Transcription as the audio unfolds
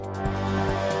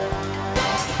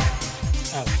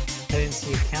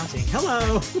continue counting.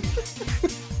 Hello.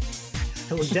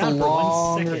 I looked Just a down for 1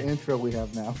 longer second. intro we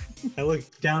have now. I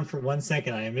looked down for 1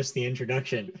 second. I missed the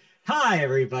introduction. Hi,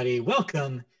 everybody.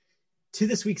 Welcome to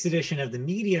this week's edition of the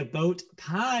Media Boat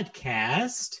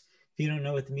Podcast. If you don't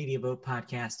know what the Media Boat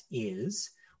Podcast is,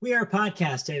 we are a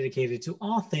podcast dedicated to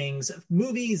all things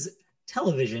movies,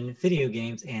 television, video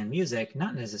games, and music,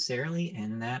 not necessarily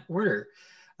in that order.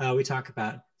 We talk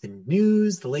about the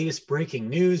news, the latest breaking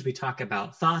news. We talk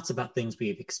about thoughts about things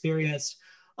we've experienced,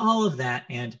 all of that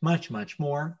and much, much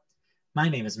more. My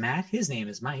name is Matt. His name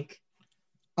is Mike.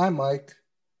 I'm Mike.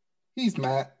 He's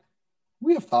Matt.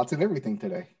 We have thoughts and everything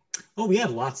today. Oh, we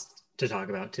have lots to talk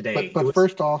about today. But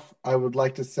first off, I would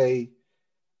like to say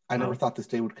I never thought this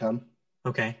day would come.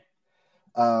 Okay.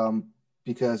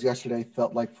 Because yesterday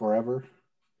felt like forever.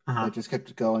 It just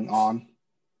kept going on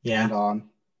and on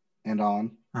and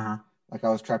on. Like I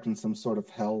was trapped in some sort of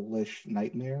hellish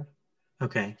nightmare.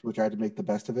 Okay. Which I had to make the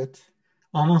best of it.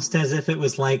 Almost as if it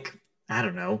was like, I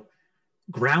don't know,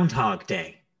 Groundhog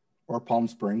Day. Or Palm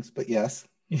Springs, but yes.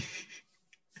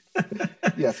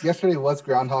 Yes, yesterday was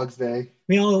Groundhog's Day.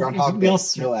 We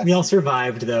all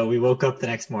survived, though. We woke up the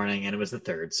next morning and it was the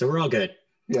 3rd, so we're all good.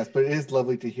 Yes, but it is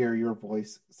lovely to hear your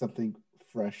voice, something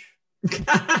fresh.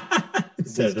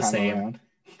 Instead of the same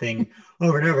thing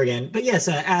over and over again. But yes,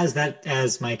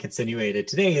 as Mike insinuated,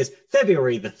 today is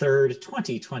February the 3rd,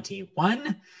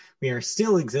 2021. We are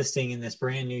still existing in this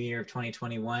brand new year of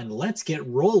 2021. Let's get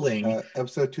rolling.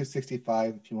 Episode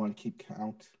 265, if you want to keep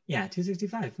count. Yeah,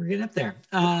 265. We're getting up there.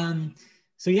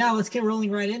 So yeah, let's get rolling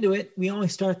right into it. We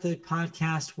always start the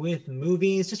podcast with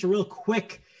movies. Just a real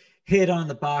quick hit on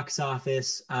the box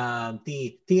office.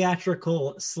 The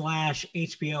theatrical /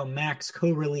 HBO Max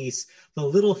co-release, The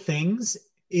Little Things,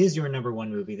 is your number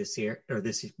one movie this year or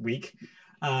this week,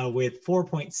 with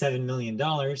 $4.7 million.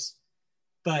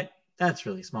 But that's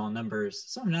really small numbers,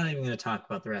 so I'm not even going to talk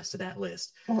about the rest of that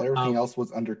list. Well, everything else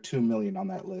was under 2 million on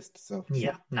that list, so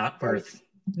yeah, not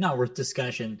worth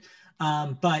discussion.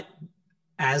 But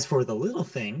as for The Little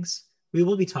Things, we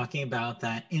will be talking about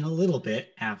that in a little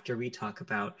bit after we talk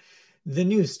about the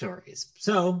news stories.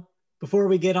 So before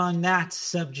we get on that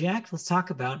subject, let's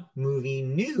talk about movie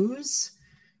news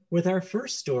with our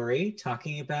first story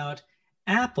talking about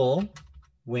Apple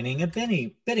winning a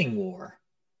bidding war.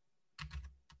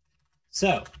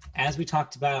 So, as we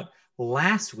talked about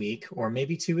last week, or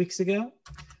maybe 2 weeks ago,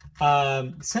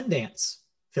 Sundance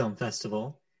Film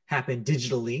Festival happened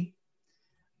digitally.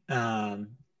 And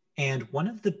one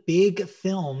of the big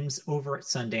films over at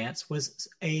Sundance was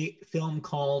a film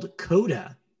called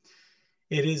Coda.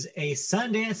 It is a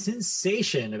Sundance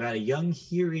sensation about a young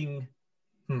hearing.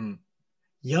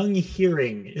 Young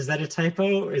hearing. Is that a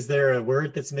typo? Is there a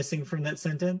word that's missing from that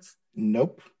sentence?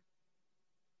 Nope.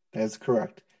 That's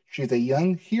correct. She's a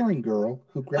young hearing girl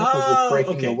who grapples with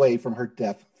breaking away from her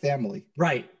deaf family.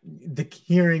 Right. The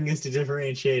hearing is to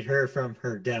differentiate her from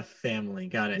her deaf family.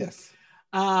 Got it. Yes.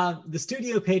 The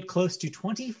studio paid close to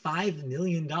 $25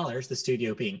 million, the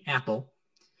studio being Apple,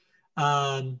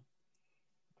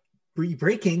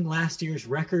 breaking last year's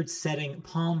record-setting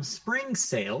Palm Springs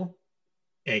sale,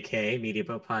 aka Media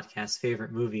Boat Podcast's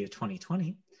favorite movie of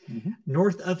 2020,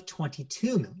 north of $22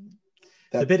 million.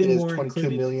 The bidding war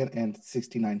included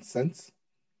 $22.69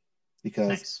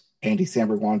 because Andy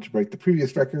Samberg wanted to break the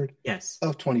previous record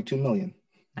of $22 million.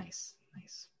 Nice.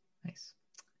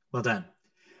 Well done.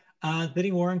 The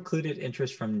bidding war included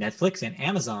interest from Netflix and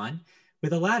Amazon,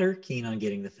 with the latter keen on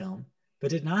getting the film,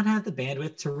 but did not have the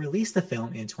bandwidth to release the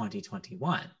film in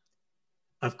 2021.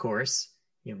 Of course,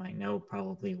 you might know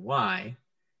probably why.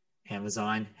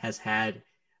 Amazon has had,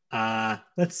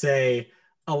 let's say,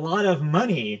 a lot of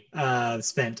money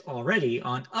spent already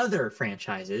on other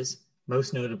franchises,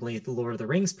 most notably the Lord of the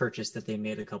Rings purchase that they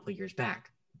made a couple years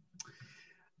back.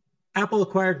 Apple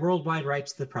acquired worldwide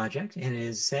rights to the project and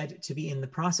is said to be in the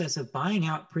process of buying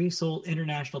out pre-sold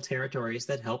international territories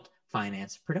that helped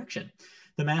finance production.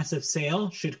 The massive sale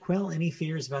should quell any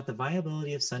fears about the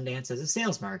viability of Sundance as a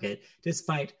sales market,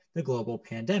 despite the global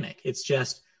pandemic. It's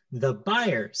just the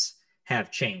buyers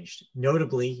have changed.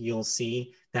 Notably, you'll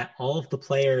see that all of the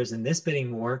players in this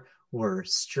bidding war were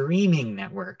streaming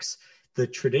networks. The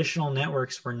traditional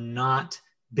networks were not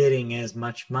bidding as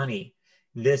much money.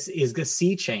 This is a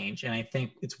sea change, and I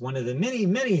think it's one of the many,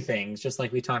 many things, just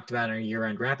like we talked about in our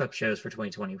year-end wrap-up shows for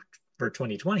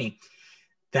 2020,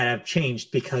 that have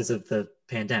changed because of the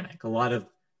pandemic. A lot of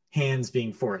hands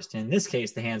being forced. And in this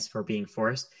case, the hands for being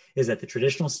forced is that the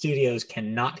traditional studios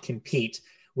cannot compete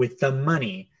with the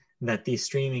money that these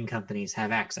streaming companies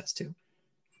have access to.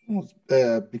 Well,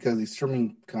 because these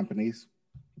streaming companies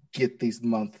get these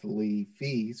monthly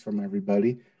fees from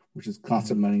everybody, which is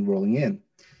constant money rolling in.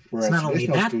 Whereas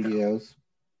traditional studios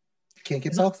can't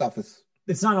get box office.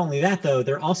 It's not only that, though.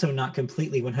 They're also not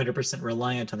completely 100%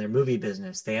 reliant on their movie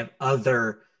business. They have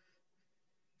other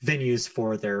venues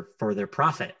for their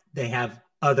profit. They have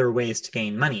other ways to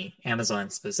gain money.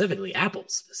 Amazon specifically, Apple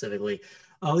specifically,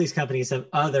 all these companies have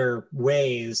other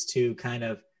ways to kind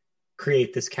of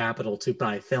create this capital to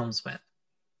buy films with.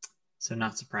 So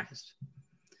not surprised.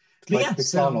 Like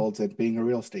McDonald's and being a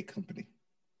real estate company.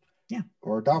 Yeah.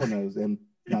 Or Domino's and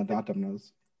not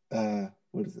Domino's.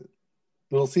 What is it?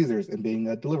 Little Caesars and being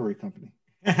a delivery company.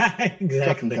 Exactly.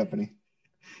 Trucking company.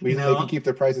 They can keep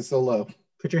their prices so low.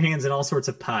 Put your hands in all sorts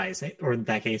of pies, or in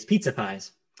that case, pizza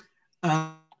pies.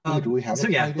 Do we have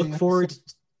look forward.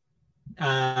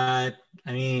 I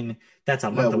mean, that's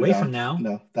a month away from now.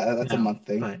 No, that's a month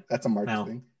thing. That's a March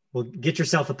thing. Well, get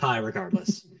yourself a pie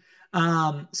regardless.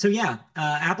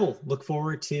 Apple, look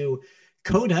forward to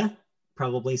Coda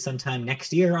probably sometime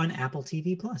next year on Apple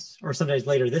TV Plus, or sometimes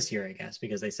later this year, I guess,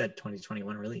 because they said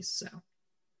 2021 release. So,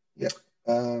 yeah,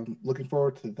 looking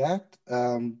forward to that.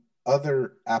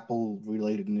 Other Apple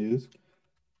related news,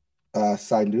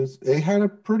 side news. They had a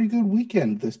pretty good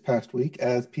weekend this past week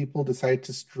as people decided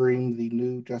to stream the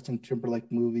new Justin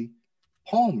Timberlake movie,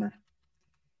 Palmer.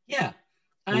 Yeah.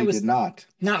 I was not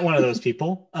one of those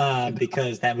people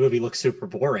because that movie looks super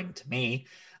boring to me.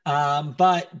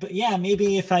 But yeah,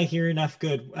 maybe if I hear enough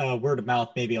good word of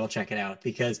mouth, maybe I'll check it out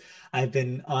because I've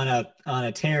been on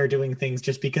a tear doing things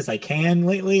just because I can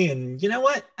lately, and you know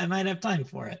what? I might have time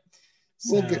for it.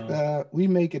 So... we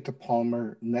may get to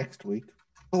Palmer next week.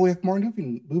 Oh, we have more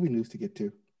movie news to get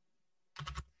to.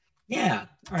 Yeah,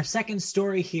 our second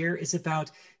story here is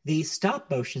about the stop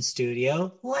motion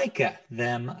studio Laika,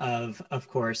 them of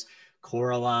course,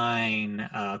 Coraline,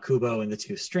 Kubo and the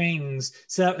Two Strings,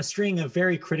 so a string of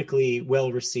very critically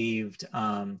well-received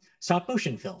stop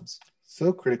motion films.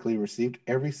 So critically received,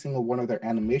 every single one of their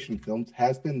animation films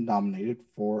has been nominated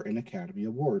for an Academy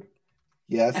Award.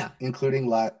 Yes, yeah. Including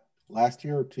last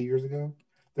year or 2 years ago,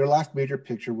 their last major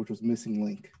picture, which was Missing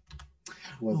Link,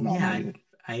 was nominated.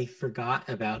 Yeah, I forgot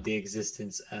about the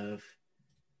existence of...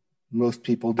 Most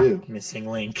people do. Missing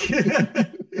Link.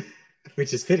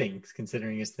 Which is fitting,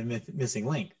 considering it's the Missing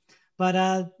Link.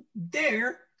 But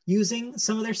they're using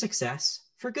some of their success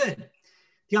for good.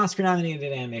 The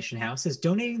Oscar-nominated Animation House is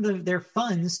donating their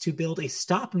funds to build a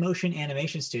stop-motion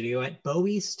animation studio at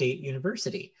Bowie State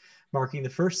University, marking the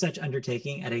first such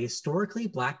undertaking at a historically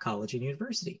Black college and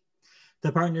university.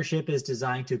 The partnership is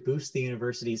designed to boost the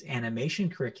university's animation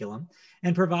curriculum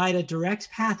and provide a direct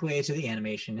pathway to the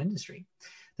animation industry.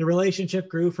 The relationship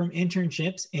grew from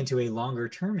internships into a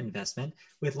longer-term investment,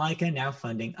 with Laika now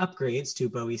funding upgrades to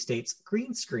Bowie State's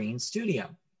green screen studio.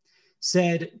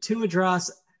 Said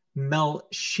Tuadras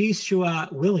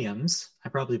Melchishua Williams, I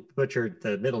probably butchered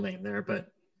the middle name there,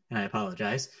 and I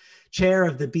apologize, chair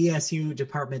of the BSU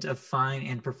Department of Fine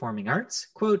and Performing Arts,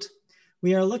 quote,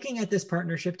 "We are looking at this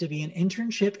partnership to be an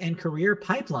internship and career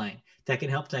pipeline that can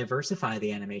help diversify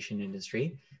the animation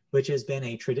industry, which has been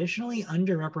a traditionally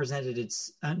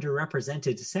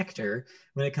underrepresented sector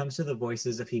when it comes to the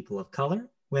voices of people of color,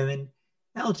 women,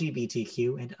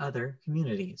 LGBTQ, and other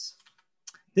communities."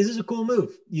 This is a cool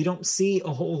move. You don't see a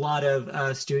whole lot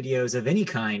of studios of any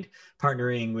kind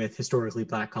partnering with historically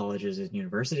Black colleges and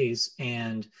universities,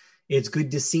 and it's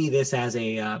good to see this as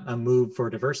a move for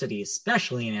diversity,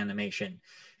 especially in animation.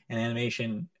 And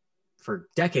animation for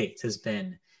decades has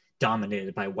been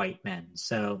dominated by white men.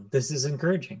 So this is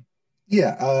encouraging.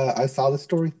 Yeah, I saw the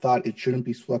story, thought it shouldn't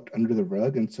be swept under the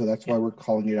rug, and so that's why we're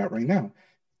calling it out right now.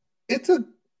 It's a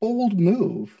bold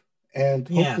move, and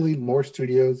hopefully more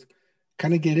studios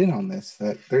kind of get in on this.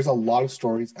 That there's a lot of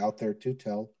stories out there to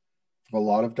tell from a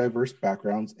lot of diverse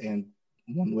backgrounds, and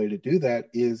one way to do that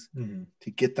is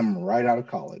to get them right out of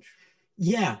college.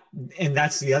 Yeah, and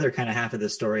that's the other kind of half of the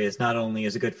story is not only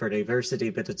is it good for diversity,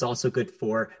 but it's also good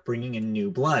for bringing in new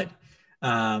blood.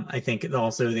 I think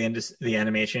also the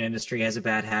animation industry has a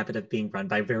bad habit of being run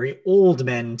by very old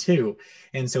men too,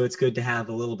 and so it's good to have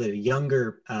a little bit of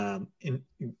younger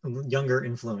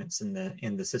influence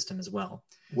in the system as well.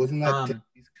 Wasn't that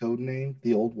Disney's code name,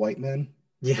 the old white men?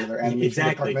 Yeah, their animation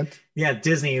exactly. Department? Yeah,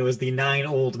 Disney was the 9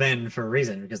 old men for a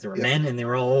reason because they were men and they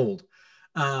were all old.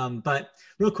 But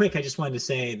real quick, I just wanted to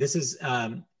say this is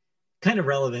kind of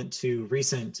relevant to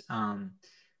recent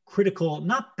critical,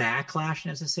 not backlash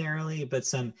necessarily, but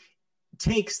some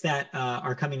takes that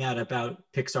are coming out about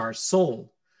Pixar's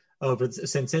Soul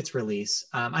since its release.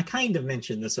 I kind of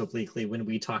mentioned this obliquely when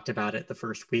we talked about it the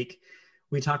first week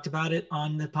we talked about it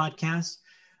on the podcast,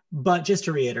 but just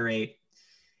to reiterate,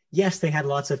 yes, they had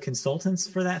lots of consultants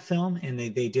for that film, and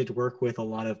they did work with a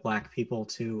lot of Black people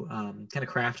to kind of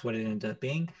craft what it ended up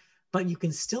being. But you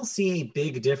can still see a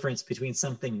big difference between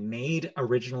something made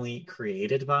originally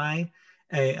created by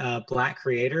a Black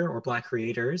creator or Black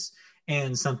creators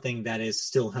and something that is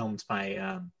still helmed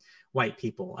by white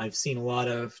people. I've seen a lot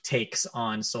of takes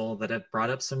on Soul that have brought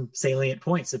up some salient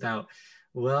points about,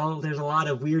 well, there's a lot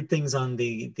of weird things on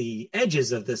the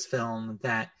edges of this film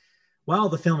that, while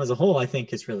the film as a whole I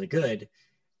think is really good,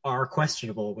 are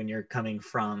questionable when you're coming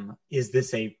from, is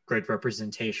this a good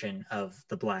representation of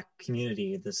the Black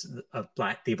community, this of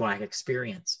the Black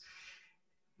experience?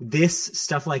 This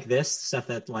stuff like this stuff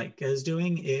that Leica is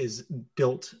doing is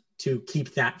built to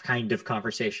keep that kind of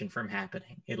conversation from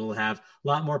happening. It'll have a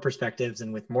lot more perspectives,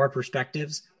 and with more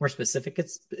perspectives, more specific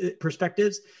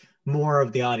perspectives, more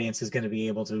of the audience is going to be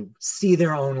able to see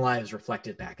their own lives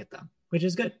reflected back at them, which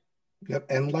is good. Yep,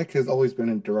 and Leica has always been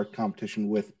in direct competition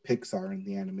with Pixar in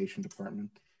the animation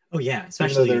department. Oh yeah,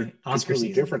 especially even though they're Oscar completely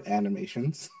season. different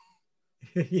animations.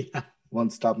 Yeah,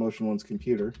 one's stop motion, one's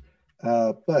computer.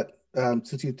 But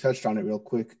since you touched on it real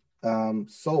quick,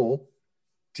 Soul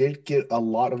did get a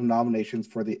lot of nominations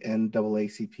for the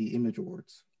NAACP Image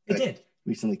Awards. It did.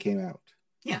 Recently came out.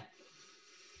 Yeah.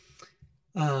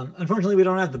 Unfortunately, we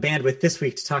don't have the bandwidth this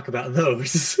week to talk about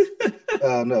those.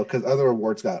 No, because other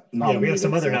awards got nominated. Yeah, we have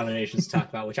some other nominations to talk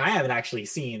about, which I haven't actually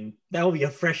seen. That will be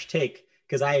a fresh take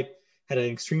because I had an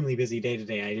extremely busy day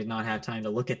today. I did not have time to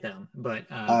look at them. But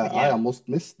yeah. I almost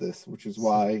missed this, which is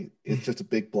why it's just a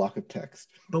big block of text.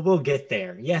 But we'll get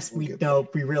there. Yes, we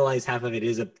realize half of it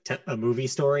is a movie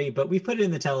story, but we put it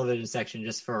in the television section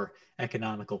just for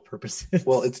economical purposes.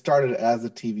 Well, it started as a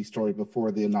TV story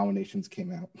before the nominations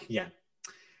came out. Yeah.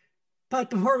 But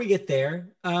before we get there,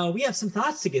 we have some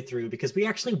thoughts to get through because we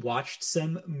actually watched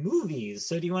some movies.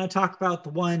 So do you want to talk about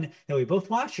the one that we both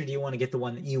watched, or do you want to get the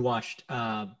one that you watched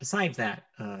besides that?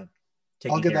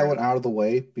 I'll get that one out of the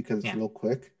way because it's real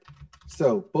quick.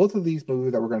 So both of these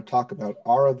movies that we're going to talk about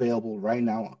are available right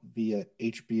now via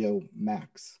HBO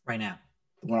Max. Right now.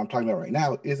 The one I'm talking about right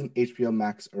now is an HBO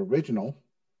Max original,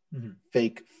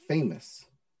 Fake Famous,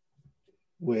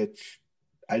 which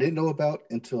I didn't know about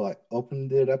until I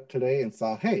opened it up today and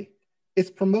saw, hey, it's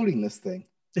promoting this thing.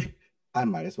 I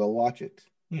might as well watch it.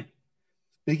 Yeah.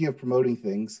 Speaking of promoting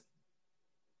things,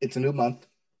 it's a new month.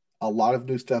 A lot of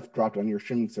new stuff dropped on your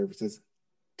streaming services.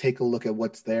 Take a look at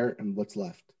what's there and what's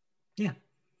left. Yeah.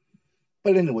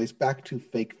 But anyways, back to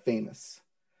Fake Famous.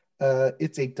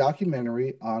 It's a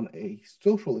documentary on a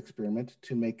social experiment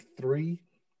to make 3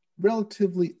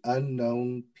 relatively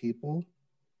unknown people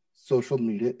social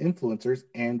media influencers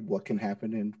and what can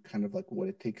happen and kind of like what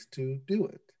it takes to do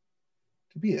it,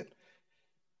 to be it.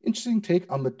 Interesting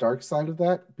take on the dark side of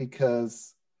that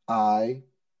because I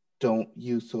don't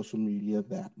use social media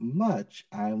that much.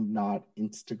 I'm not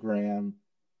Instagram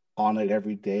on it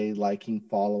every day, liking,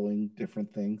 following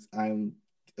different things. I'm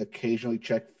occasionally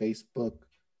check Facebook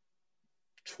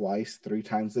twice, 3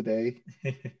 times a day.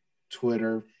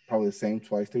 Twitter, probably the same,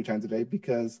 twice, 3 times a day,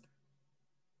 because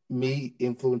me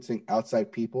influencing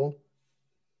outside people,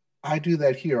 I do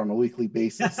that here on a weekly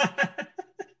basis.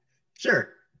 Sure,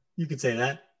 you could say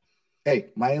that.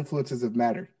 Hey, my influences have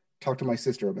mattered. Talk to my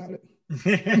sister about it.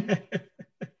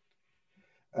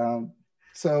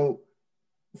 So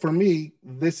for me,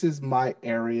 this is my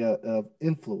area of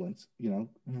influence,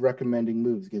 recommending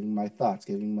movies, giving my thoughts,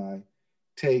 giving my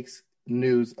takes,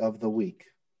 news of the week.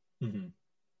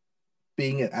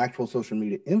 Being an actual social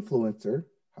media influencer,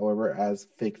 however, as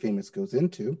Fake Famous goes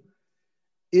into,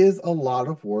 is a lot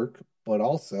of work, but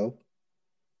also,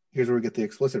 here's where we get the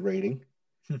explicit rating,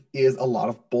 is a lot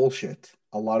of bullshit,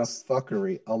 a lot of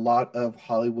fuckery, a lot of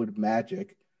Hollywood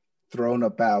magic thrown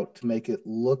about to make it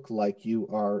look like you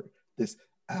are this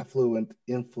affluent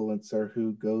influencer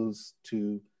who goes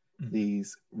to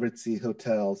these ritzy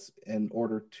hotels in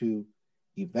order to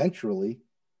eventually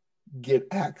get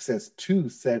access to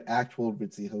said actual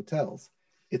ritzy hotels.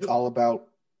 It's all about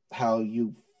how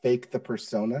you fake the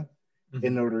persona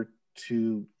in order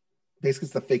to, basically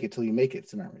it's the fake it till you make it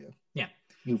scenario. Yeah.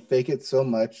 You fake it so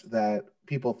much that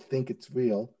people think it's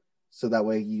real, so that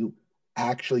way you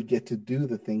actually get to do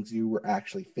the things you were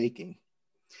actually faking.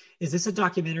 Is this a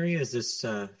documentary or is this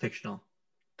fictional?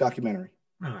 Documentary.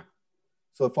 Okay.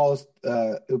 So it follows,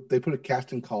 they put a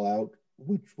casting call out,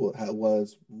 which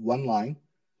was one line,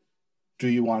 do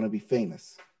you want to be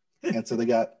famous? And so they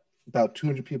got about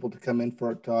 200 people to come in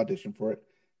to audition for it.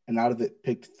 And out of it,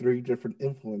 picked 3 different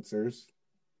influencers,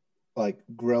 like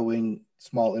growing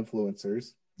small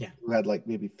influencers, who had like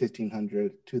maybe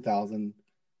 1,500, 2,000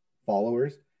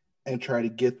 followers, and try to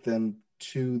get them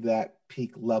to that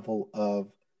peak level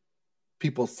of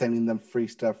people sending them free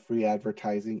stuff, free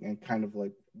advertising, and kind of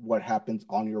like what happens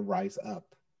on your rise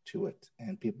up to it,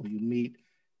 and people you meet,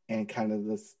 and kind of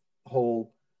this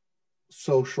whole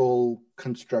social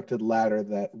constructed ladder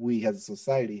that we as a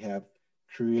society have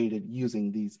created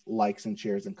using these likes and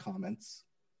shares and comments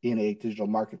in a digital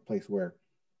marketplace where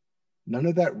none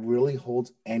of that really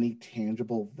holds any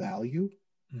tangible value.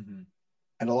 Mm-hmm.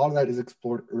 And a lot of that is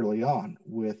explored early on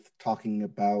with talking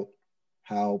about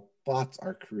how bots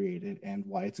are created and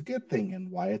why it's a good thing and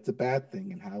why it's a bad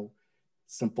thing, and how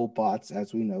simple bots,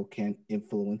 as we know, can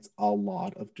influence a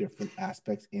lot of different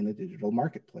aspects in a digital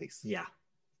marketplace. Yeah.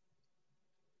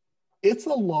 It's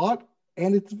a lot,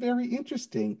 and it's very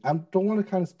interesting. I don't want to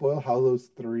kind of spoil how those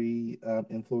three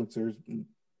influencers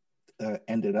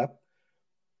ended up,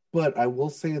 but I will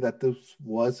say that this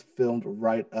was filmed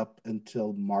right up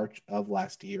until March of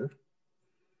last year,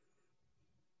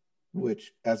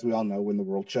 which, as we all know, when the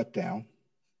world shut down.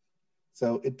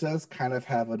 So it does kind of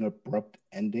have an abrupt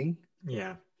ending.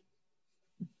 Yeah.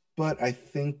 But I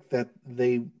think that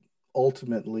they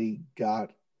ultimately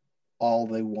got all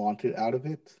they wanted out of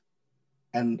it.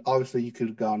 And obviously, you could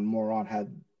have gone more on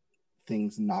had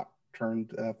things not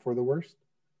turned for the worst.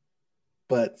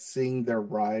 But seeing their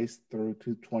rise through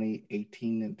to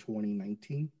 2018 and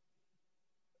 2019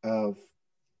 of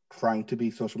trying to be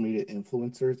social media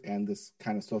influencers and this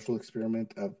kind of social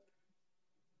experiment of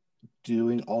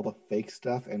doing all the fake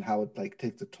stuff and how it like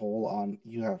takes a toll on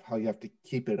how you have to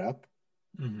keep it up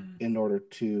mm-hmm. in order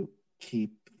to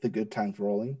keep the good times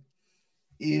rolling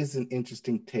is an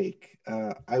interesting take.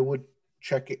 I would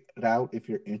check it out if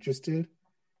you're interested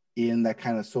in that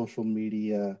kind of social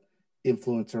media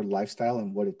influencer lifestyle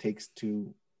and what it takes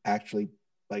to actually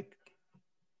like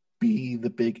be the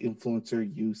big influencer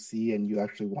you see and you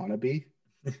actually want to be.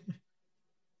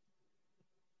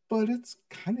 But it's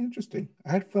kind of interesting.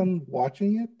 I had fun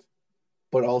watching it,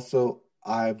 but also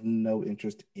I have no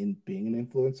interest in being an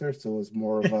influencer. So it was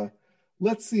more of a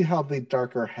let's see how the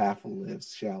darker half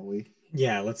lives, shall we?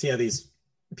 Yeah, let's see how these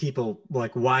people,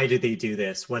 like, why do they do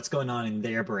this? What's going on in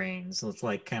their brains? Let's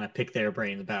like kind of pick their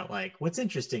brains about like what's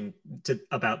interesting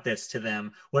about this to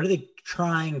them. What are they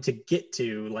trying to get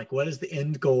to? Like, what is the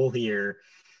end goal here?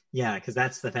 Yeah, because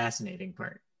that's the fascinating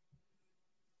part.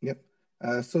 Yep.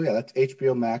 So yeah, that's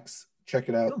HBO Max. Check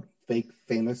it out. Cool. Fake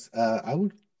Famous. I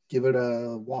would give it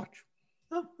a watch.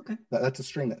 Oh, okay. That's a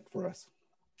stream it for us.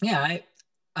 Yeah,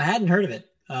 I hadn't heard of it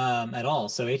at all.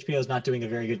 So HBO is not doing a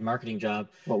very good marketing job.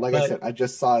 Well, like I but said, I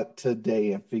just saw it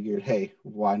today and figured, hey,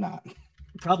 why not?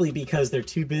 Probably because they're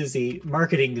too busy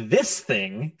marketing this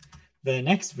thing, the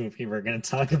next movie we're going to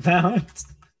talk about.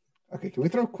 Okay, can we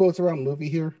throw quotes around movie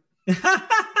here?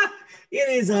 It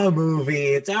is a movie.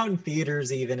 It's out in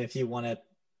theaters, even if you want to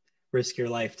risk your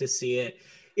life to see it.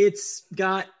 It's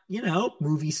got,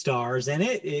 movie stars in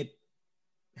it. It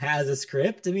has a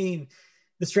script. I mean,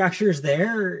 the structure's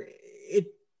there. It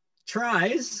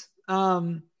tries.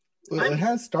 It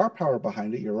has star power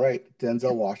behind it. You're right.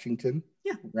 Denzel Washington,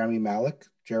 yeah, Rami Malek,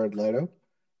 Jared Leto.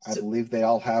 I believe they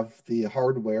all have the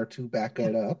hardware to back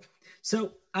it up.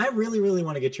 So I really, really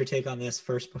want to get your take on this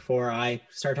first before I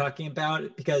start talking about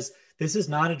it, because this is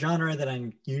not a genre that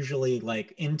I'm usually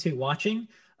like into watching,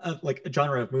 like a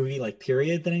genre of movie, like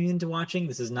period, that I'm into watching.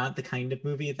 This is not the kind of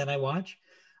movie that I watch.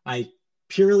 I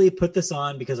purely put this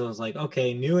on because I was like,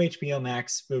 okay, new HBO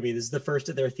Max movie. This is the first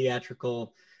of their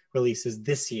theatrical releases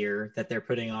this year that they're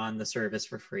putting on the service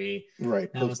for free.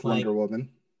 Right, post Wonder Woman.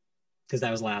 Because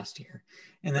that was last year.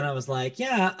 And then I was like,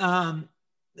 yeah,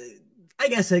 I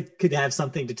guess I could have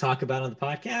something to talk about on the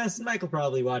podcast, and Mike will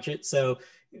probably watch it. So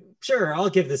sure, I'll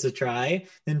give this a try.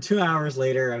 Then 2 hours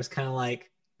later, I was kind of like,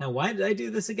 now why did I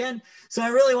do this again? So I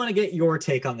really want to get your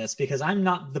take on this, because I am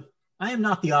not the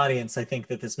audience I think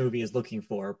that this movie is looking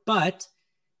for, but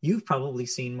you've probably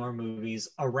seen more movies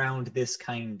around this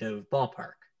kind of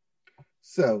ballpark.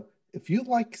 So if you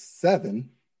like Seven,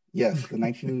 yes, the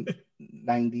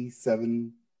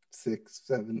 1997, 6,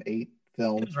 7, 8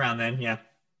 film. It was around then, yeah.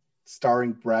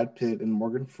 Starring Brad Pitt and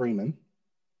Morgan Freeman,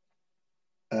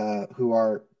 who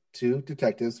are two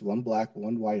detectives, one black,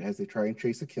 one white, as they try and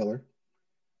chase a killer.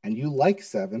 And you like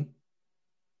Seven,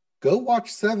 go watch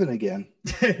Seven again.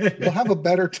 You'll have a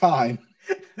better time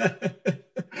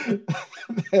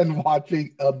than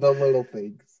watching The Little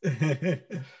Things.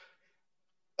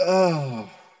 Oh.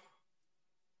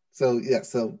 So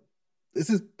this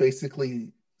is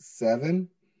basically Seven,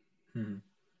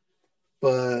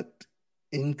 but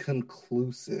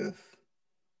inconclusive,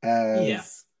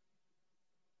 as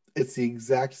it's the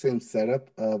exact same setup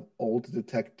of old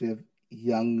detective,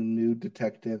 young new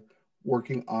detective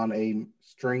working on a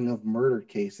string of murder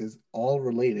cases, all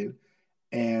related,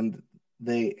 and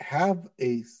they have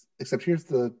except here's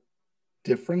the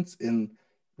difference in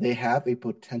they have a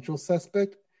potential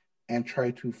suspect and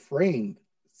try to frame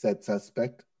said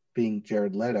suspect, being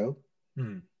Jared Leto,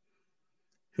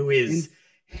 who is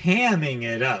hamming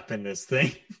it up in this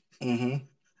thing. Mm-hmm.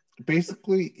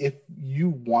 Basically, if you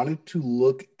wanted to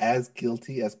look as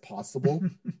guilty as possible,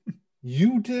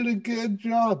 you did a good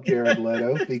job, Jared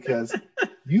Leto, because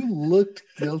you looked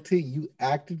guilty, you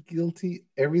acted guilty,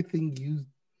 everything you.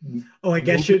 Oh, I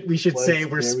guess we should say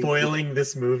we're spoiling guilty.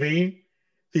 This movie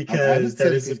because I haven't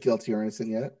said if he's guilty or innocent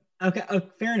yet. Okay,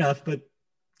 fair enough, but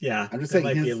yeah, I'm just saying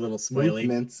might his be a little spoily.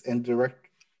 Movements and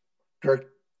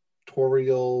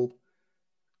directorial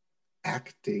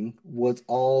acting was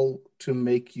all to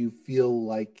make you feel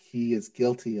like he is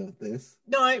guilty of this.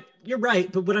 No, you're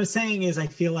right. But what I'm saying is I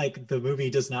feel like the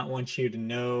movie does not want you to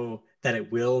know that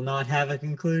it will not have a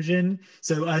conclusion.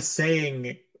 So us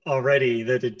saying already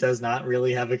that it does not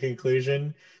really have a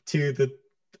conclusion to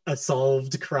a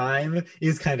solved crime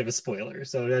is kind of a spoiler.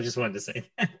 So I just wanted to say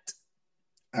that.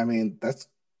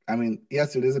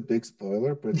 Yes, it is a big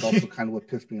spoiler, but it's also kind of what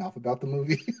pissed me off about the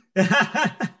movie.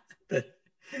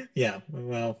 Yeah,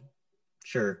 well,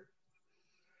 sure.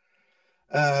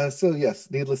 So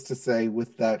yes, needless to say,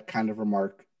 with that kind of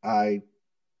remark, I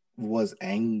was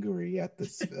angry at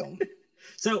this film.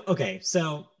 So I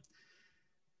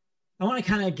want to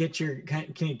kind of get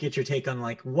your take on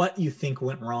like what you think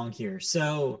went wrong here.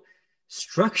 So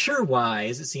structure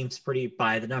wise, it seems pretty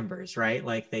by the numbers, right?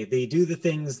 Like they do the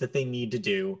things that they need to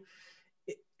do.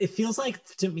 It feels like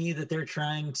to me that they're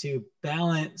trying to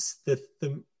balance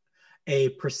a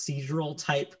procedural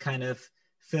type kind of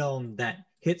film that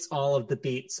hits all of the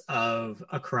beats of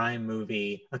a crime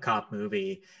movie, a cop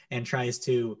movie, and tries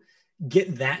to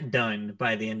get that done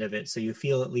by the end of it. So you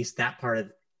feel at least that part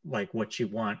of like what you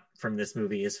want from this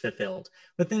movie is fulfilled.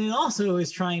 But then it also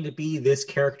is trying to be this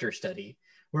character study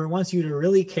where it wants you to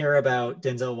really care about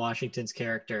Denzel Washington's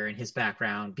character and his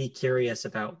background, be curious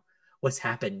about what's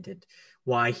happened and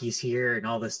why he's here and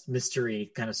all this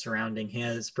mystery kind of surrounding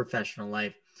his professional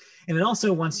life. And it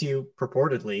also wants you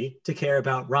purportedly to care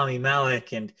about Rami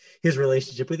Malek and his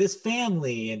relationship with his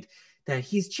family and that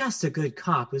he's just a good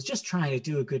cop who's just trying to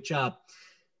do a good job.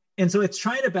 And so it's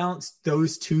trying to balance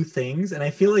those two things. And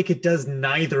I feel like it does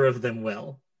neither of them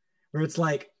well, where it's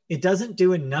like, it doesn't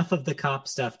do enough of the cop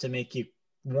stuff to make you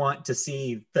want to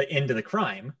see the end of the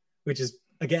crime, which is,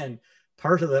 again,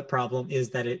 part of the problem is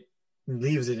that it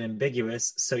leaves it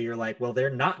ambiguous. So you're like, well, they're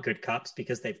not good cops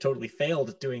because they've totally failed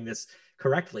at doing this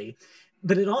correctly.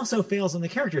 But it also fails on the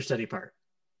character study part.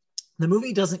 The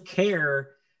movie doesn't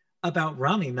care about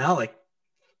Rami Malek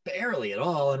barely at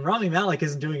all, and Rami Malek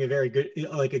isn't doing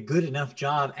a good enough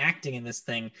job acting in this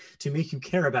thing to make you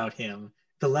care about him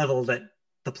the level that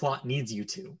the plot needs you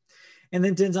to. And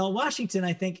then Denzel Washington,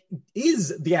 I think,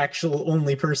 is the actual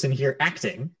only person here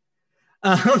acting.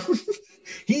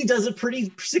 He does a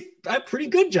pretty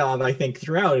good job, I think,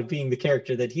 throughout of being the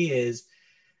character that he is.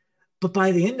 But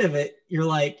by the end of it, you're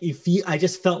like, I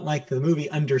just felt like the movie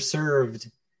underserved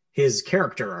his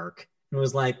character arc and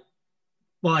was like,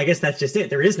 well, I guess that's just it.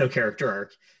 There is no character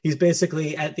arc. He's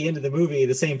basically at the end of the movie,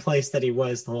 the same place that he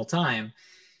was the whole time.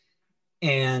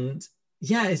 And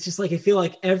yeah, it's just like, I feel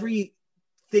like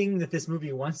everything that this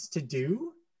movie wants to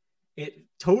do, it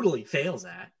totally fails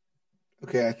at.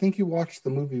 Okay, I think you watched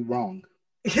the movie wrong.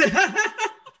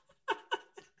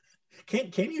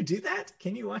 Can you do that?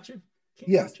 Can you watch it?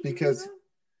 Yes, because,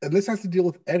 and this has to deal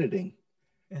with editing,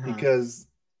 because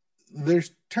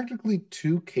there's technically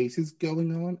two cases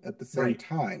going on at the same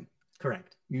time.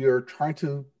 Correct. You're trying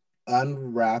to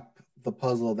unwrap the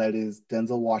puzzle that is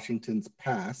Denzel Washington's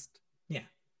past. Yeah.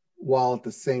 While at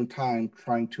the same time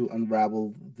trying to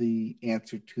unravel the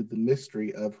answer to the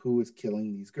mystery of who is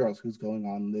killing these girls, who's going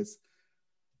on this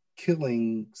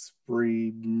killing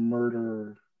spree,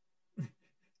 murder,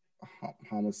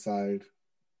 homicide.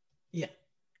 Yeah,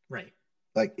 right.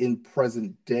 Like in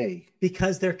present day.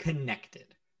 Because they're connected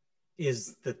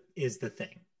is the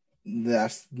thing.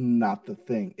 That's not the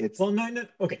thing. It's no.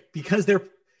 Okay, because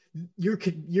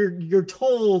you're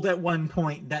told at one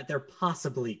point that they're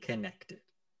possibly connected.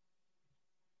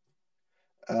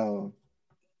 Oh.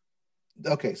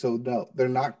 Okay, so no, they're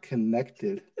not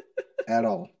connected at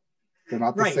all. They're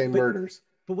not the same murders.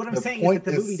 But what I'm saying is that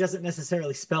the movie doesn't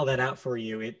necessarily spell that out for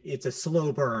you. It's a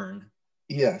slow burn.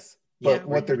 Yes, but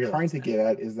what they're trying to get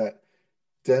at is that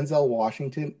Denzel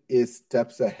Washington is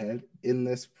steps ahead in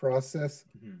this process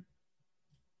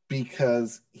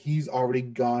because he's already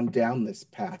gone down this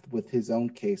path with his own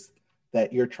case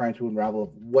that you're trying to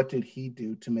unravel. What did he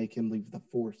do to make him leave the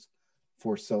force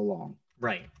for so long?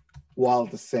 Right. While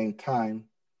at the same time,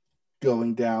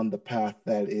 going down the path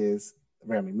that is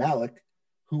Rami Malek,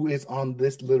 who is on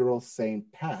this literal same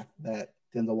path that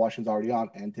Denzel Washington's already on,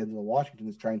 and Denzel Washington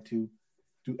is trying to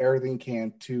do everything he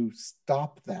can to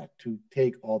stop that, to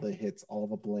take all the hits, all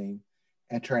the blame,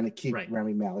 and trying to keep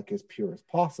Rami Malek as pure as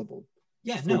possible.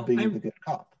 Yeah, for being the good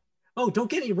cop. Oh, don't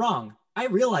get me wrong. I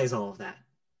realize all of that.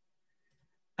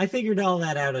 I figured all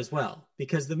that out as well,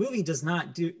 because the movie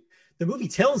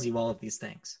tells you all of these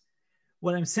things.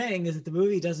 What I'm saying is that the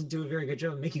movie doesn't do a very good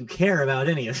job of making you care about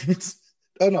any of it.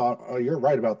 Oh, no, you're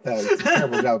right about that. It's a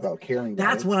terrible job about caring.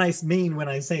 That's what I mean when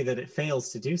I say that it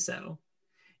fails to do so,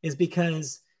 is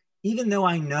because even though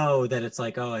I know that it's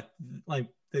like, in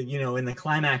the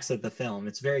climax of the film,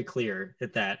 it's very clear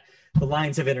that the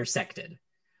lines have intersected.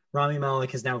 Rami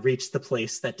Malek has now reached the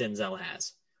place that Denzel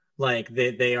has. Like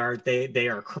they are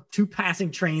two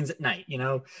passing trains at night,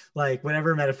 like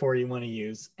whatever metaphor you want to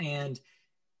use.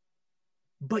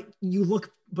 But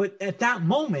at that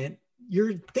moment,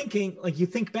 you're thinking, like, you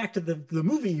think back to the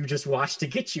movie you just watched to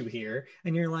get you here,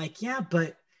 and you're like, yeah,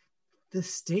 but the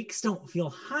stakes don't feel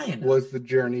high enough. Was the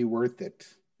journey worth it?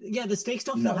 Yeah, the stakes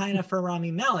don't feel high enough for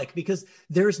Rami Malek, because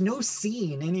there's no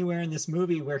scene anywhere in this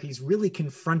movie where he's really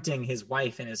confronting his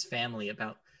wife and his family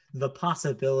about the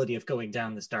possibility of going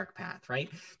down this dark path, right?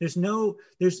 There's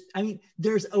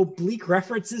oblique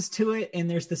references to it, and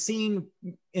there's the scene,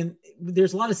 and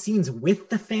there's a lot of scenes with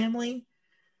the family,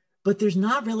 but there's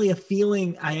not really a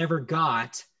feeling I ever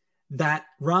got that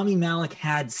Rami Malek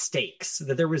had stakes,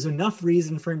 that there was enough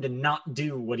reason for him to not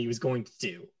do what he was going to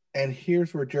do. And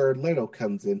here's where Jared Leto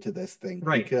comes into this thing,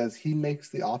 right? Because he makes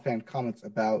the offhand comments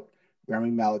about Rami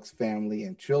Malek's family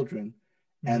and children,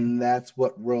 and that's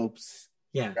what ropes.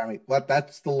 Yeah,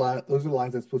 that's the line. Those are the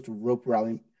lines that's supposed to rope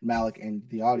Rami Malek and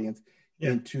the audience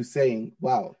into saying,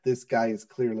 "Wow, this guy is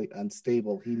clearly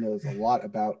unstable. He knows a lot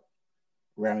about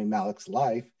Rami Malek's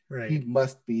life. Right. He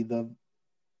must be the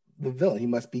villain. He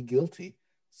must be guilty.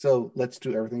 So let's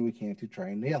do everything we can to try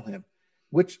and nail him."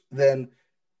 Which then,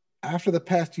 after the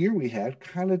past year we had,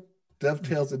 kind of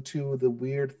dovetails into the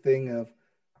weird thing of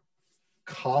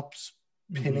cops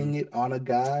pinning it on a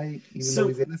guy even though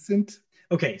he's innocent.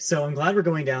 Okay, so I'm glad we're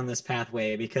going down this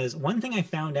pathway, because one thing I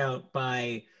found out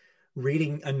by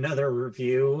reading another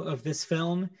review of this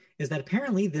film is that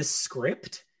apparently this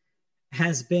script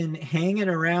has been hanging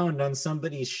around on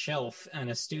somebody's shelf in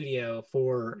a studio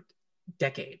for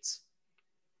decades.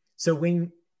 So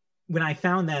when I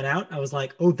found that out, I was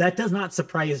like, oh, that does not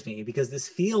surprise me, because this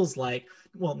feels like,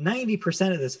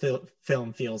 90% of this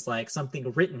film feels like something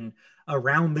written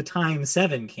around the time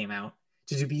Seven came out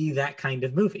to be that kind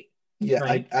of movie. Yeah,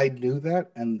 right? I knew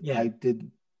that, and I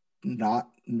did not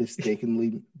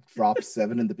mistakenly drop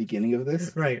Seven in the beginning of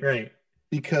this. Right.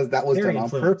 Because that was done on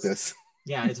purpose.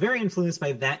 Yeah, it's very influenced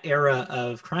by that era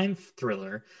of crime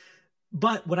thriller.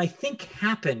 But what I think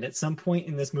happened at some point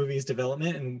in this movie's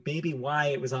development, and maybe why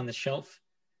it was on the shelf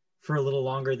for a little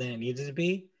longer than it needed to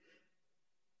be,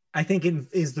 I think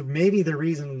is maybe the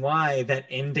reason why that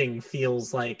ending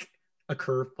feels like a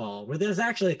curveball, where there's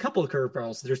actually a couple of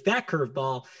curveballs. There's that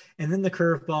curveball, and then the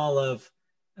curveball of,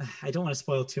 I don't want to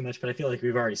spoil too much, but I feel like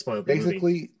we've already spoiled the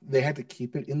movie. They had to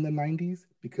keep it in the 90s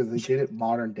because they did it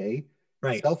modern day.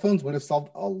 Right. Cell phones would have solved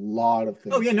a lot of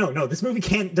things. Oh yeah, no. This movie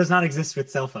does not exist with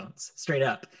cell phones, straight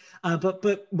up.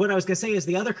 But what I was gonna say is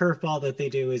the other curveball that they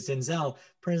do is Denzel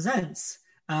presents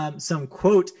some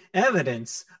quote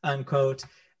evidence unquote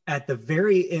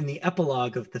in the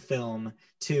epilogue of the film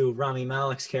to Rami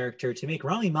Malek's character to make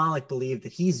Rami Malek believe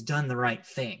that he's done the right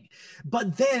thing.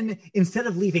 But then instead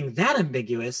of leaving that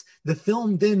ambiguous, the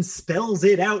film then spells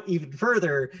it out even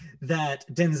further that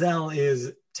Denzel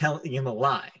is telling him a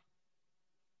lie.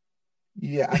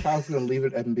 Yeah, I thought I was going to leave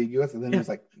it ambiguous, and then it was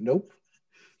like, nope,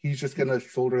 he's just going to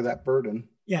shoulder that burden.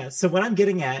 Yeah, so what I'm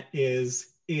getting at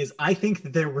is I think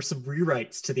that there were some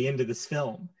rewrites to the end of this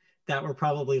film that were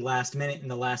probably last minute in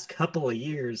the last couple of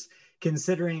years,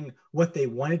 considering what they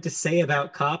wanted to say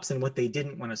about cops and what they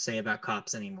didn't want to say about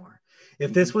cops anymore.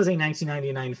 If this was a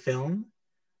 1999 film,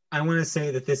 I want to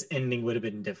say that this ending would have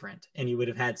been different, and you would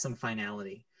have had some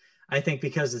finality. I think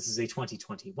because this is a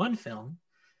 2021 film,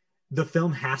 the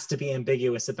film has to be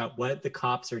ambiguous about what the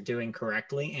cops are doing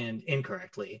correctly and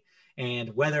incorrectly,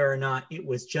 and whether or not it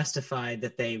was justified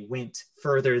that they went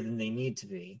further than they need to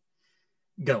be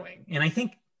going. And I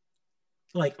think,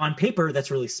 like, on paper,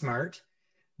 that's really smart,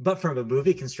 but from a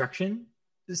movie construction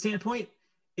standpoint,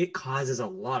 it causes a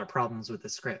lot of problems with the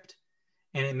script.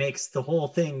 And it makes the whole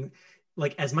thing,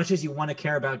 like, as much as you want to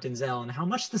care about Denzel and how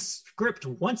much the script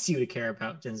wants you to care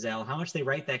about Denzel, how much they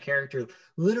write that character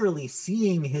literally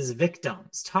seeing his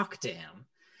victims talk to him,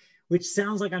 which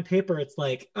sounds like on paper it's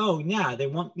like, oh yeah, they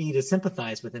want me to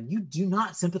sympathize with him. You do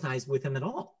not sympathize with him at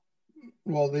all.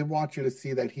 Well, they want you to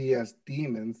see that he has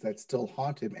demons that still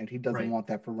haunt him, and he doesn't Right. want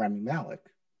that for Rami Malek.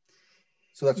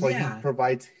 So that's why he Yeah.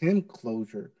 provides him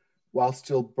closure while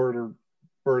still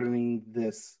burdening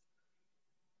this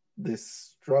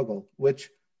struggle. Which,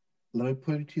 let me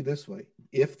put it to you this way: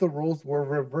 if the roles were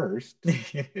reversed,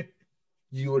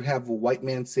 you would have a white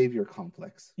man savior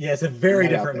complex. Yeah, it's a very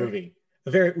different movie.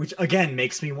 Which again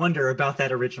makes me wonder about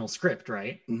that original script,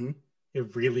 right? Mm-hmm.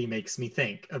 It really makes me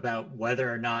think about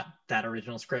whether or not that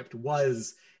original script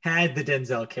had the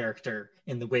Denzel character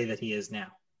in the way that he is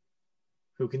now.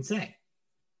 Who can say?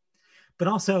 But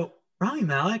also, Rami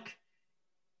Malek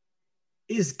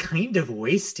is kind of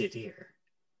wasted here.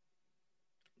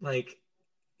 Like,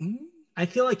 Mm-hmm. I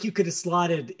feel like you could have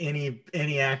slotted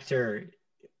any actor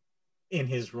in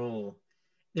his role.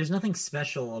 There's nothing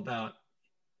special about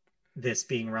this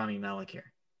being Rami Malek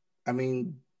here. I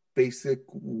mean, basic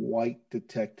white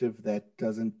detective that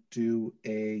doesn't do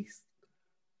a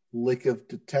lick of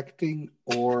detecting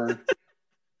or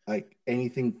like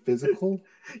anything physical.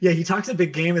 Yeah, he talks a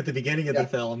big game at the beginning of the Yeah.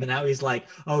 film, and now he's like,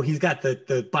 oh, he's got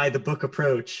the by the book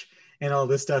approach and all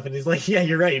this stuff. And he's like, yeah,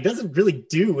 you're right. He doesn't really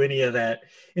do any of that.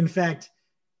 In fact,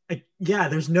 yeah,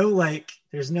 there's no like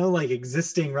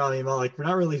existing Rami Malek. We're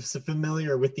not really so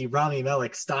familiar with the Rami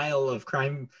Malek style of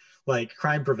crime, like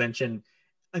crime prevention,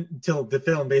 until the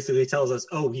film basically tells us,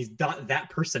 oh, he's not that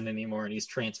person anymore and he's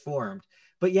transformed.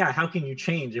 But yeah, how can you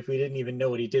change if we didn't even know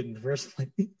what he did in the first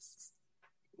place?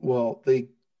 Well, they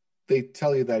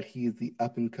tell you that he's the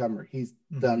up and comer. He's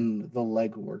done the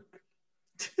legwork,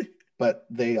 but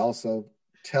they also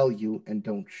tell you and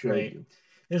don't show Right. you.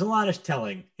 There's a lot of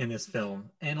telling in this film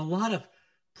and a lot of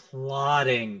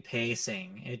plotting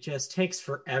pacing. It just takes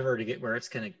forever to get where it's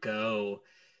going to go.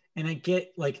 And I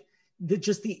get like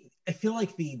I feel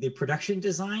like the production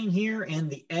design here and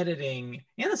the editing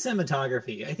and the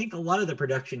cinematography, I think a lot of the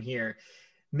production here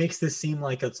makes this seem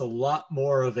like it's a lot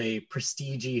more of a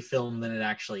prestige film than it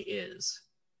actually is.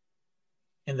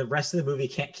 And the rest of the movie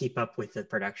can't keep up with the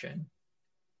production.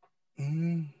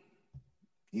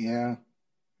 Yeah.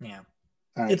 Yeah.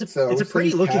 Right, It's a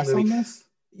pretty looking movie. On this?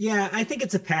 Yeah, I think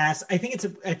it's a pass. I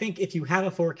think if you have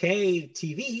a 4K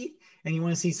TV and you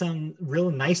want to see some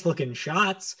real nice looking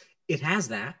shots, it has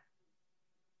that.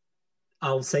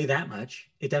 I'll say that much.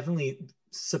 It definitely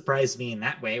surprised me in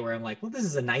that way where I'm like, well, this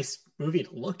is a nice movie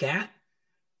to look at.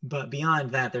 But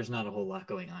beyond that, there's not a whole lot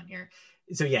going on here.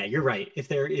 So yeah, you're right.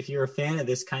 If you're a fan of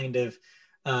this kind of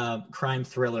crime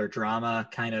thriller drama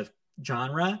kind of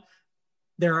genre,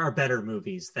 there are better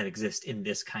movies that exist in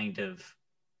this kind of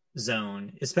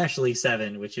zone, especially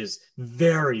Seven, which is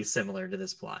very similar to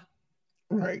this plot.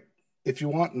 Right. If you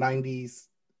want 90s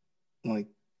like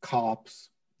cops,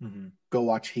 go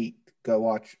watch Heat. Go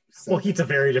watch Seven. Well, Heat's a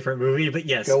very different movie, but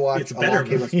yes, go watch it's a better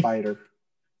movie. Along Came a Spider.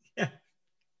 Yeah.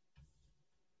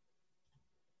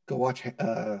 Go watch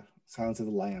Silence of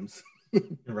the Lambs.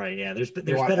 Right, yeah. There's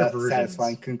better versions.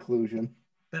 Satisfying conclusion.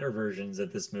 Better versions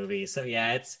of this movie. So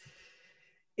yeah,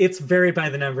 it's very by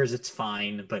the numbers. It's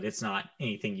fine, but it's not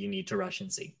anything you need to rush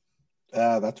and see.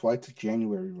 That's why it's a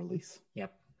January release.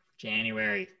 Yep,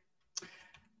 January.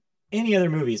 Any other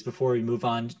movies before we move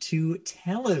on to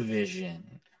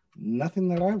television? Nothing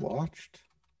that I watched.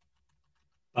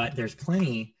 But there's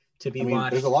plenty to be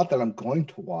watched. There's a lot that I'm going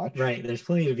to watch. Right. There's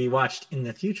plenty to be watched in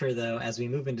the future, though, as we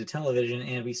move into television.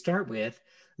 And we start with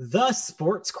the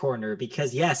Sports Corner,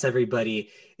 because yes, everybody,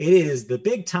 it is the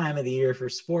big time of the year for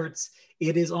sports.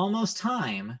 It is almost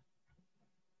time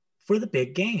for the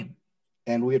big game.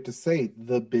 And we have to say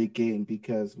the big game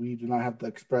because we do not have the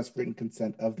express written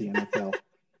consent of the NFL.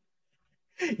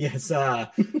 Yes,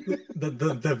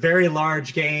 the very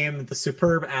large game, the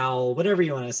superb owl, whatever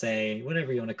you want to say,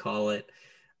 whatever you want to call it.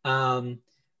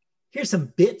 Here's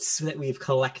some bits that we've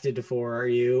collected for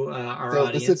you, our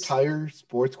audience. This entire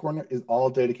Sports Corner is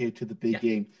all dedicated to the big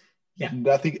game. Yeah.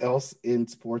 Nothing else in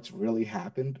sports really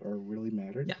happened or really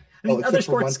mattered. Yeah. I mean, other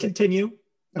sports continue.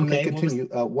 Okay. Continue.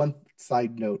 One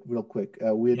side note, real quick.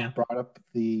 We had brought up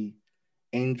the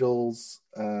Angels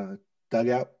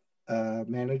dugout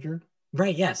manager.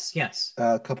 Right. Yes.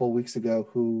 A couple of weeks ago,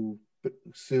 who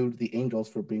sued the Angels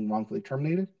for being wrongfully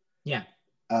terminated. Yeah.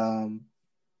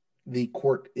 The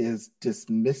court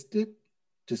dismissed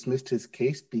his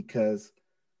case because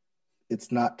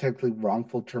it's not technically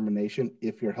wrongful termination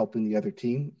if you're helping the other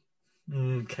team.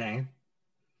 Okay.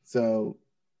 So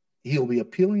he'll be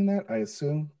appealing that, I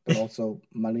assume, but also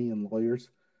money and lawyers.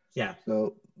 Yeah.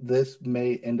 So this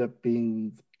may end up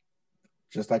being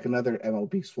just like another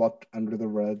MLB swept under the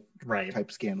rug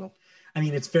type scandal. I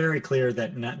mean, it's very clear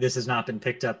that this has not been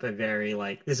picked up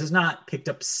this has not picked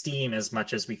up steam as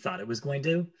much as we thought it was going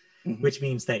to, which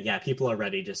means that, yeah, people are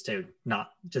ready just to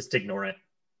not just ignore it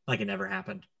like it never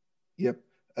happened. Yep.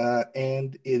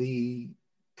 And the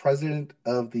president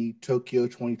of the Tokyo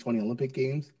 2020 Olympic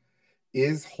Games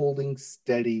is holding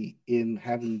steady in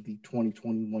having the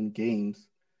 2021 games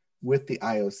with the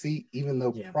IOC, even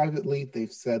though privately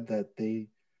they've said that they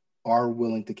are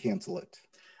willing to cancel it.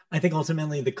 I think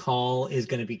ultimately the call is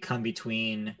going to come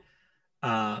between,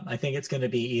 I think it's going to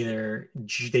be either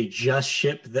they just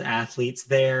ship the athletes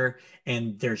there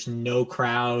and there's no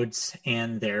crowds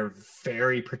and they're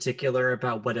very particular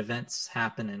about what events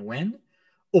happen and when,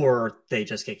 or they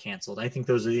just get canceled. I think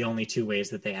those are the only two ways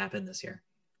that they happen this year.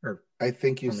 Or I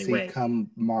think you see come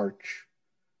March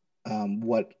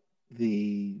what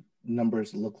the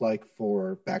numbers look like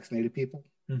for vaccinated people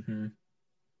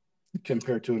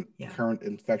compared to current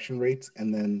infection rates,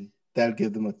 and then that'll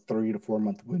give them a 3 to 4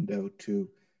 month window to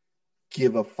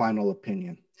give a final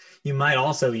opinion. You might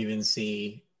also even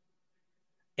see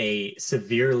a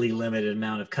severely limited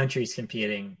amount of countries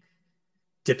competing,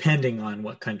 depending on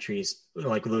what countries,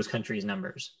 like those countries'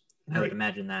 numbers. Right. I would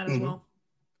imagine that as well.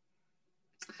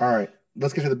 All right,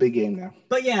 let's get to the big game now.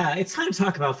 But yeah, it's time to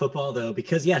talk about football, though,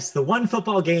 because yes, the one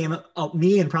football game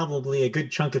me and probably a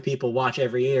good chunk of people watch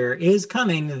every year is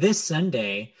coming this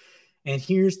Sunday. And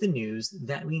here's the news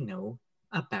that we know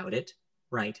about it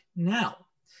right now.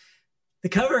 The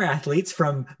cover athletes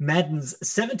from Madden's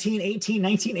 17, 18,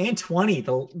 19, and 20,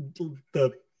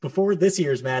 the before this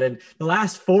year's Madden, the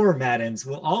last 4 Maddens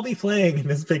will all be playing in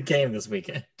this big game this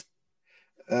weekend.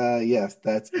 Yes,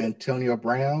 that's Antonio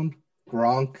Brown,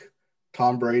 Gronk,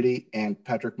 Tom Brady, and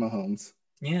Patrick Mahomes.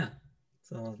 Yeah.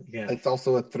 So yeah. It's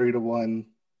also a 3-1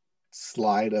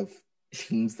 slide of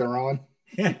teams they're on.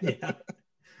 Yeah.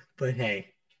 But hey,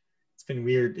 it's been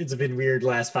weird. It's been weird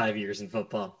last 5 years in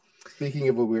football. Speaking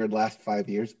of a weird last 5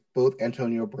 years, both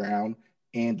Antonio Brown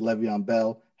and Le'Veon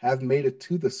Bell have made it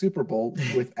to the Super Bowl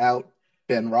without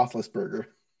Ben Roethlisberger.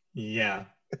 Yeah.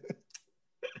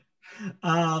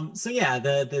 So yeah,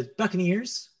 the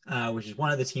Buccaneers, which is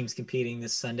one of the teams competing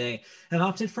this Sunday, have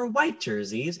opted for white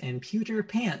jerseys and pewter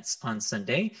pants on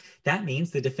Sunday. That means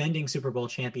the defending Super Bowl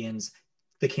champions,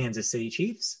 the Kansas City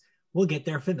Chiefs, will get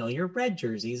their familiar red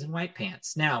jerseys and white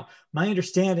pants. Now, my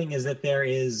understanding is that there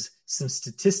is some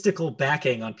statistical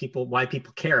backing on why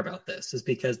people care about this, is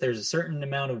because there's a certain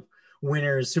amount of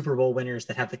winners, Super Bowl winners,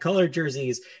 that have the colored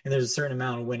jerseys, and there's a certain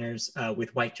amount of winners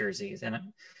with white jerseys.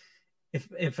 And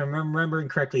if I'm remembering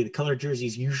correctly, the colored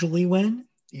jerseys usually win.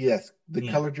 Yes, the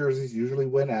colored jerseys usually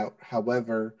win out.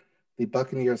 However, the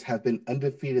Buccaneers have been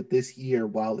undefeated this year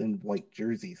while in white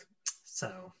jerseys.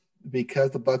 So,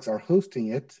 because the Bucs are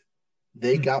hosting it,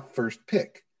 they got first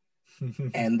pick,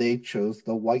 and they chose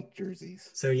the white jerseys.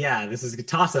 So yeah, this is a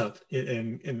toss-up,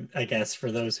 in I guess,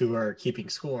 for those who are keeping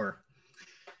score.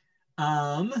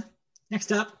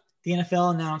 Next up, the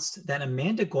NFL announced that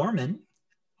Amanda Gorman,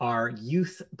 our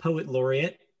youth poet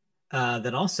laureate,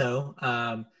 that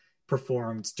also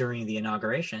performed during the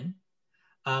inauguration,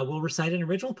 will recite an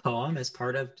original poem as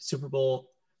part of Super Bowl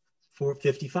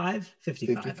 55.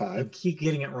 I keep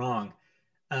getting it wrong.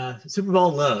 Super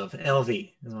Bowl Love,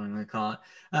 LV is what I'm going to call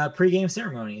it. Pre-game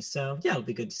ceremonies. So yeah, it'll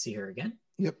be good to see her again.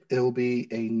 Yep, it'll be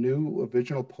a new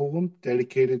original poem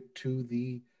dedicated to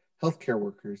the healthcare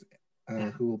workers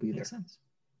who will be there.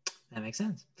 That makes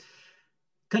sense.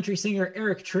 Country singer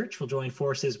Eric Church will join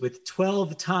forces with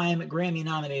 12-time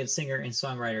Grammy-nominated singer and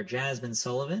songwriter Jasmine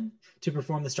Sullivan to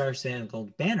perform the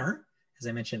Star-Spangled Banner, as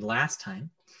I mentioned last time.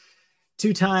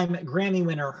 2-time Grammy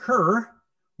winner Her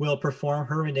will perform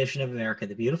her rendition of America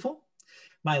the Beautiful.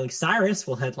 Miley Cyrus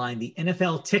will headline the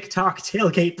NFL TikTok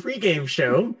tailgate pregame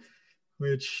show,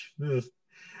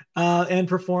 and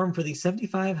perform for the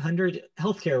 7,500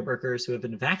 healthcare workers who have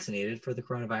been vaccinated for the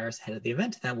coronavirus ahead of the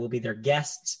event. That will be their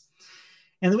guests.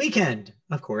 And The Weeknd,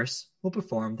 of course, will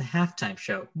perform the halftime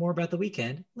show. More about The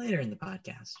Weeknd later in the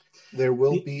podcast. There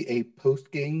will be a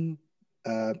post-game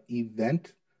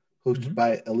event hosted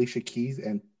by Alicia Keys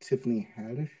and Tiffany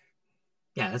Haddish.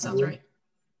 Yeah, that sounds right.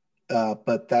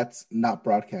 But that's not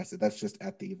broadcasted. That's just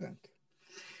at the event.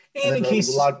 And in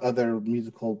case a lot of other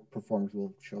musical performers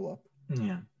will show up.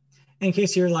 Yeah. In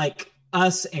case you're like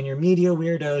us and you're media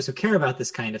weirdos who care about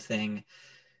this kind of thing,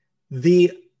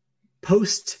 the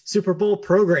post-Super Bowl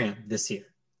program this year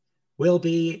will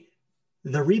be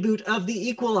the reboot of The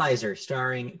Equalizer,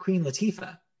 starring Queen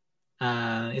Latifah.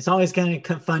 It's always kind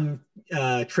of fun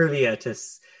trivia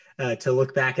to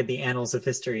look back at the annals of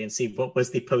history and see what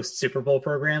was the post-Super Bowl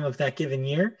program of that given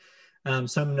year.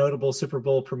 Some notable Super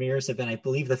Bowl premieres have been, I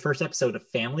believe, the first episode of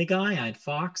Family Guy on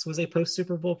Fox was a post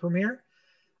Super Bowl premiere.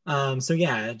 So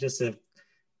yeah, just a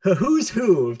who's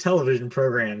who of television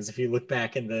programs if you look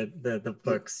back in the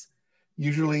books.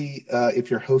 Usually,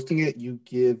 if you're hosting it, you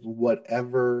give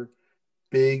whatever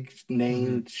big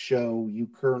named show you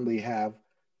currently have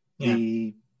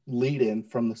the lead in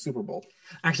from the Super Bowl.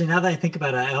 Actually, now that I think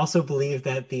about it, I also believe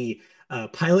that the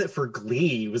pilot for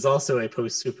Glee was also a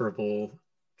post Super Bowl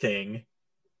thing.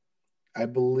 I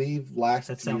believe last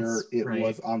year it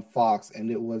was on Fox,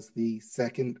 and it was the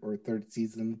second or third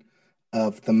season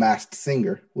of The Masked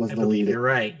Singer was the lead. You're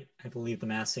right. I believe The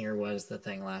Masked Singer was the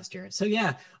thing last year. So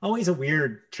yeah, always a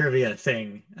weird trivia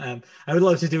thing. I would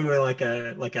love to do like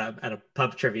a at a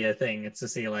pub trivia thing. It's to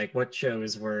see like what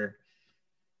shows were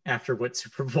after what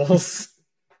Super Bowls.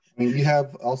 I mean, you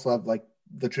also have like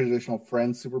the traditional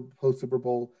Friends post Super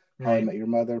Bowl, How I Met Your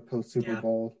Mother post Super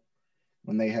Bowl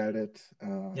when they had it.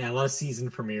 A lot of season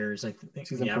premieres. I think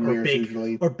season premieres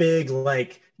usually, or big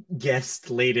like guest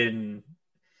laden.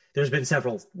 There's been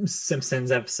several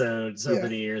Simpsons episodes over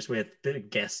the years with big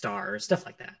guest stars, stuff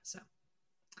like that. So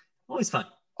always fun.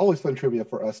 Always fun trivia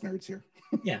for us nerds here.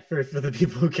 Yeah, for the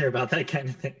people who care about that kind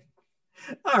of thing.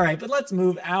 All right, but let's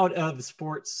move out of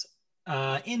sports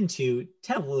into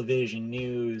television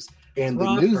news. And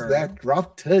the news that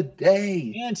dropped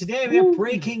today. And today we have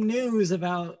breaking news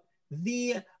about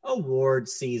the award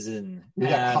season. We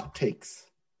got hot takes.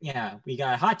 Yeah, we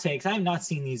got hot takes. I have not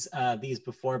seen these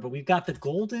before, but we've got the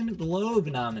Golden Globe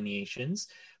nominations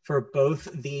for both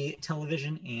the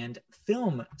television and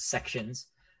film sections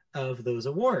of those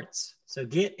awards. So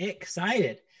get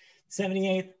excited.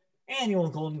 78th Annual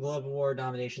Golden Globe Award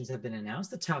nominations have been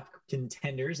announced. The top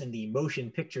contenders in the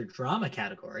motion picture drama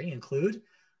category include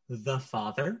The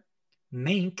Father,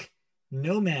 Mank,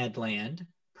 Nomadland,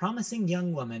 Promising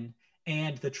Young Woman,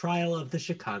 and The Trial of the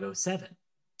Chicago 7.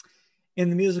 In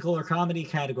the musical or comedy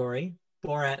category,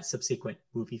 Borat subsequent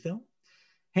movie film,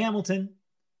 Hamilton,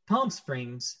 Palm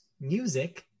Springs,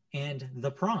 Music, and The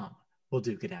Prom will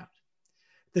duke it out.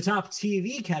 The top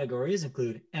TV categories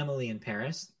include Emily in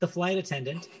Paris, The Flight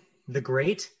Attendant, The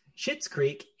Great, Schitt's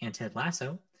Creek, and Ted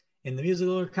Lasso. In the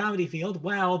musical or comedy field,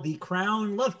 wow, The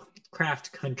Crown,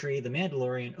 Lovecraft Country, The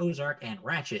Mandalorian, Ozark, and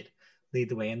Ratched lead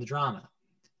the way in the drama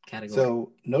category.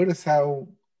 So notice how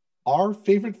our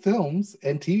favorite films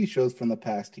and TV shows from the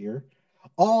past year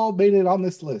all made it on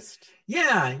this list.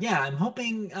 Yeah. I'm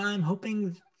hoping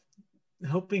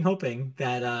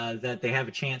that they have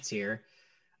a chance here.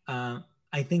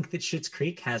 I think that Schitt's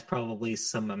Creek has probably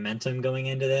some momentum going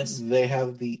into this. They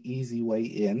have the easy way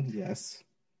in, yes.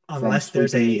 Unless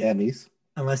there's Emmys.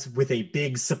 Unless with a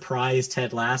big surprise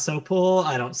Ted Lasso pull,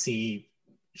 I don't see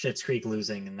Schitt's Creek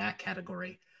losing in that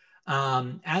category.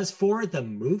 As for the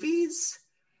movies,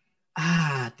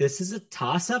 this is a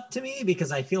toss-up to me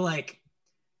because I feel like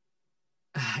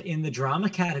in the drama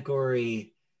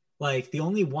category, like the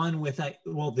only one with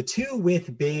the two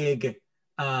with big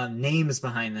names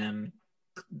behind them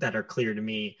that are clear to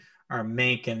me are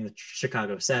Mank and the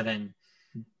Chicago 7.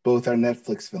 Both are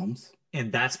Netflix films.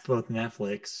 And that's both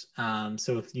Netflix.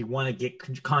 So if you want to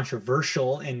get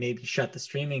controversial and maybe shut the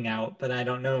streaming out, but I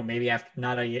don't know, maybe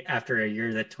after a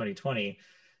year that 2020,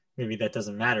 maybe that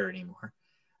doesn't matter anymore.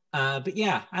 But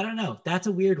yeah, I don't know. That's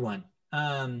a weird one.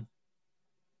 And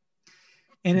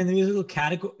in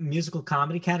the musical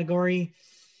comedy category,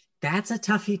 that's a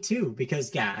toughie too,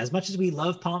 because yeah, as much as we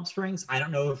love Palm Springs, I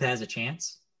don't know if it has a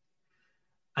chance.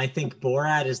 I think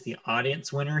Borat is the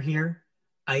audience winner here.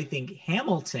 I think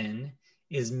Hamilton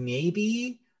is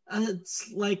maybe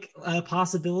a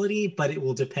possibility, but it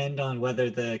will depend on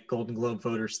whether the Golden Globe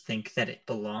voters think that it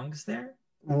belongs there.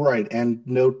 Right. And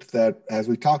note that, as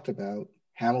we talked about,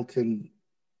 Hamilton,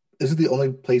 this is the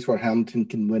only place where Hamilton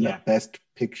can win a Best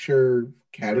Picture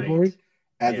category,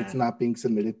 as it's not being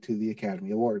submitted to the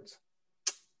Academy Awards.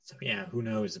 So yeah, who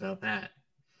knows about that?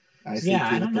 I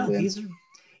don't know.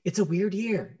 It's a weird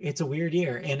year.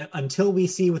 And until we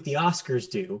see what the Oscars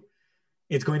do,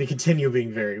 it's going to continue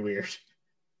being very weird.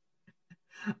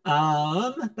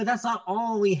 But that's not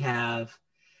all we have.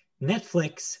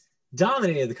 Netflix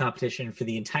dominated the competition for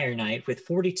the entire night with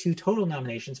 42 total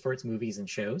nominations for its movies and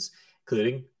shows,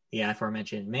 including the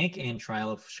aforementioned Mank and Trial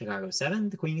of Chicago 7,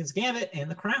 The Queen's Gambit, and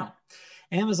The Crown.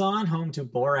 Amazon, home to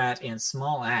Borat and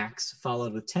Small Axe,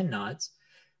 followed with 10 nods,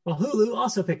 while Hulu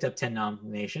also picked up 10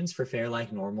 nominations for Fare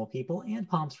Like Normal People and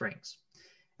Palm Springs.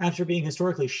 After being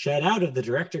historically shut out of the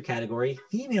director category,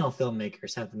 female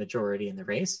filmmakers have the majority in the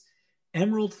race.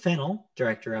 Emerald Fennell,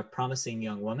 director of Promising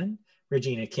Young Woman,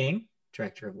 Regina King,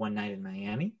 director of One Night in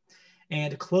Miami,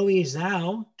 and Chloe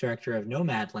Zhao, director of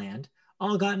Nomadland,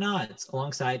 all got nods,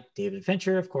 alongside David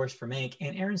Fincher, of course, for Mank,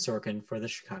 and Aaron Sorkin for the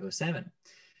Chicago 7.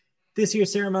 This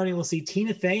year's ceremony will see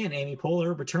Tina Fey and Amy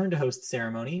Poehler return to host the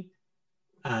ceremony,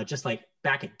 just like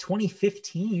back in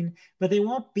 2015, but they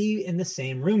won't be in the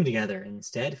same room together.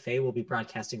 Instead, Fey will be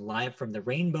broadcasting live from the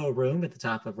Rainbow Room at the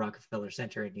top of Rockefeller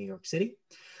Center in New York City,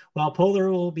 while Poehler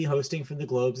will be hosting from the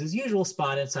Globe's usual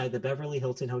spot inside the Beverly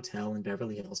Hilton Hotel in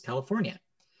Beverly Hills, California.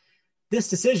 This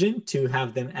decision to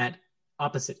have them at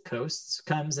opposite coasts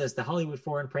comes as the Hollywood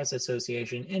Foreign Press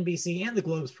Association, NBC, and the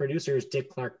Globe's producers, Dick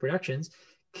Clark Productions,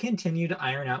 continue to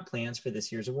iron out plans for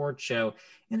this year's award show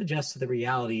and adjust to the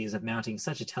realities of mounting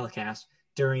such a telecast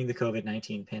during the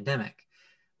COVID-19 pandemic.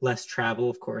 Less travel,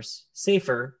 of course,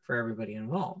 safer for everybody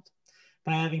involved.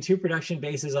 By having two production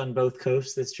bases on both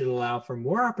coasts, this should allow for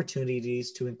more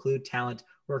opportunities to include talent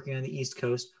working on the East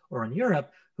Coast or in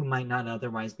Europe who might not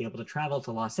otherwise be able to travel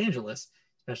to Los Angeles,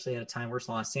 especially at a time where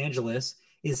Los Angeles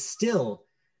is still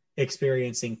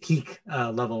experiencing peak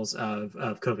levels of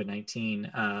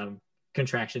COVID-19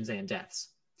 contractions and deaths.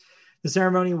 The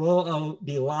ceremony will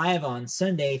be live on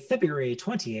Sunday, February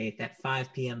 28th at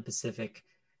 5 p.m. Pacific,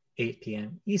 8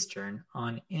 p.m. Eastern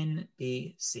on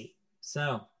NBC.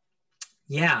 So,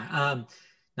 yeah,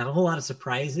 not a whole lot of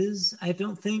surprises, I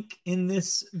don't think, in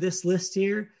this list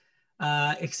here,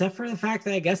 except for the fact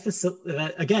that I guess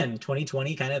again,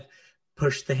 2020 kind of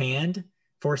forced the hand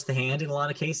in a lot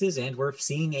of cases, and we're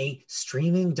seeing a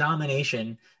streaming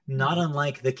domination, not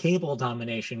unlike the cable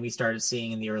domination we started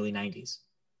seeing in the early 90s.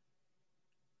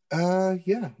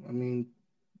 Yeah. I mean,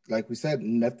 like we said,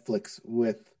 Netflix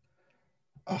with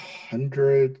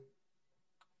 100,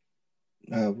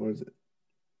 what is it?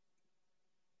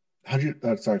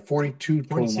 42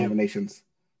 total nominations.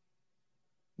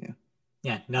 Yeah.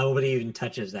 Yeah, nobody even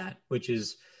touches that, which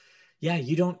is,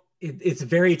 it's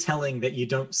very telling that you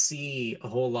don't see a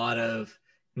whole lot of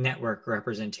network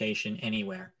representation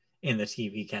anywhere in the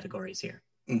TV categories here.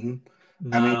 Mm-hmm.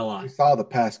 Not a lot. We saw the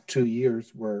past 2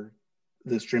 years where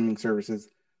the streaming services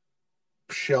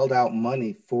shelled out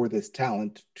money for this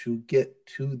talent to get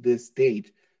to this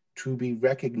stage, to be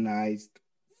recognized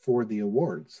for the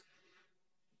awards,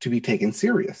 to be taken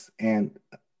serious. And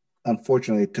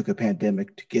unfortunately, it took a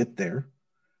pandemic to get there.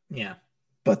 Yeah.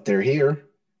 But they're here,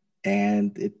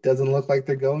 and it doesn't look like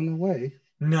they're going away.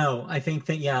 No, I think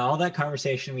that, all that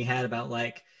conversation we had about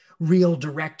like real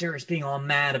directors being all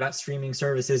mad about streaming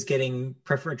services getting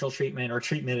preferential treatment or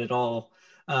treatment at all,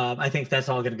 I think that's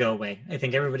all going to go away. I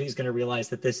think everybody's going to realize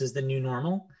that this is the new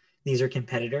normal. These are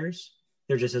competitors.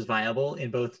 They're just as viable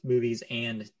in both movies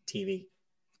and TV.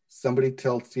 Somebody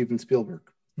tell Steven Spielberg.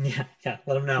 Yeah,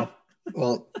 let him know.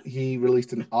 Well, he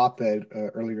released an op-ed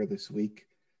earlier this week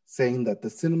saying that the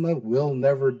cinema will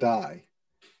never die,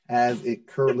 as it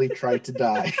currently tried to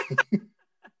die.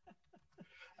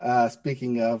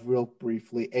 Speaking of, real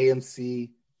briefly,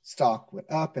 AMC stock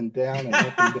went up and down and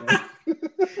up and down.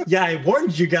 Yeah, I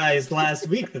warned you guys last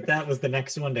week that was the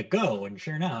next one to go, and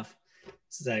sure enough.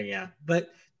 So, yeah. But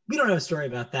we don't have a story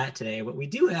about that today, but we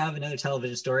do have another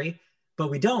television story, but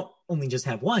we don't only just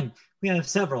have one. We have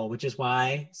several, which is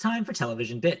why it's time for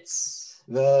Television Bits.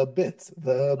 The bits.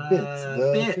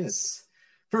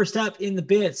 First up in the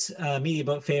bits, Media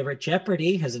Boat favorite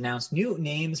Jeopardy has announced new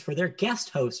names for their guest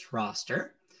host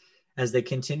roster as they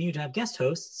continue to have guest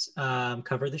hosts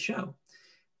cover the show.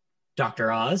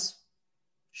 Dr. Oz,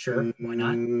 sure, why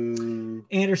not?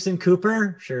 Anderson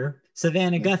Cooper, sure.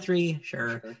 Savannah Guthrie,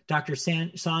 sure. Dr.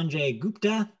 Sanjay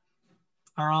Gupta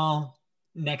are all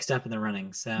next up in the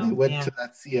running. So they went to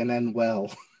that CNN well.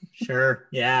 Sure,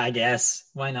 yeah, I guess.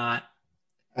 Why not?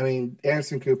 I mean,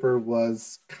 Anderson Cooper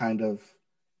was kind of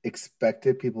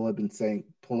expected. People have been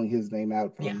pulling his name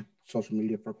out from social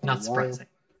media for quite a while. Not surprising.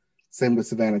 Same with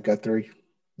Savannah Guthrie.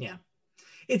 Yeah.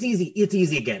 It's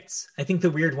easy gets. I think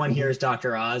the weird one here is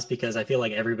Dr. Oz, because I feel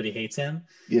like everybody hates him.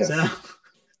 Yes.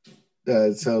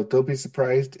 So don't be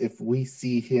surprised if we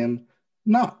see him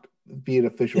not be an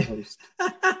official host.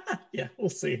 Yeah, we'll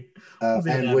see.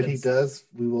 And when he does,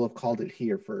 we will have called it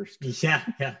here first.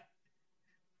 Yeah.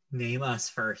 Name us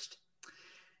first.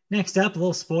 Next up, a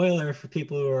little spoiler for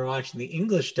people who are watching the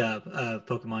English dub of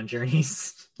Pokemon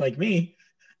Journeys, like me.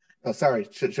 Oh, sorry.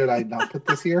 Should I not put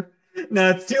this here?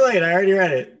 No, it's too late. I already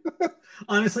read it.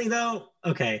 Honestly, though,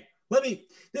 okay.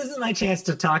 This is my chance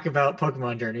to talk about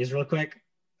Pokemon Journeys real quick.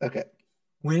 Okay.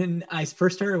 When I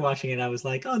first started watching it, I was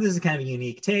like, oh, this is kind of a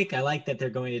unique take. I like that they're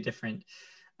going to different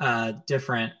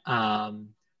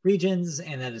regions,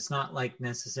 and that it's not like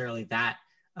necessarily that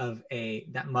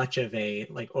much of a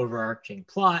like overarching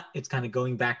plot. It's kind of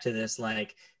going back to this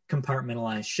like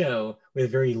compartmentalized show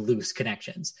with very loose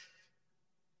connections.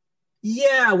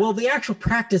 Yeah, well, the actual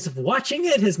practice of watching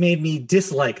it has made me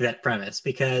dislike that premise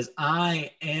because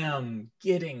I am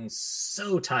getting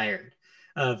so tired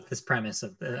of this premise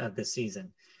of this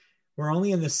season. We're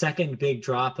only in the second big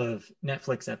drop of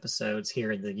Netflix episodes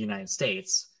here in the United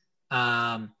States.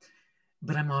 Um,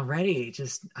 but I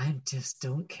just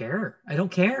don't care. I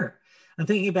don't care. I'm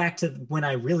thinking back to when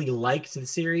I really liked the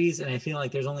series, and I feel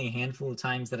like there's only a handful of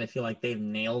times that I feel like they've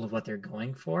nailed what they're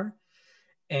going for.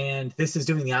 And this is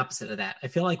doing the opposite of that. I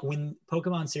feel like when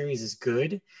Pokemon series is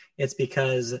good, it's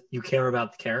because you care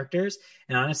about the characters.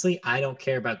 And honestly, I don't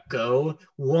care about Go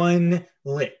one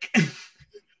lick.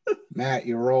 Matt,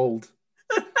 you're old.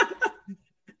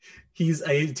 He's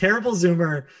a terrible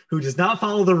Zoomer who does not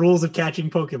follow the rules of catching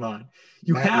Pokemon.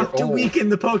 You Matt, have to old. weaken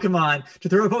the Pokemon to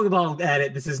throw a Pokeball at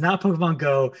it. This is not Pokemon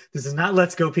Go. This is not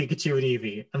Let's Go Pikachu and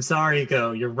Eevee. I'm sorry,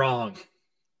 Go. You're wrong.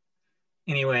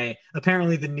 Anyway,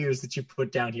 apparently the news that you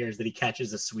put down here is that he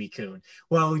catches a Suicune.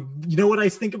 Well, you know what I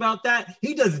think about that?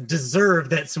 He doesn't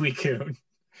deserve that Suicune.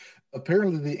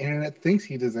 Apparently the internet thinks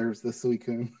he deserves the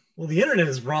Suicune. Well, the internet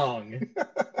is wrong.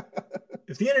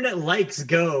 If the internet likes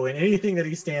Go and anything that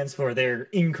he stands for, they're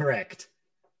incorrect.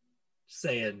 Just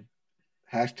saying.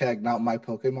 Hashtag not my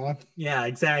Pokemon. Yeah,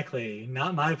 exactly.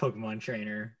 Not my Pokemon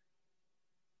trainer.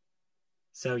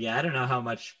 So yeah, I don't know how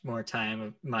much more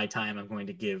my time I'm going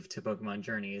to give to Pokemon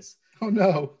Journeys. Oh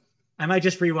no. I might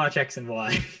just rewatch X and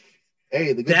Y.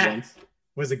 Hey, the good ones.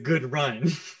 Was a good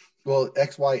run. Well,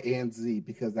 X, Y, and Z,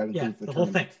 because that includes the whole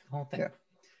thing. The whole thing.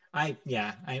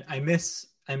 Yeah. I miss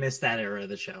that era of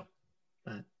the show.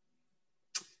 But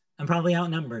I'm probably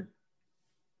outnumbered.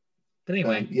 But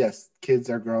anyway. Yes, kids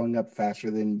are growing up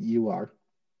faster than you are.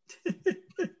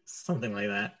 Something like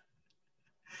that.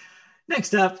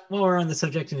 Next up, while we're on the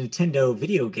subject of Nintendo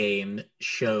video game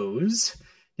shows,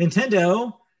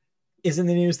 Nintendo is in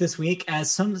the news this week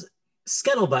as some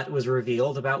scuttlebutt was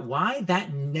revealed about why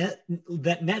that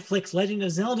Netflix Legend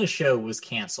of Zelda show was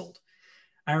canceled.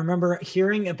 I remember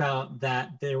hearing about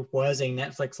that there was a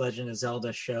Netflix Legend of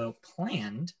Zelda show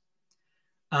planned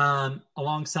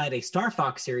alongside a Star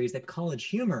Fox series that College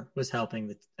Humor was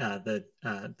helping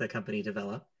the company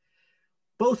develop.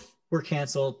 Both were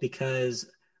canceled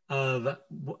because of,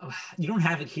 you don't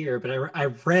have it here, but I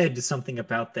read something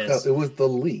about this. It was the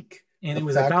leak. And it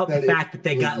was about the fact that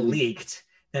they got leaked.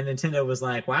 And Nintendo was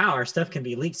like, wow, our stuff can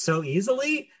be leaked so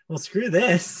easily? Well, screw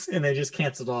this. And they just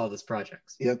canceled all of those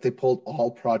projects. Yeah, they pulled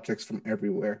all projects from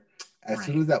everywhere. As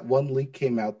soon as that one leak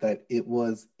came out that it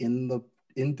was in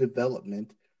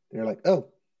development, they're like, oh,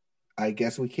 I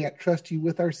guess we can't trust you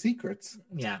with our secrets.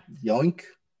 Yeah. Yoink.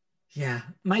 Yeah.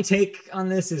 My take on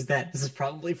this is that this is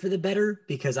probably for the better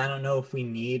because I don't know if we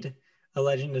need a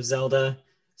Legend of Zelda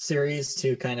series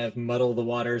to kind of muddle the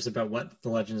waters about what the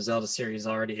Legend of Zelda series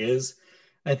already is.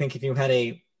 I think if you had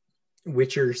a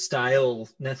Witcher style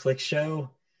Netflix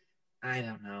show, I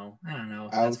don't know.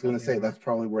 I was going to say that's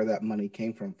probably where that money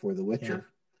came from for The Witcher.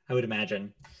 Yeah, I would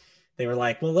imagine. They were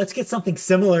like, well, let's get something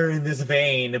similar in this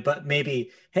vein, but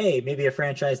maybe a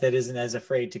franchise that isn't as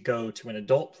afraid to go to an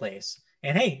adult place.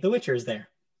 And hey, The Witcher is there.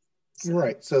 So.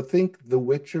 Right. So think The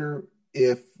Witcher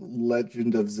if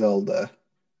Legend of Zelda.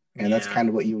 And that's kind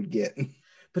of what you would get.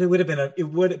 But it would have been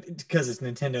because it's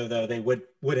Nintendo though, they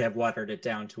would have watered it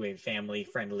down to a family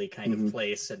friendly kind of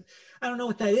place. And I don't know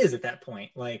what that is at that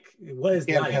point. Like, what is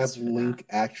you can't have Link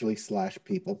actually slash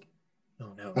people.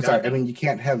 Oh no. I'm sorry. No. I mean, you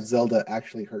can't have Zelda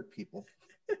actually hurt people.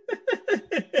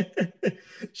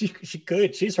 She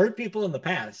could. She's hurt people in the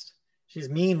past. She's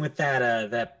mean with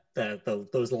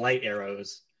those light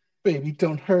arrows. Baby,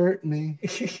 don't hurt me.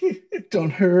 Don't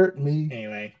hurt me.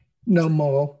 Anyway. No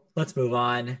more. Let's move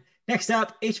on. Next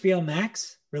up, HBO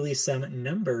Max released some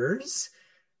numbers.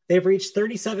 They've reached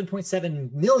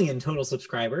 37.7 million total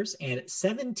subscribers and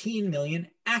 17 million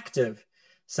active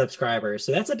subscribers.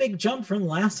 So that's a big jump from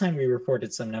last time we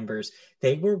reported some numbers.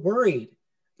 They were worried.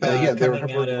 They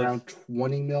were around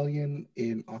 20 million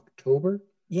in October.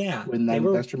 Yeah. When that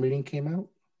investor meeting came out.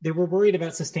 They were worried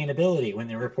about sustainability when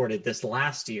they reported this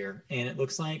last year. And it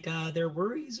looks like their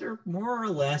worries are more or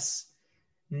less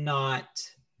not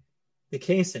the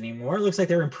case anymore. It looks like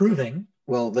they're improving.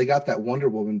 Well, they got that Wonder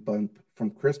Woman bump from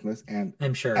Christmas, and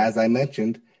I'm sure, as I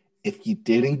mentioned, if you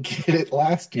didn't get it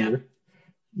last year,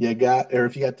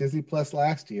 if you got Disney Plus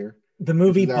last year, the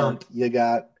movie bump, you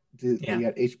got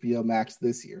HBO Max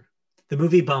this year. The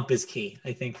movie bump is key.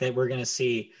 I think that we're going to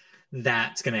see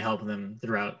that's going to help them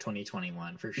throughout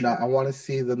 2021 for sure. Now, I want to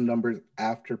see the numbers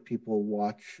after people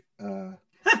watch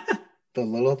the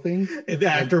little things.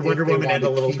 After Wonder Woman and the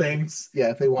little things.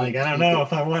 Yeah, if they want, like, I don't know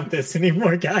if I want this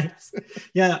anymore, guys.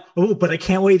 Yeah. Oh, but I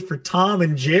can't wait for Tom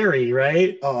and Jerry,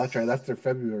 right? Oh, that's right. That's their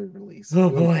February release. Oh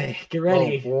boy, get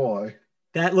ready. Oh boy,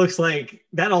 that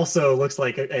also looks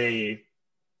like a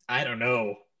I don't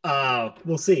know.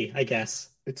 We'll see, I guess.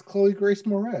 It's Chloe Grace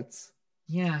Moretz.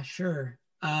 Yeah, sure.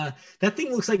 That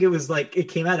thing looks like it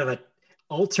came out of a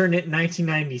alternate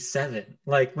 1997.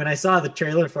 Like when I saw the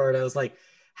trailer for it, I was like,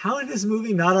 how did this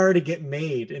movie not already get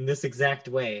made in this exact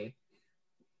way?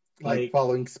 Like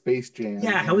following Space Jam.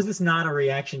 Yeah, how is this not a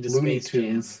reaction to Space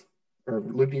Jam? Or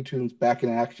Looney Tunes back in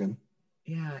action.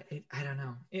 Yeah, I don't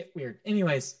know. Weird.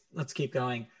 Anyways, let's keep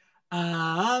going.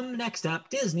 Next up,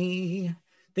 Disney.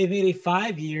 They've made a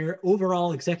 5-year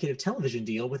overall executive television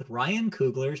deal with Ryan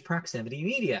Coogler's Proximity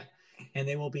Media, and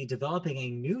they will be developing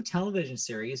a new television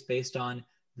series based on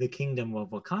The Kingdom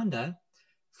of Wakanda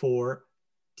for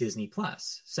Disney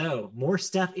Plus. So more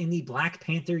stuff in the Black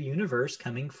Panther universe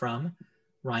coming from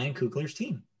Ryan Coogler's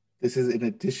team. This is in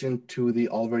addition to the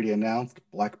already announced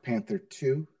Black Panther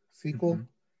 2 sequel,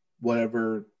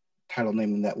 whatever title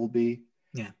naming that will be.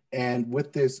 Yeah. And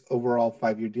with this overall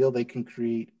 5-year deal, they can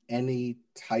create any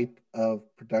type of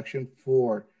production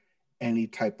for any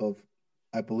type of,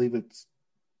 I believe it's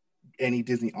any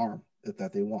Disney arm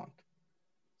that they want.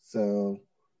 So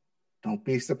don't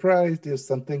be surprised if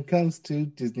something comes to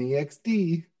Disney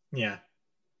XD. Yeah.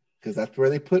 Because that's where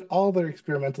they put all their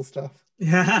experimental stuff.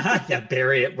 Yeah,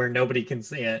 bury it where nobody can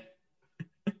see it.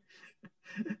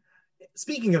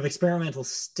 Speaking of experimental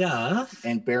stuff.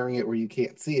 And burying it where you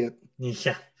can't see it.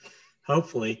 Yeah,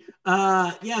 hopefully.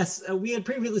 Yes, we had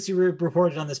previously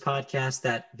reported on this podcast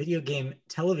that video game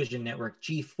television network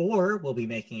G4 will be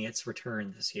making its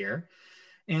return this year.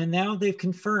 And now they've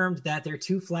confirmed that their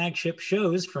 2 flagship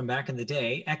shows from back in the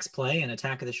day, X-Play and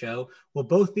Attack of the Show, will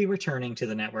both be returning to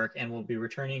the network and will be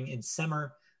returning in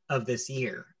summer of this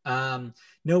year.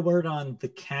 No word on the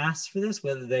cast for this,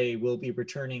 whether they will be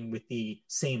returning with the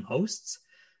same hosts.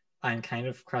 I'm kind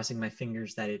of crossing my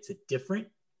fingers that it's a different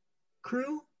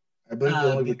crew. I believe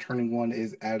the only returning one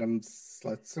is Adam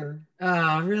Sletzer.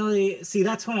 Really? See,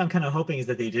 that's what I'm kind of hoping is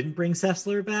that they didn't bring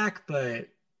Sessler back, but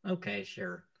okay,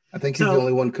 sure. I think he's the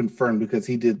only one confirmed because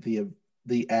he did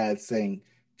the ad saying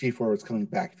G4 was coming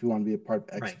back if you want to be a part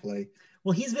of X-Play. Right.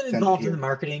 Well, he's been involved in the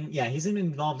marketing. Yeah, he's been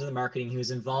involved in the marketing. He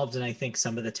was involved in, I think,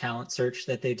 some of the talent search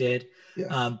that they did. Yes.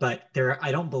 But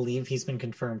I don't believe he's been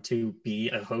confirmed to be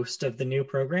a host of the new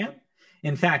program.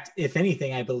 In fact, if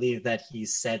anything, I believe that he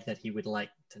said that he would like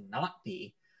to not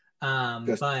be.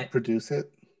 But produce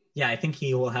it? Yeah, I think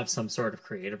he will have some sort of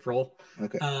creative role.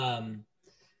 Okay.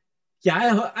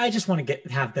 Yeah, I just want to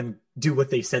have them do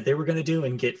what they said they were going to do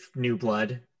and get new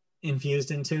blood infused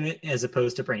into it as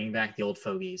opposed to bringing back the old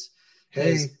fogies.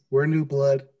 Hey, we're new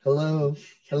blood. Hello.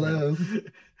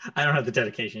 I don't have the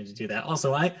dedication to do that.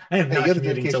 Also, I am not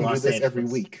commuting to Los Angeles every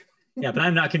week. Yeah, but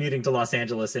I'm not commuting to Los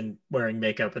Angeles and wearing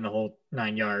makeup in the whole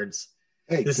 9 yards.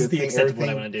 Hey, this is the extent of what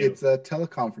I want to do. It's a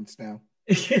teleconference now.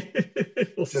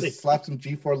 We'll just slap some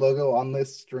G4 logo on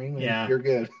this stream and you're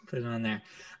good. Put it on there.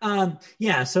 I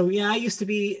used to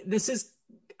be,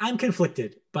 I'm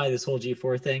conflicted by this whole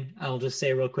G4 thing. I'll just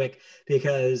say real quick,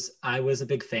 because I was a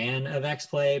big fan of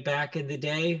X-Play back in the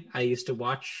day. I used to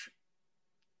watch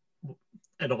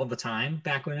it all the time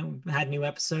back when it had new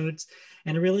episodes,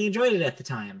 and I really enjoyed it at the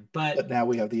time. But now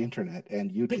we have the internet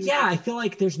and YouTube. But yeah, I feel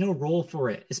like there's no role for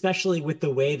it, especially with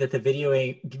the way that the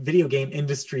video game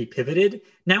industry pivoted.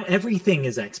 Now everything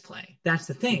is X-Play. That's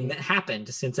the thing that happened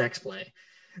since X-Play.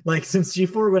 Like since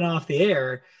G4 went off the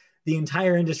air, the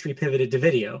entire industry pivoted to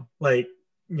video. Like,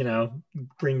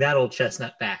 bring that old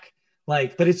chestnut back.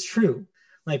 Like, but it's true.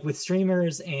 Like with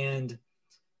streamers and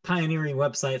pioneering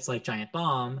websites like Giant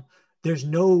Bomb, there's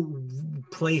no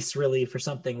place really for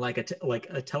something like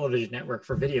a television network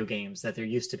for video games that there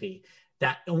used to be.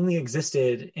 That only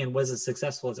existed and was as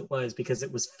successful as it was because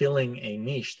it was filling a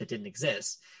niche that didn't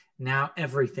exist. Now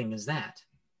everything is that.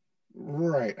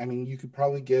 Right. I mean, you could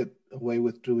probably get away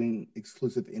with doing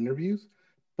exclusive interviews,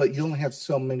 but you only have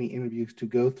so many interviews to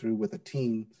go through with a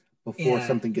team before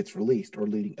something gets released or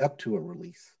leading up to a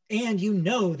release. And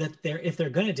that if they're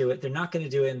going to do it, they're not going to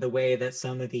do it in the way that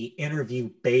some of the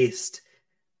interview-based,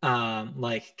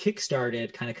 like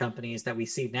Kickstarted kind of companies that we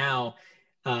see now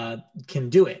can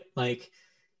do it. Like,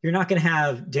 you're not going to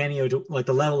have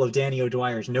the level of Danny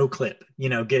O'Dwyer's No Clip,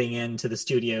 getting into the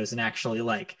studios and actually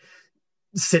like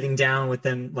sitting down with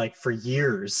them like for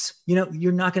years.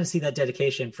 You're not going to see that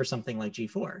dedication for something like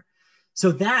G4.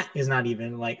 So that is not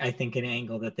even like, I think, an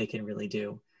angle that they can really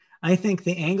do. I think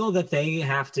the angle that they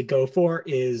have to go for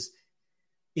is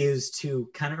is to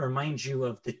kind of remind you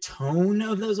of the tone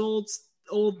of those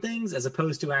old things as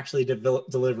opposed to actually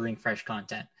delivering fresh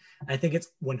content. I think it's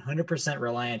 100%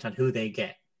 reliant on who they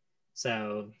get.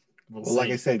 So we'll see.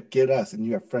 Like I said, get us, and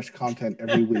you have fresh content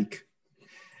every week.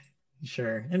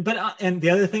 Sure. And the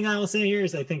other thing I will say here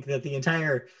is I think that the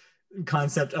entire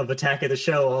concept of Attack of the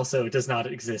Show also does not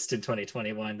exist in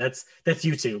 2021. That's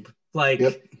YouTube. Like,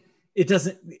 yep. It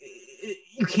doesn't.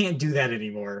 You can't do that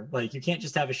anymore. Like, you can't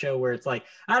just have a show where it's like,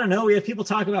 I don't know, we have people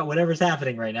talk about whatever's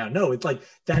happening right now. No, it's like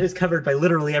that is covered by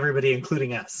literally everybody,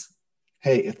 including us.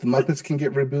 Hey, if the Muppets can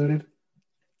get rebooted,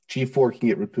 G4 can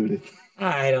get rebooted.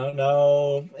 I don't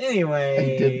know.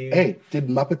 Anyway. And did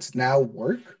Muppets Now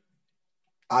work?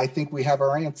 I think we have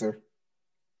our answer.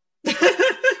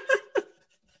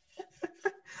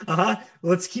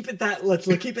 Let's keep it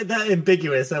that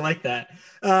ambiguous. I like that.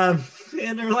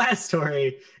 And our last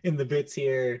story in the bits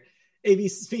here. ABC,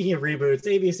 speaking of reboots,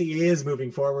 ABC is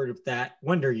moving forward with that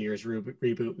Wonder Years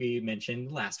reboot we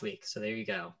mentioned last week. So there you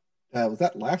go. Was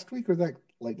that last week or that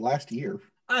like last year?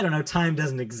 I don't know. Time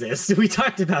doesn't exist. We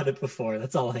talked about it before.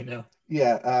 That's all I know.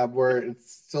 Yeah, where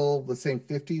it's still the same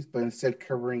 50s, but instead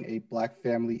covering a Black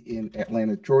family in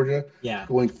Atlanta, Georgia. Yeah.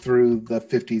 Going through the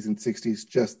 50s and 60s,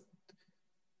 just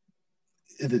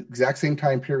the exact same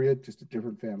time period, just a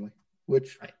different family,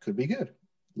 which could be good.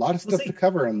 A lot of stuff to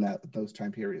cover in those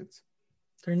time periods.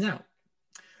 Turns out.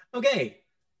 Okay.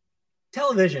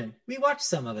 Television. We watched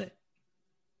some of it.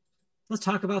 Let's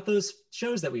talk about those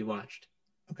shows that we watched.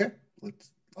 Okay.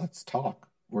 Let's talk.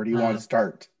 Where do you want to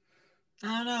start?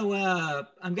 I don't know.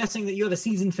 I'm guessing that you have a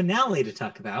season finale to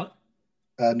talk about.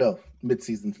 No,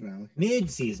 mid-season finale.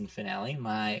 Mid-season finale.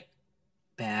 My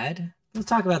bad. Let's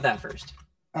talk about that first.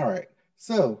 All right.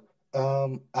 So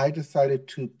I decided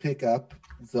to pick up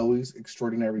Zoe's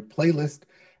Extraordinary Playlist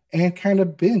and kind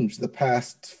of binge the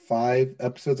past 5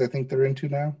 episodes I think they're into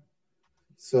now.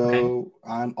 So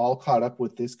I'm all caught up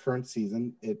with this current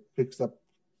season. It picks up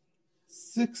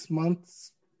 6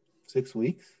 months, 6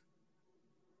 weeks.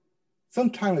 Some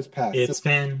time has passed. It's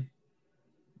been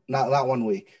not 1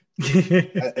 week.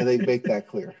 They make that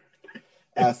clear.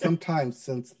 Sometime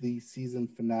since the season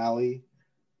finale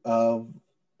of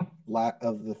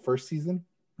the first season,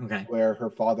 where her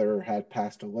father had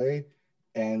passed away,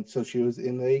 and so she was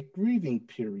in a grieving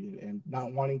period and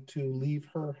not wanting to leave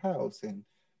her house, and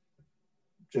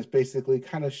just basically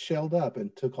kind of shelled up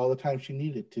and took all the time she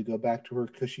needed to go back to her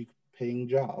cushy paying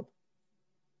job.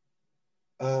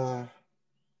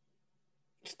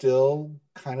 Still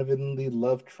kind of in the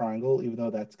love triangle, even though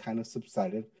that's kind of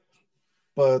subsided.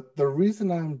 But the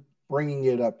reason I'm bringing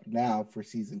it up now for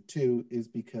season 2 is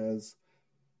because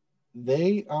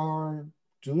they are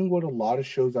doing what a lot of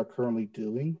shows are currently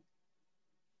doing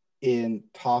in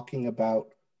talking about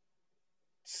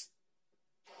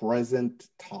present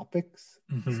topics,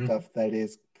 stuff that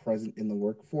is present in the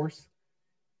workforce,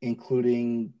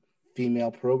 including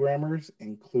female programmers,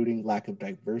 including lack of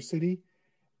diversity.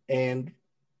 And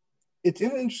it's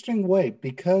in an interesting way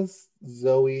because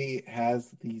Zoe has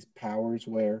these powers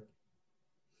where,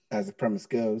 as the premise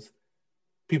goes,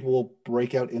 people will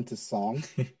break out into song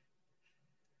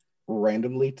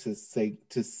randomly to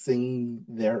sing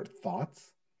their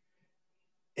thoughts.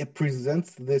 It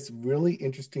presents this really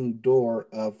interesting door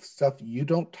of stuff you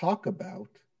don't talk about,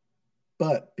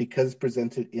 but because it's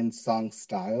presented in song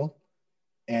style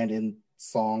and in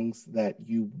songs that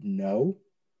you know,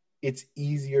 it's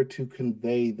easier to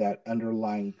convey that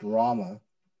underlying drama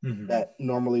that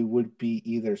normally would be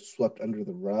either swept under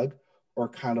the rug or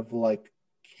kind of like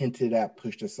hinted at,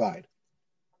 pushed aside.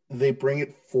 They bring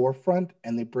it forefront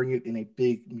and they bring it in a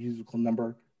big musical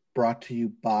number brought to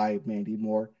you by Mandy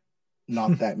Moore.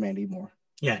 Not that Mandy Moore.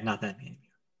 Yeah, not that Mandy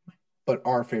Moore. But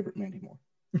our favorite Mandy Moore.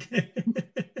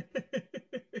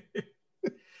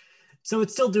 So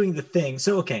it's still doing the thing.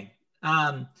 So, okay.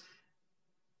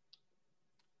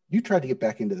 You tried to get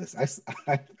back into this.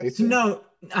 No,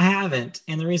 I haven't.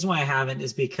 And the reason why I haven't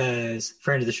is because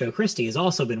friend of the show, Christy, has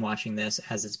also been watching this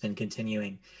as it's been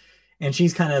continuing. And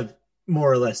she's kind of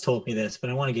more or less told me this, but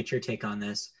I want to get your take on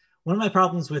this. One of my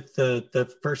problems with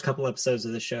the first couple episodes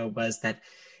of the show was that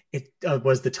it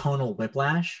was the tonal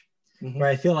whiplash, where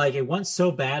I feel like it wants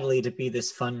so badly to be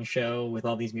this fun show with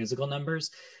all these musical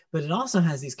numbers, but it also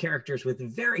has these characters with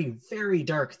very, very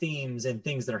dark themes and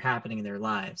things that are happening in their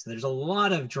lives. So there's a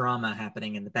lot of drama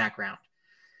happening in the background,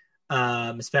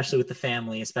 especially with the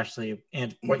family,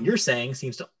 and what you're saying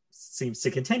seems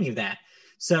to continue that.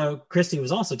 So Christy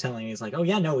was also telling me, it's like, oh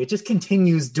yeah, no, it just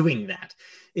continues doing that.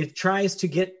 It tries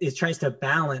to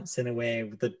balance in a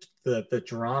way the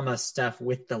drama stuff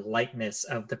with the lightness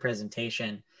of the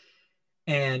presentation.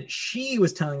 And she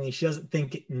was telling me she doesn't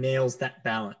think it nails that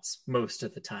balance most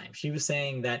of the time. She was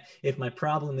saying that if my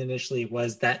problem initially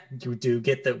was that you do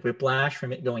get the whiplash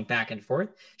from it going back and forth,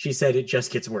 she said it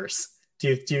just gets worse.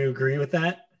 Do you agree with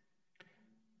that?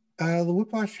 The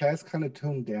whiplash has kind of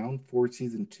toned down for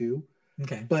season 2,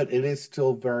 Okay. but it is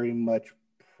still very much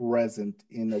present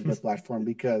in a whiplash form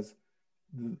because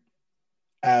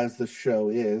as the show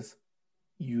is,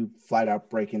 you flat out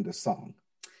break into song.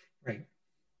 Right.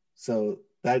 So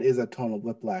that is a tonal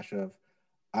whiplash of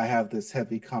I have this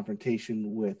heavy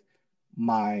confrontation with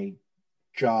my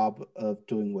job of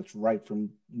doing what's right for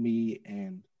me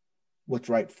and what's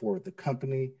right for the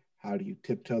company. How do you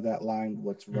tiptoe that line?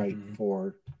 What's right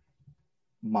for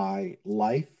my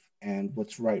life and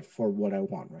what's right for what I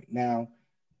want right now?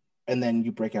 And then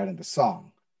you break out into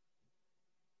song.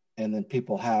 And then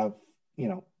people have,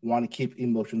 want to keep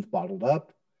emotions bottled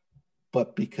up,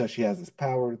 but because she has this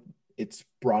power, it's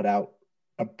brought out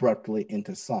abruptly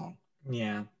into song.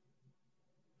 Yeah.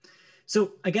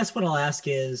 So I guess what I'll ask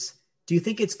is, do you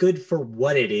think it's good for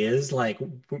what it is? Like,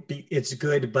 it's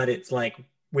good, but it's like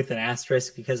with an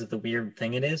asterisk because of the weird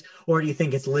thing it is? Or do you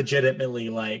think it's legitimately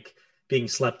like being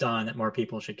slept on that more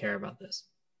people should care about this?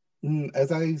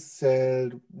 As I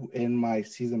said in my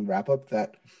season wrap up,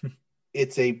 that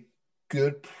it's a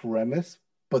good premise,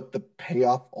 but the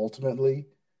payoff ultimately,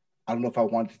 I don't know if I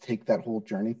wanted to take that whole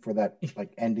journey for that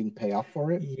like ending payoff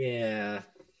for it. Yeah.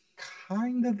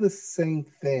 Kind of the same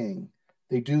thing.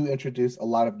 They do introduce a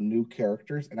lot of new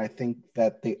characters, and I think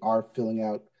that they are filling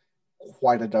out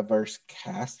quite a diverse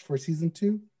cast for season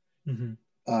 2.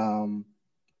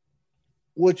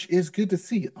 Which is good to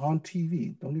see on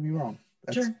TV. Don't get me wrong.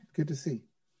 That's good to see.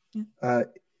 Yeah.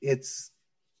 It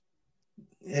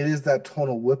is that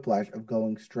tonal whiplash of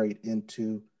going straight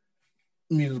into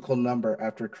musical number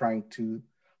after trying to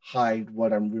hide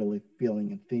what I'm really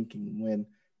feeling and thinking. When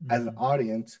as an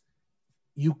audience,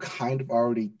 you kind of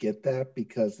already get that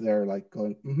because they're like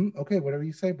going, okay, whatever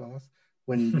you say, boss.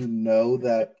 When you know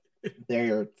that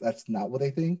that's not what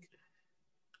they think,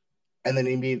 and then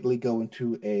immediately go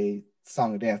into a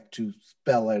song and dance to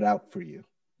spell it out for you,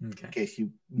 in case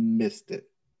you missed it.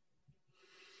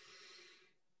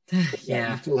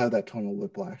 Yeah, you still have that tonal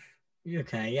whiplash.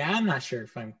 Okay, yeah, I'm not sure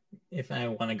if I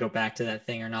want to go back to that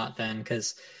thing or not then,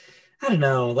 because I don't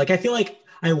know. Like, I feel like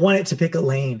I want it to pick a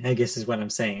lane, I guess is what I'm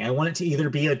saying. I want it to either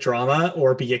be a drama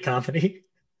or be a comedy.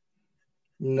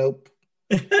 Nope.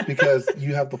 Because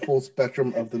you have the full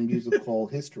spectrum of the musical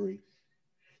history.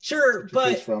 Sure,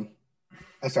 but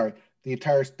the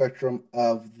entire spectrum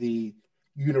of the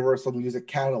Universal Music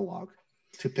catalog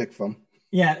to pick from.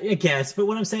 Yeah, I guess. But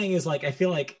what I'm saying is, like, I feel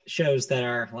like shows that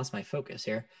are, well, that's my focus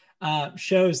here.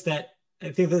 Shows that I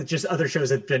think that just other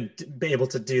shows have been able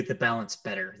to do the balance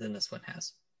better than this one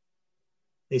has,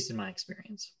 at least in my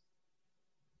experience.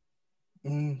 I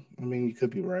mean, you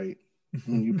could be right. I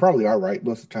mean, you probably are right.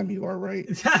 Most of the time, you are right.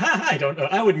 I don't know.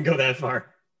 I wouldn't go that far.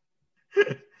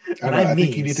 I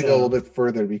think you need to go a little bit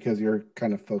further because you're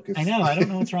kind of focused. I know. I don't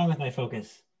know what's wrong with my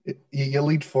focus. You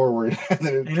lead forward and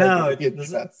then I know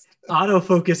it's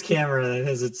autofocus camera that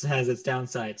has its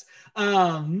downsides.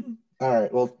 All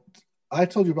right. Well, I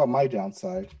told you about my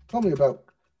downside. Tell me about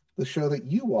the show that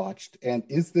you watched, and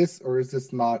is this or is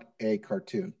this not a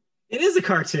cartoon? It is a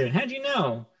cartoon. How'd you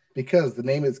know? Because the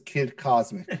name is Kid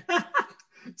Cosmic.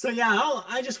 So yeah,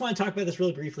 I just want to talk about this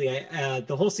really briefly.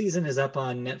 The whole season is up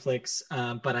on Netflix,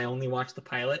 but I only watched the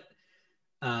pilot.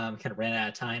 Kind of ran out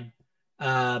of time.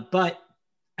 But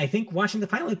I think watching the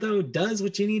pilot, though, does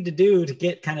what you need to do to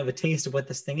get kind of a taste of what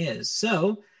this thing is.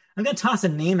 So I'm going to toss a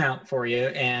name out for you,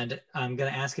 and I'm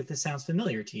going to ask if this sounds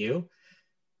familiar to you.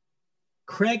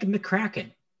 Craig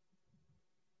McCracken.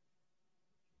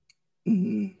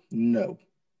 No.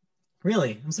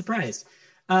 Really? I'm surprised.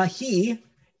 He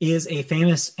is a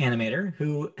famous animator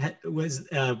who was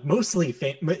mostly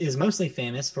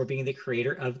famous for being the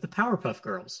creator of the Powerpuff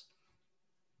Girls.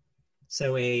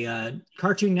 So a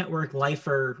Cartoon Network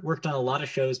lifer, worked on a lot of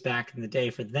shows back in the day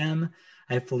for them.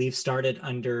 I believe started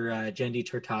under Genndy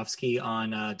Tartakovsky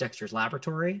on Dexter's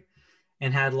Laboratory,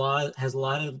 and has a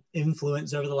lot of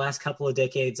influence over the last couple of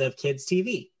decades of kids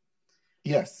TV.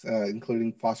 Yes,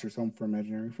 including Foster's Home for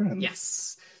Imaginary Friends.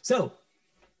 Yes. So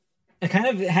it kind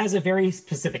of has a very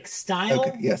specific style.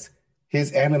 Okay, yes.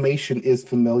 His animation is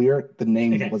familiar. The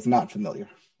name was not familiar.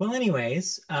 Well,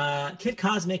 anyways, Kid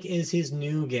Cosmic is his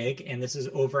new gig, and this is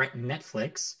over at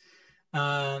Netflix.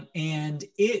 And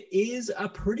it is a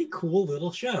pretty cool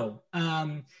little show.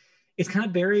 It's kind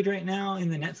of buried right now in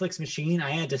the Netflix machine.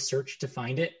 I had to search to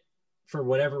find it. For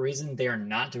whatever reason, they are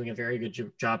not doing a very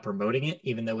good job promoting it,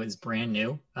 even though it's brand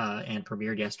new and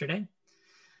premiered yesterday.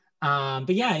 But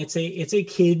yeah, it's a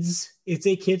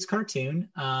kids cartoon.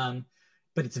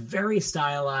 But it's very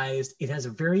stylized. It has a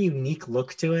very unique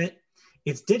look to it.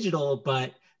 It's digital,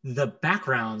 but the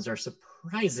backgrounds are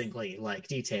surprisingly like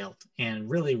detailed and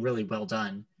really, really well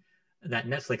done. That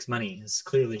Netflix money is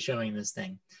clearly showing this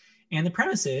thing. And the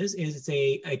premise is it's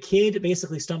a kid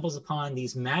basically stumbles upon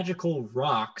these magical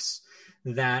rocks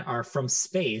that are from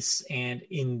space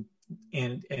and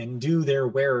do their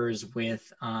wearers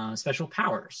with special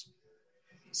powers.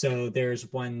 So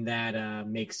there's one that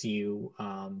makes you.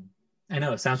 I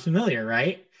know it sounds familiar,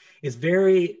 right? It's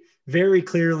very, very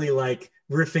clearly like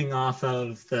riffing off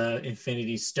of the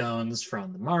Infinity Stones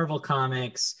from the Marvel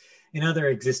comics and other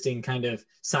existing kind of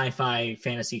sci-fi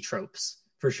fantasy tropes,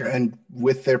 for sure. And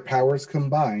with their powers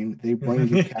combined, they bring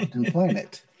you Captain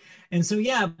Planet. And so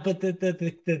yeah, but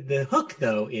the hook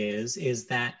though is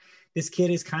that this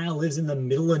kid is kind of lives in the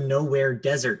middle of nowhere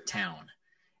desert town,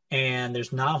 and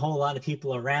there's not a whole lot of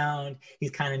people around.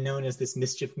 He's kind of known as this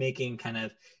mischief making kind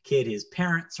of kid. His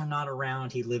parents are not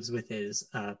around. He lives with his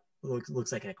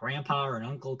looks like a grandpa or an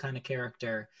uncle kind of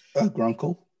character, a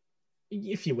grunkle,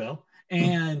 if you will.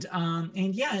 And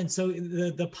yeah, and so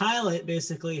the pilot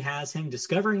basically has him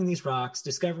discovering these rocks,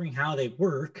 discovering how they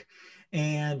work,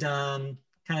 and kind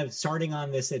of starting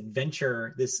on this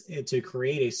adventure to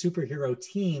create a superhero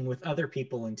team with other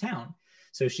people in town.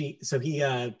 So he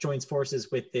joins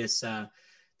forces with this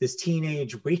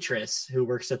teenage waitress who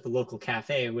works at the local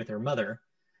cafe with her mother,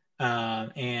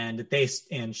 and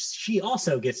she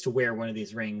also gets to wear one of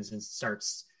these rings and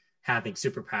starts having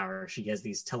superpower. She has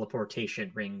these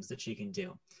teleportation rings that she can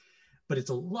do. But it's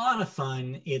a lot of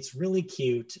fun. It's really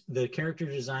cute. The character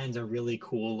designs are really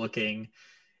cool looking.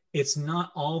 It's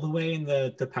not all the way in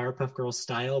the Powerpuff Girls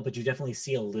style, but you definitely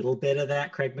see a little bit of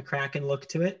that Craig McCracken look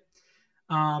to it.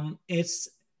 It's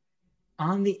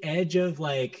on the edge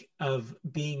of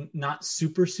being not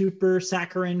super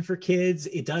saccharine for kids.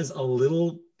 It does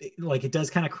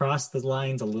kind of cross the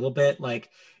lines a little bit.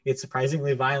 Like, it's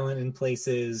surprisingly violent in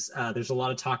places. There's a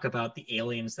lot of talk about the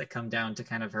aliens that come down to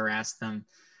kind of harass them,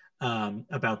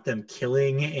 about them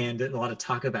killing, and a lot of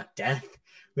talk about death,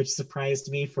 which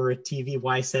surprised me for a TV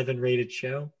Y7 rated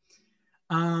show.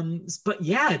 But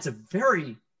yeah, it's a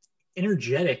very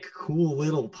energetic, cool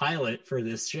little pilot for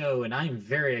this show, and I'm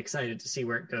very excited to see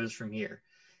where it goes from here.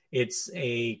 It's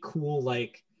a cool,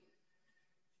 like,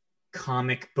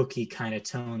 comic booky kind of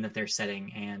tone that they're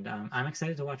setting, and I'm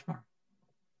excited to watch more.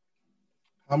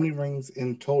 How many rings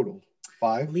in total?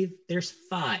 5? I believe there's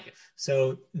 5.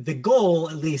 So the goal,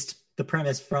 at least the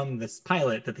premise from this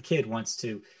pilot that the kid wants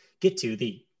to get to,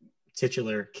 the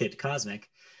titular Kid Cosmic,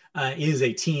 is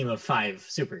a team of 5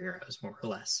 superheroes, more or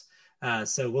less.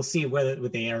 So we'll see whether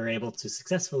they are able to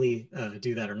successfully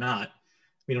do that or not.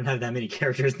 We don't have that many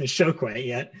characters in the show quite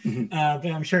yet, but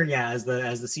I'm sure, yeah, as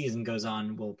the season goes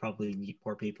on, we'll probably meet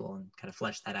more people and kind of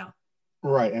flesh that out.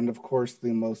 Right, and of course,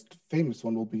 the most famous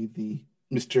one will be the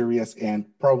mysterious and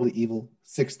probably evil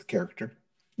 6th character.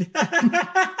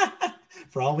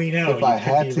 For all we know, if I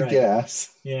had to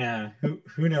guess, yeah,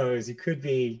 who knows? You could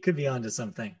be onto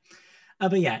something.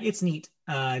 But yeah, it's neat.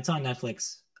 It's on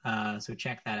Netflix, so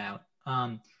check that out.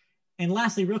 And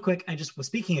lastly, real quick, I just was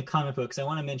speaking of comic books. I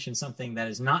want to mention something that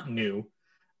is not new,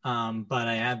 but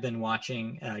I have been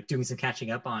watching, doing some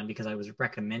catching up on because I was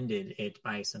recommended it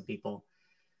by some people.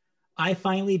 I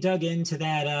finally dug into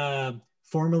that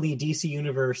formerly DC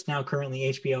Universe, now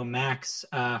currently HBO Max,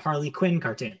 Harley Quinn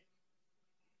cartoon.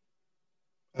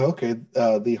 Okay,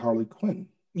 the Harley Quinn.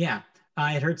 Yeah,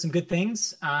 I had heard some good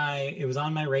things. It was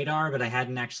on my radar, but I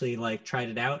hadn't actually tried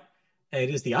it out. It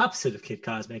is the opposite of Kid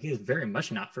Cosmic. It is very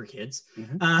much not for kids.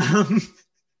 Mm-hmm.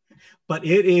 But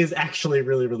it is actually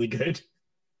really, really good.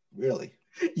 Really?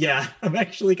 Yeah, I'm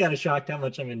actually kind of shocked how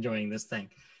much I'm enjoying this thing.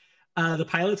 The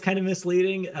pilot's kind of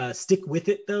misleading. Stick with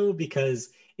it, though, because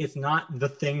it's not the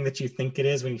thing that you think it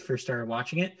is when you first started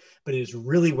watching it, but it is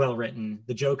really well written.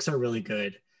 The jokes are really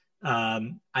good.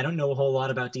 I don't know a whole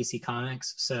lot about DC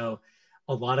Comics, so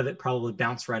a lot of it probably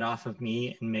bounced right off of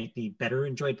me and might be better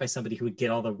enjoyed by somebody who would get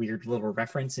all the weird little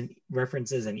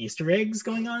references and Easter eggs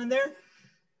going on in there.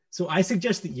 So I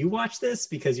suggest that you watch this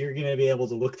because you're going to be able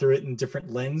to look through it in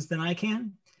different lens than I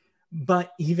can.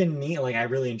 But even me, I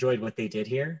really enjoyed what they did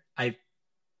here. I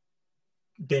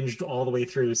binged all the way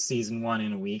through season 1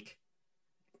 in a week.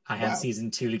 I have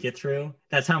season 2 to get through.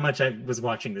 That's how much I was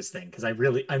watching this thing because I'm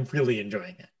really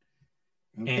enjoying it.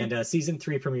 Okay. And season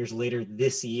 3 premieres later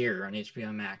this year on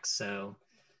HBO Max. So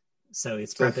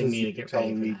it's prepping me to get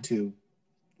ready for that. To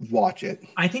watch it.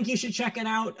 I think you should check it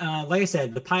out. Like I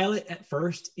said, the pilot at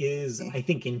first is, I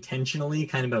think, intentionally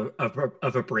kind of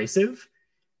abrasive.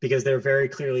 because they're very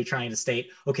clearly trying to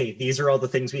state, okay, these are all the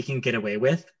things we can get away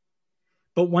with.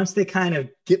 But once they kind of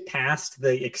get past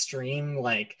the extreme,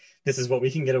 like, this is what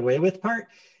we can get away with part,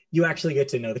 you actually get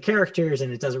to know the characters,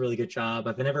 and it does a really good job.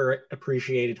 I've never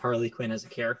appreciated Harley Quinn as a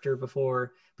character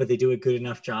before, but they do a good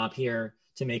enough job here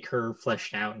to make her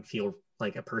fleshed out and feel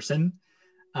like a person.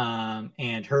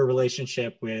 And her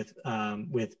relationship with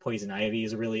Poison Ivy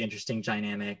is a really interesting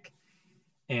dynamic.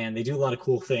 And they do a lot of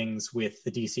cool things with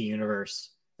the DC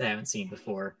universe that I haven't seen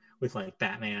before, with like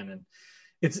Batman, and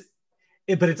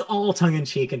but it's all tongue in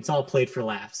cheek and it's all played for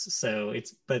laughs. So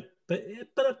but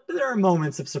there are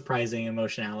moments of surprising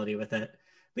emotionality with it.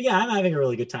 But yeah, I'm having a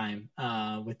really good time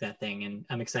with that thing, and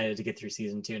I'm excited to get through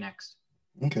season 2 next.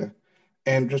 Okay.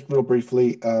 And just real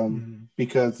briefly,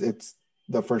 because it's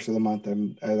the first of the month,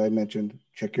 and as I mentioned,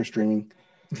 check your streaming.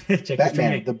 Check Batman,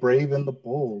 streaming. The Brave and the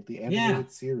Bold, the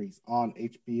animated series on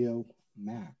HBO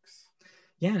Max.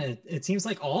 Yeah, and it seems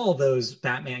like all of those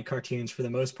Batman cartoons, for the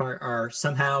most part, are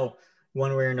somehow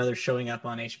one way or another showing up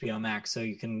on HBO Max, so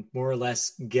you can more or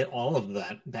less get all of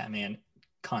that Batman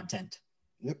content.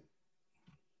 Yep.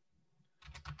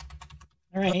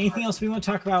 All right, anything else we want to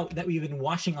talk about that we've been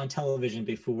watching on television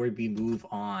before we move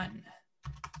on?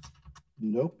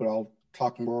 Nope, but I'll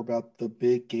talk more about the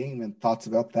big game and thoughts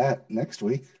about that next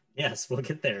week. Yes, we'll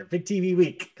get there. Big TV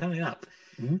week coming up.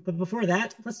 But before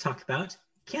that, let's talk about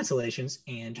cancellations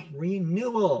and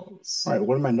renewals. All right,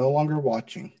 what am I no longer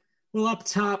watching? Well, up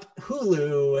top,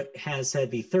 Hulu has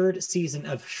said the 3rd season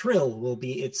of Shrill will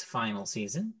be its final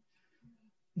season.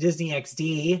 Disney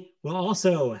XD will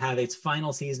also have its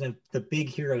final season of the Big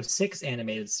Hero 6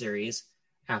 animated series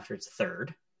after its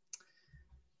 3rd.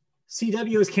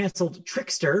 CW has canceled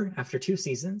Trickster after 2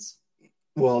 seasons.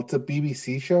 Well, it's a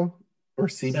BBC show or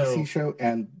CBC show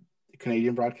and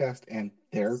Canadian broadcast, and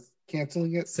they're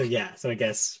canceling it. So I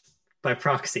guess by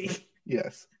proxy.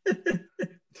 Yes.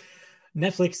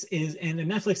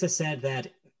 Netflix has said that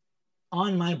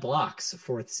On My Block's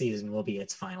 4th season will be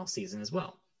its final season as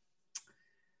well.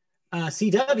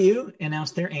 CW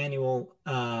announced their annual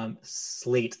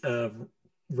slate of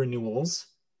renewals,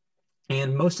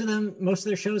 and most of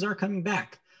their shows are coming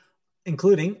back,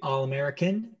 including All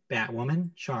American, Batwoman,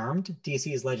 Charmed,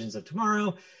 DC's Legends of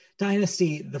Tomorrow,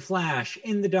 Dynasty, The Flash,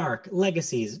 In the Dark,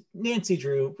 Legacies, Nancy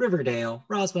Drew, Riverdale,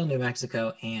 Roswell, New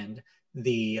Mexico, and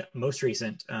the most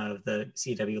recent of the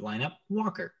CW lineup,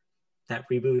 Walker, that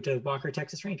reboot of Walker,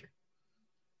 Texas Ranger.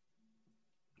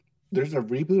 There's a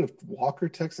reboot of Walker,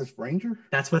 Texas Ranger?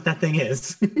 That's what that thing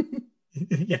is.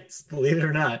 Yes, believe it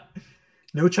or not.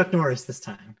 No Chuck Norris this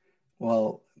time.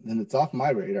 Well, then it's off my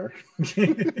radar.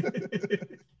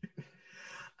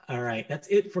 All right, that's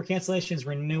it for cancellations,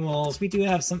 renewals. We do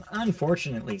have some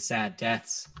unfortunately sad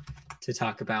deaths to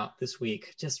talk about this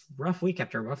week. Just rough week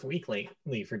after rough week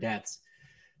lately for deaths.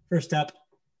 First up,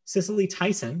 Cicely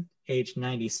Tyson, age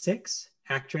 96,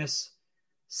 actress,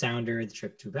 Sounder, The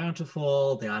Trip to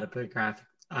Bountiful, the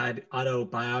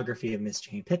autobiography of Miss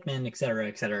Jane Pittman, etc.,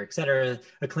 etc., etc.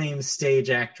 Acclaimed stage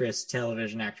actress,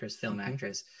 television actress, film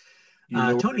actress.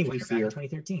 Tony winner back in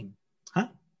 2013. Huh?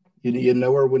 You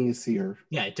know her when you see her.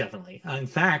 Yeah, definitely. In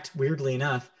fact, weirdly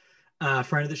enough, a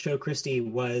friend of the show, Christy,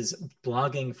 was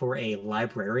blogging for a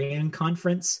librarian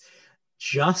conference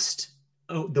just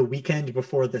the weekend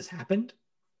before this happened.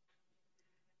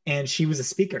 And she was a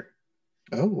speaker.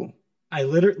 Oh.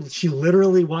 She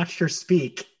literally watched her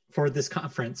speak for this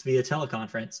conference via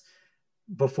teleconference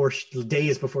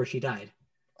days before she died.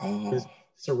 Oh. It was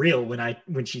surreal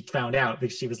when she found out,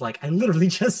 because she was like, I literally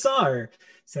just saw her.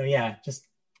 So yeah, just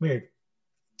weird.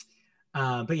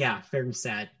 But yeah, very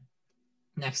sad.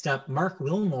 Next up, Mark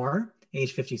Wilmore,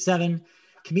 age 57,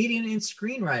 comedian and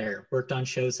screenwriter, worked on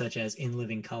shows such as In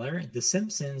Living Color, The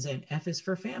Simpsons, and F is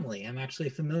for Family. I'm actually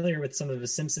familiar with some of the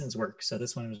Simpsons work, so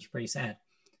this one was pretty sad.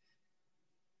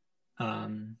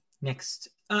 Next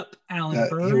up, Alan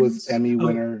Burns. He was Emmy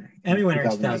winner. Emmy winner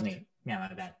in 2008. Yeah,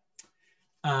 my bad.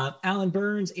 Alan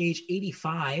Burns, age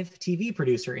 85, TV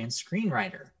producer and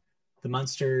screenwriter. The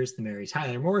Munsters, The Mary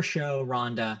Tyler Moore Show,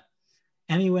 Rhonda.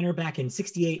 Emmy winner back in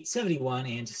 68, 71,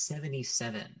 and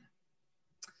 77.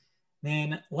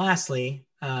 Then lastly,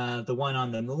 the one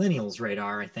on the millennials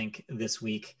radar, I think, this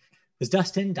week was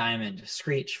Dustin Diamond,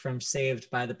 Screech from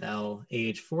Saved by the Bell,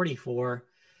 age 44.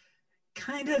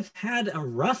 Kind of had a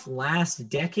rough last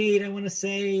decade, I want to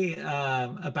say,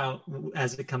 about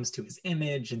as it comes to his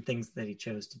image and things that he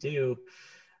chose to do,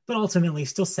 but ultimately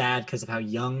still sad because of how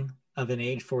young of an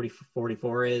age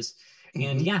 44 is.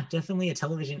 And yeah, definitely a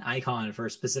television icon for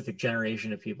a specific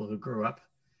generation of people who grew up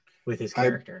with his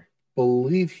character. I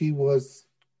believe he was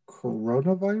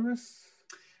coronavirus.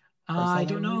 I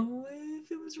don't know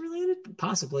if it was related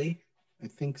possibly. I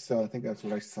think so. I think that's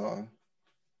what I saw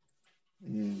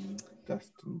in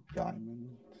Dustin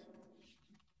Diamond.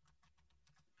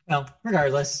 Well,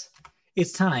 regardless,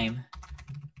 it's time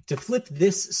to flip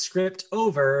this script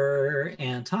over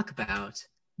and talk about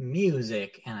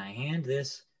music. And I hand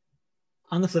this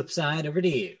on the flip side over to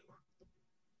you.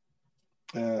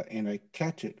 And I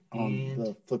catch it on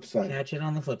the flip side. Catch it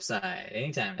on the flip side.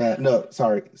 Anytime. No,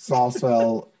 sorry. Small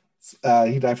cell.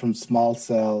 He died from small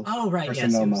cell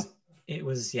carcinoma.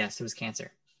 Yes, it was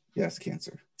cancer. Yes,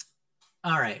 cancer.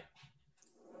 All right.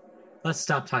 Let's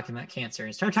stop talking about cancer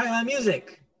and start talking about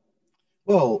music.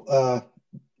 Well,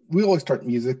 we always start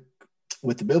music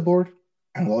with the Billboard,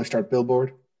 and we always start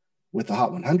Billboard with the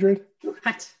Hot 100.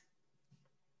 What?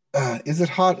 Is it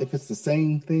hot if it's the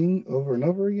same thing over and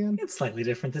over again? It's slightly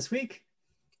different this week.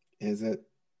 Is it?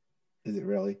 Is it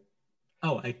really?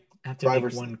 Oh, I have to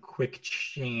make one quick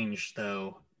change,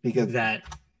 though. Because that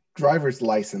Driver's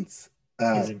License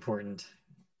is important.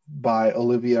 By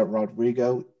Olivia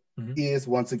Rodrigo is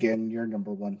once again your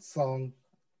number one song.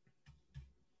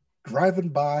 Driving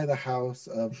by the house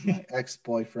of my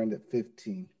ex-boyfriend at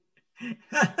 15.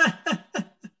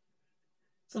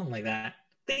 Something like that.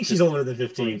 I think she's older than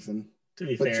 15, to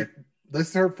be fair. This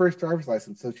is her first driver's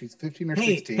license, so she's 15 or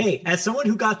 16. Hey, as someone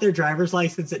who got their driver's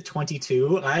license at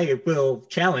 22, I will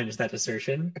challenge that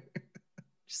assertion.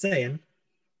 Just saying.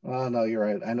 Oh, no, you're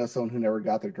right. I know someone who never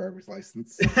got their driver's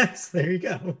license. There you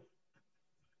go.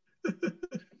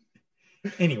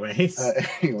 Anyways.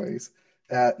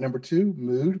 Number 2,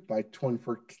 Mood by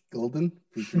 24 Golden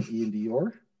featuring Ian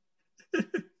Dior.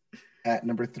 At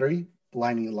number 3,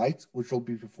 Blinding Lights, which will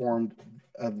be performed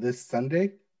this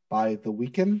Sunday by The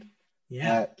Weeknd.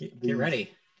 Yeah, get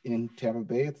ready. In Tampa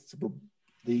Bay, it's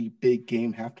the big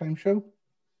game halftime show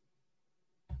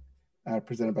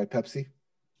presented by Pepsi.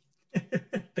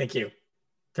 Thank you.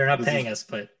 They're not paying us,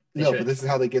 but but this is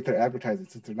how they get their advertising,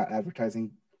 since they're not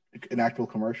advertising an actual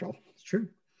commercial. It's true.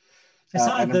 I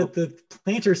saw the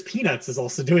Planters Peanuts is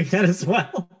also doing that as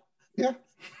well. Yeah.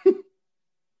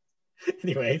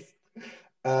 Anyways.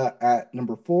 At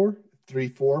number 4,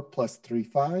 3-4 plus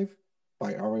 3-5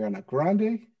 by Ariana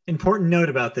Grande. Important note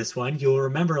about this one. You'll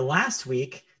remember last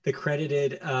week, the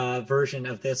credited version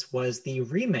of this was the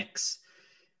remix.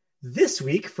 This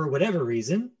week, for whatever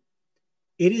reason,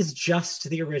 it is just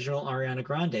the original Ariana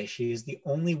Grande. She is the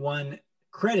only one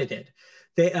credited.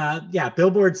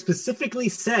 Billboard specifically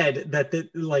said that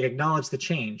acknowledged the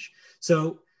change.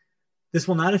 So this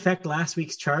will not affect last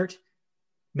week's chart.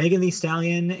 Megan Thee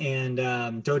Stallion and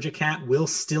Doja Cat will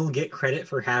still get credit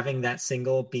for having that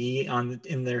single be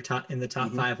in the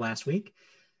top 5 last week.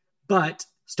 But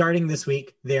starting this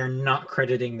week, they are not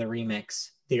crediting the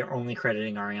remix. They are only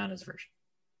crediting Ariana's version.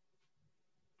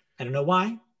 I don't know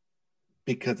why.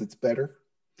 Because it's better.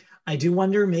 I do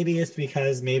wonder, maybe it's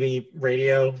because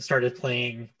radio started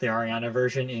playing the Ariana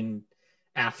version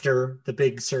after the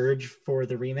big surge for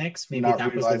the remix. Maybe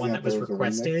that was the one that was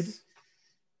requested.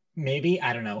 Maybe.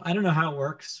 I don't know. I don't know how it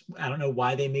works. I don't know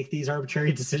why they make these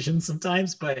arbitrary decisions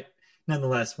sometimes, but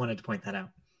nonetheless, wanted to point that out.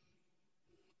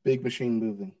 Big Machine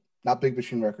Moving. Not Big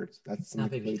Machine Records. That's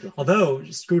not Big Machine. Although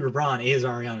Scooter Braun is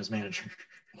Ariana's manager.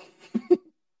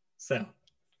 So,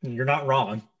 you're not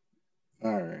wrong.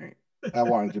 All right. I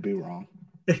wanted to be wrong.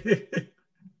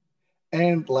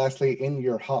 And lastly, in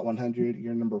your Hot 100,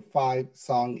 your number 5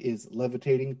 song is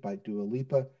Levitating by Dua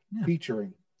Lipa,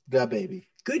 featuring DaBaby.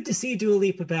 Good to see Dua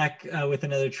Lipa back with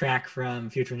another track from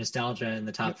Future Nostalgia in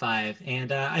the top 5.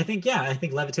 And I think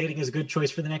Levitating is a good choice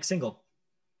for the next single.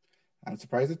 I'm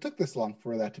surprised it took this long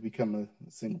for that to become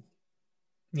a single.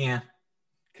 Yeah.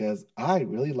 Because I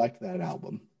really liked that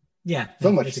album. Yeah.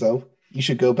 So much so, you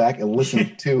should go back and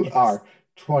listen to our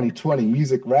 2020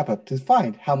 music wrap-up to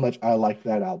find how much I liked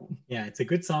that album. Yeah, it's a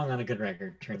good song on a good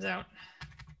record, turns out.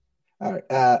 All right.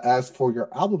 As for your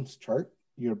albums chart,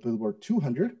 your Billboard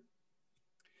 200,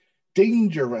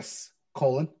 Dangerous,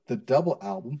 the double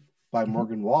album by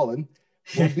Morgan Wallen,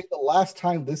 will be the last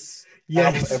time this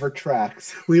album ever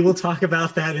tracks. We will talk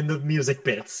about that in the music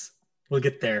bits. We'll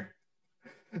get there.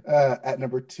 At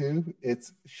number 2,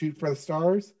 it's Shoot for the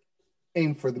Stars,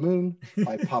 Aim for the Moon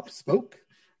by Pop Smoke.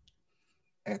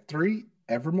 At 3,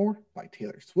 Evermore by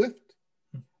Taylor Swift.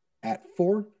 At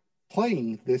 4,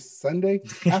 Playing This Sunday,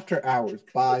 After Hours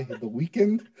by The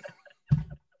Weeknd.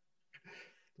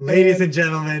 Ladies and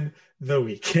gentlemen, The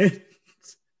Weeknd.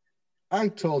 I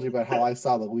told you about how I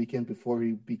saw The Weeknd before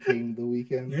he became The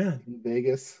Weeknd in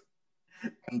Vegas.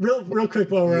 Real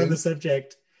quick while we're on the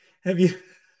subject, have you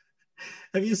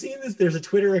seen this? There's a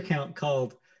Twitter account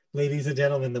called Ladies and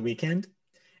Gentlemen The Weeknd,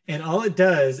 And all it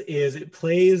does is it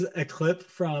plays a clip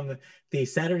from the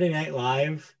Saturday Night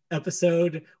Live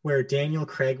episode where Daniel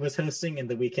Craig was hosting and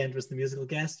The Weeknd was the musical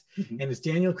guest. Mm-hmm. And it's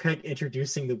Daniel Craig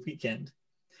introducing The Weeknd.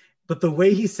 But the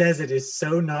way he says it is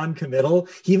so non-committal.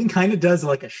 He even kind of does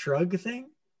like a shrug thing.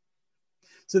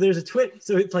 So there's a twit.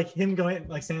 So it's like him going,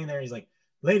 like standing there. He's like,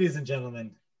 ladies and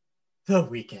gentlemen, The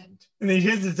Weeknd. And then he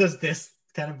just does this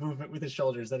kind of movement with his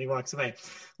shoulders. Then he walks away.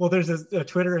 Well, there's a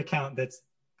Twitter account that's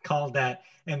called that,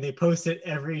 and they post it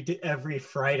every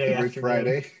Friday Every afternoon.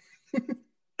 Friday.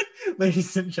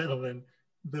 Ladies and gentlemen,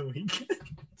 The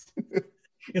Weeknd.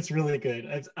 It's really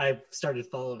good. I've started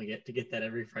following it to get that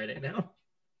every Friday now.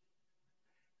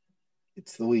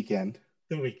 It's The Weeknd.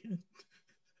 The Weeknd.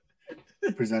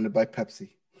 Presented by Pepsi.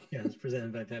 Yeah, it's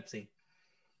presented by Pepsi.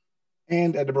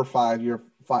 And at number 5, your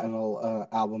final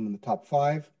album in the top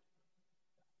 5,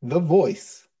 The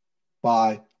Voice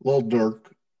by Lil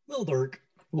Durk. Lil Durk.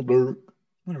 Lil Durk.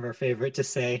 One of our favorite to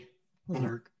say. Lil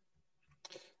Durk.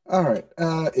 All right.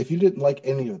 If you didn't like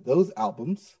any of those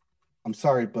albums, I'm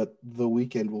sorry, but The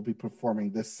Weeknd will be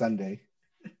performing this Sunday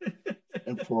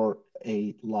and for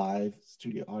a live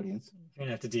studio audience. You're going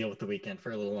to have to deal with The Weeknd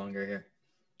for a little longer here.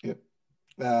 Yep.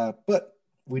 But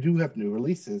we do have new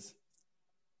releases,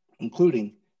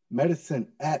 including Medicine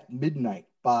at Midnight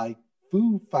by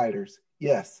Foo Fighters.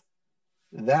 Yes,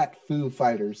 that Foo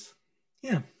Fighters.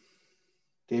 Yeah.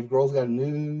 Dave Grohl's got a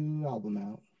new album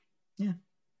out. Yeah.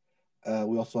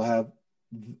 We also have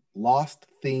Lost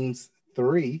Themes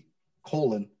 3,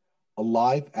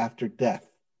 Alive After Death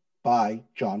by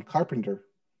John Carpenter.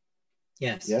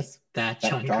 Yes. Yes. That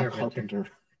John Carpenter.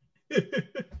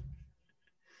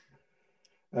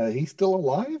 He's still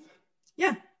alive?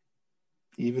 Yeah.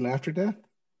 Even after death?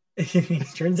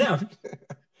 Turns out.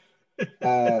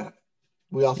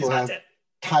 We also have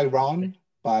Tyron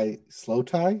by Slow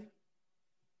Tie.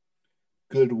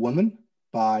 Good Woman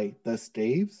by The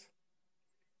Staves.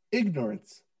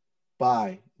 Ignorance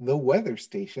by The Weather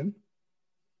Station.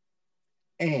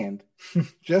 And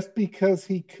Just Because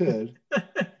He Could,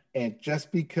 and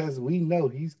just because we know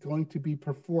he's going to be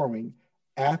performing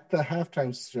at the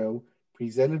halftime show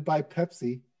presented by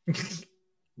Pepsi,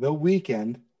 The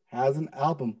Weeknd has an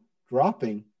album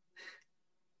dropping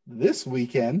this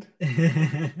weekend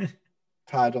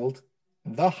titled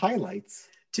The Highlights.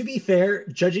 To be fair,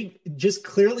 judging just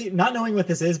clearly, not knowing what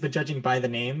this is, but judging by the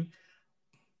name,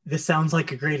 this sounds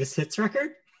like a greatest hits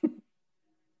record,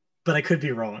 but I could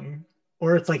be wrong.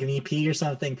 Or it's like an EP or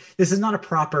something. This is not a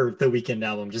proper The Weeknd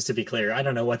album, just to be clear. I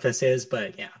don't know what this is,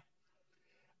 but yeah.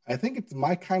 I think it's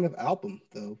my kind of album,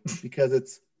 though, because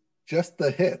it's just the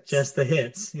hits. Just the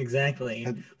hits, exactly.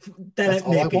 And that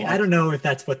may be. I don't know if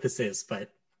that's what this is,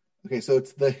 but... Okay, so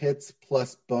it's the hits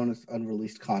plus bonus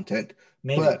unreleased content.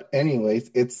 Maybe. But anyways,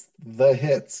 it's the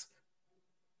hits.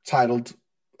 Titled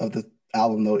of the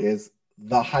album, though, is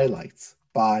The Highlights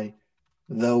by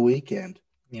The Weeknd.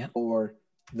 Yeah. Or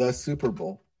The Super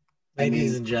Bowl.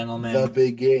 Ladies and gentlemen. The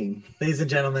big game. Ladies and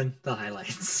gentlemen, The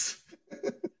Highlights.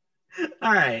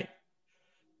 All right.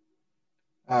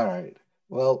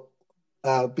 Well,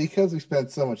 because we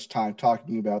spent so much time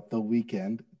talking about The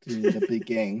Weeknd doing the big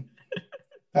game,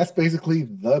 that's basically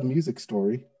the music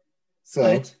story. So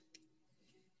right.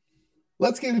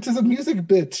 Let's get into some music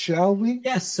bits, shall we?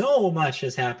 Yeah, so much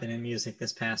has happened in music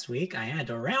this past week. I had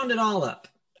to round it all up.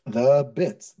 The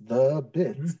bits. Talk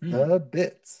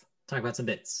about some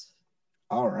bits.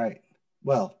 All right.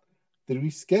 Well, the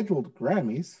rescheduled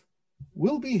Grammys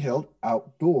will be held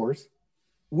outdoors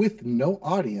with no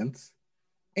audience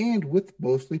and with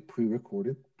mostly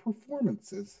pre-recorded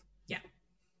performances. Yeah.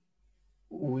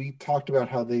 We talked about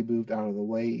how they moved out of the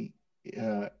way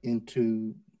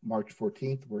into March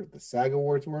 14th, where the SAG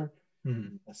Awards were.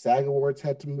 Mm-hmm. The SAG Awards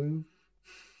had to move.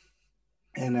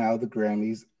 And now the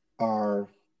Grammys are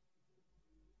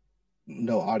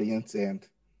no audience and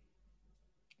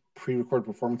pre-recorded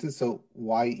performances. So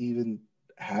why even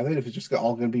have it if it's just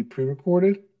all going to be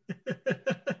pre-recorded?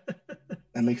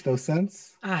 That makes no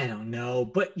sense. I don't know,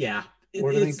 but yeah.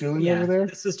 What are they doing over there?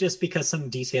 This is just because some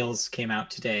details came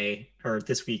out today or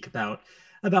this week about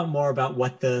more about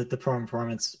what the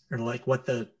performance or like what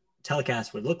the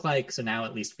telecast would look like. So now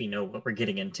at least we know what we're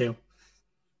getting into.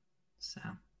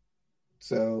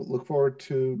 So look forward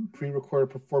to pre-recorded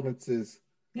performances.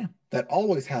 Yeah. That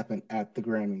always happen at the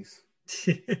Grammys.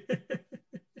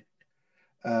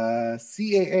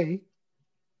 CAA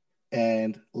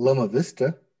and Loma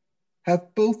Vista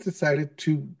have both decided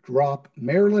to drop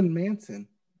Marilyn Manson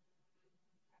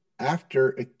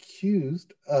after he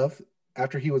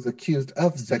was accused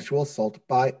of sexual assault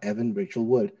by Evan Rachel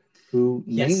Wood, who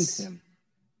named him.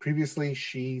 Previously,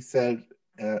 she said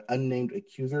unnamed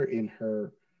accuser in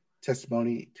her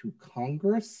testimony to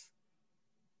Congress,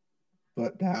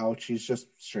 but now she's just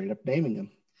straight up naming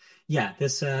him. Yeah,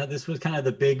 this was kind of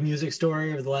the big music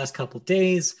story over the last couple of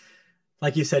days.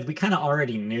 Like you said, we kind of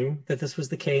already knew that this was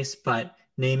the case, but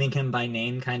naming him by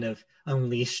name kind of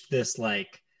unleashed this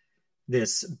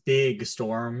big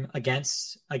storm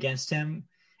against him.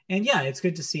 And yeah, it's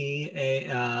good to see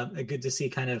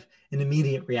kind of an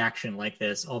immediate reaction like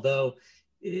this, although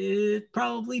it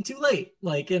probably too late.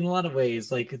 Like in a lot of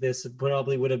ways, like this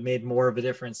probably would have made more of a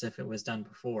difference if it was done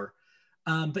before.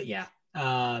 But yeah,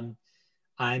 I'm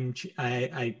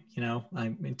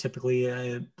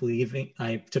typically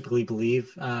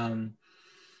believe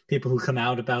people who come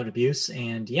out about abuse,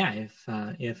 and yeah,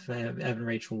 if Evan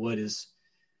Rachel Wood is,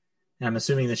 and I'm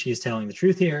assuming that she's telling the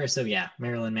truth here, so yeah,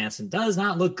 Marilyn Manson does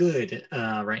not look good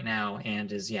right now,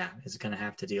 and is going to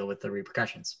have to deal with the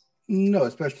repercussions. No,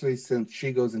 especially since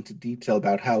she goes into detail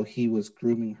about how he was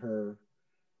grooming her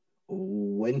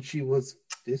when she was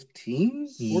 15.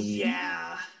 14?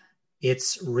 Yeah,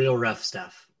 it's real rough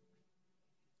stuff.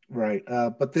 Right.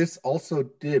 But this also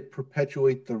did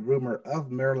perpetuate the rumor of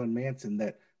Marilyn Manson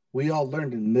that we all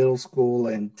learned in middle school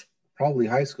and probably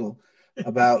high school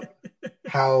about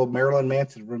how Marilyn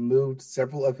Manson removed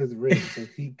several of his ribs so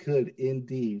he could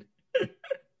indeed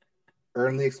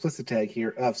earn the explicit tag here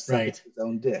of sucking his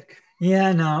own dick.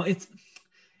 Yeah, no,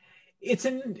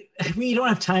 you don't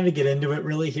have time to get into it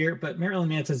really here, but Marilyn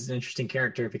Manson's an interesting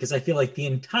character because I feel like the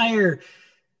entire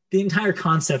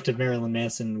concept of Marilyn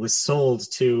Manson was sold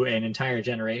to an entire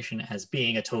generation as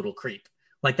being a total creep.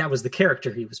 Like that was the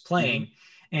character he was playing. Mm-hmm.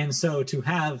 And so to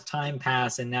have time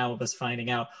pass and now of us finding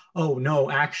out, oh no,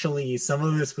 actually some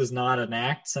of this was not an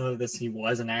act. Some of this, he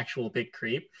was an actual big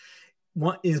creep.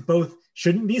 What is both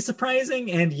shouldn't be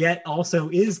surprising and yet also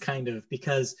is kind of,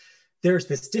 because there's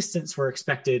this distance we're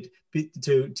expected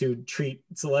to treat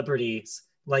celebrities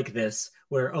like this,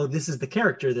 where, oh, this is the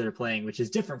character they're playing, which is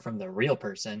different from the real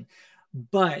person.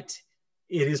 But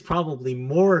it is probably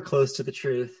more close to the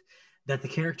truth that the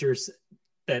characters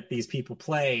that these people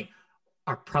play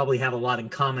probably have a lot in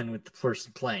common with the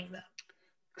person playing them.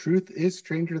 Truth is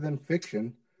stranger than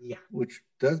fiction. Yeah. Which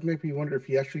does make me wonder if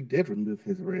he actually did remove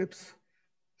his ribs.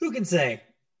 Who can say?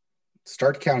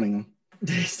 Start counting them.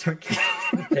 Start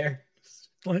counting there.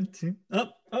 1, 2.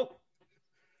 Oh.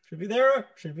 Should be there.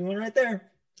 Should be one right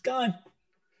there. It's gone.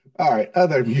 All right.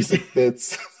 Other music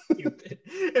bits. Stupid.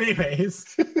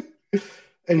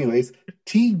 Anyways,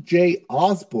 T.J.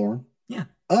 Osborne. Yeah.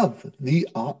 Of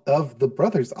the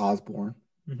brothers Osborne,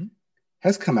 mm-hmm.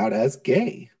 has come out as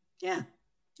gay. Yeah.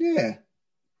 Yeah.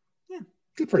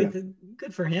 Good for him.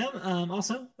 Good for him.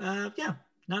 Also,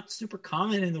 not super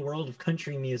common in the world of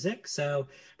country music, so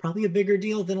probably a bigger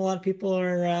deal than a lot of people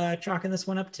are chalking this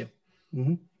one up to.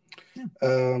 Mm-hmm.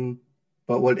 Yeah.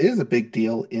 But what is a big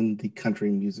deal in the country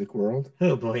music world?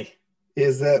 Oh boy,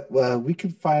 is that we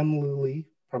can finally,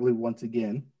 probably once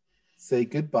again, say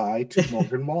goodbye to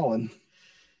Morgan Wallen.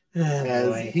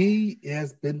 He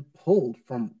has been pulled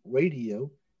from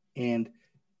radio and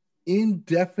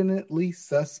indefinitely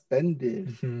suspended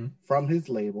mm-hmm. from his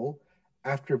label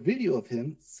after video of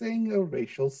him saying a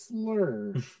racial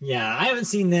slur. Yeah, I haven't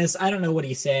seen this. I don't know what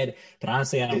he said, but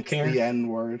honestly, I don't care. It's the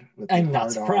N-word. I'm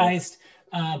not surprised.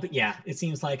 But yeah, it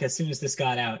seems like as soon as this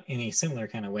got out in a similar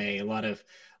kind of way, a lot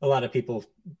of people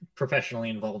professionally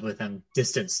involved with him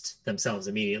distanced themselves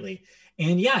immediately.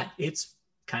 And yeah, it's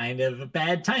kind of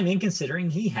bad timing considering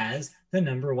he has the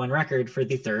 #1 record for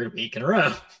the 3rd week in a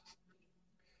row.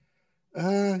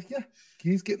 Yeah,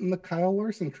 he's getting the Kyle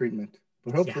Larson treatment,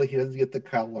 but hopefully he doesn't get the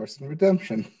Kyle Larson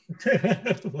redemption.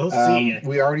 We'll see.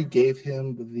 We already gave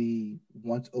him the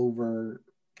once over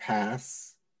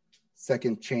pass,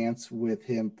 second chance with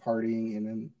him partying in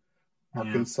an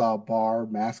Arkansas bar,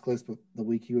 maskless, but the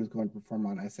week he was going to perform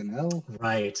on SNL.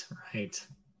 Right.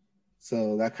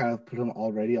 So that kind of put him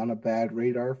already on a bad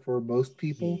radar for most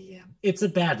people. Yeah, it's a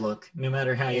bad look, no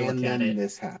matter how you look at it. And then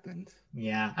this happened.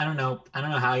 Yeah, I don't know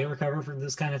how you recover from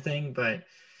this kind of thing, but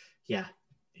yeah,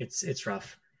 it's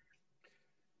rough.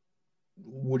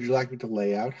 Would you like me to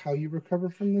lay out how you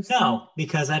recover from this? No,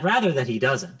 because I'd rather that he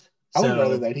doesn't. I would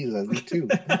rather that he doesn't too.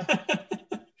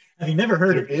 I've never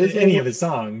heard of any of his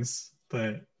songs,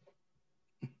 but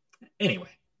anyway.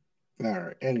 All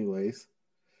right. Anyways.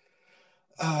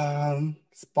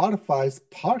 Spotify's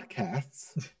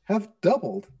podcasts have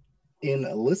doubled in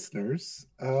listeners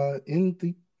in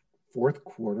the 4th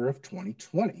quarter of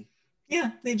 2020.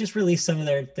 Yeah, they just released some of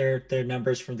their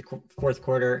numbers from the 4th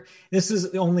quarter. This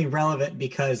is only relevant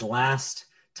because last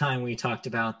time we talked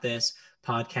about this,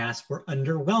 podcasts were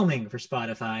underwhelming for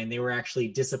Spotify, and they were actually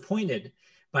disappointed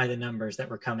by the numbers that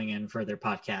were coming in for their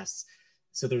podcasts.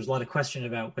 So there's a lot of question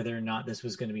about whether or not this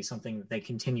was going to be something that they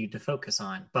continued to focus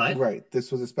on. But right, this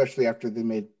was especially after they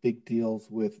made big deals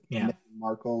with yeah, Meghan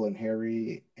Markle and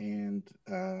Harry and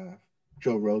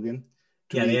Joe Rogan.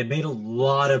 Yeah, they had made a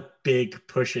lot of big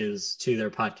pushes to their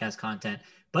podcast content,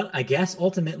 but I guess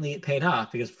ultimately it paid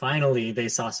off because finally they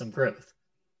saw some growth.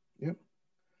 Yep.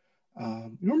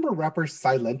 You remember rapper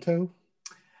Silento?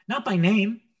 Not by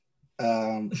name.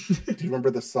 Do you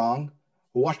remember the song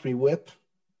 "Watch Me Whip"?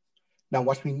 Now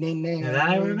watch me name. Now that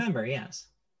I remember, yes.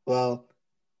 Well,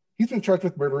 he's been charged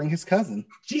with murdering his cousin.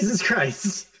 Jesus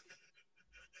Christ.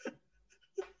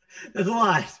 That's a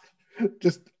lot.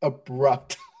 Just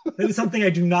abrupt. That is something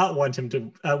I do not want him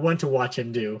to want to watch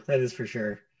him do. That is for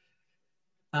sure.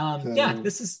 Yeah,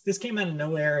 this came out of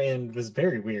nowhere and was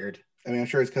very weird. I mean, I'm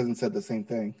sure his cousin said the same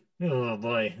thing. Oh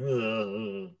boy.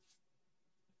 Ugh.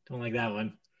 Don't like that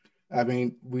one. I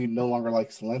mean, we no longer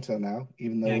like Silento now,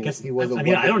 even though he was I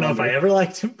don't know if I ever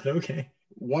liked him, but okay.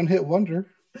 One-hit wonder.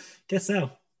 Guess so.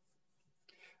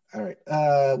 All right.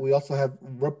 We also have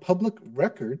Republic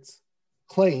Records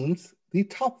claims the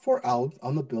top 4 albums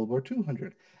on the Billboard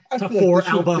 200. Top 4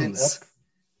 albums.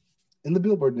 In the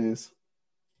Billboard news.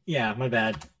 Yeah, my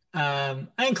bad. I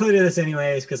included this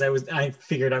anyways because I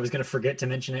figured I was going to forget to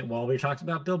mention it while we talked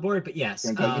about Billboard, but yes.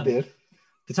 You did.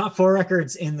 The top 4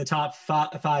 records in the top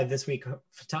 5 this week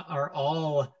are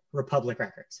all Republic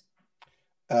records.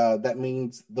 That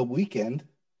means The Weeknd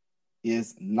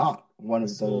is not one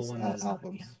of those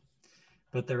albums. Yeah.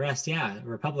 But the rest, yeah,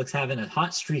 Republic's having a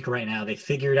hot streak right now. They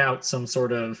figured out some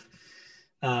sort of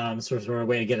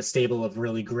way to get a stable of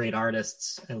really great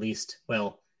artists, at least,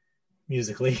 well,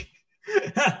 musically.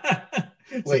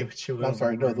 Wait, I'm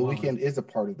sorry. No, The Weeknd is a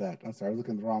part of that. I'm sorry, I was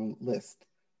looking at the wrong list.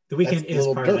 The Weeknd is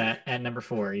part of that at number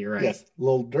 4. You're right. Yes,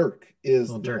 Lil Durk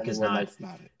is. Lil Durk is not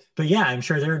it. But yeah, I'm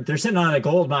sure they're sitting on a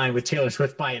gold mine with Taylor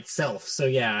Swift by itself. So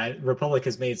yeah, Republic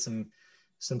has made some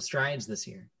strides this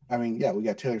year. I mean, yeah, we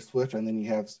got Taylor Swift, and then you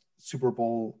have Super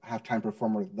Bowl halftime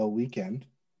performer The Weeknd.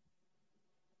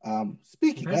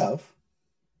 Speaking of,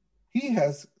 he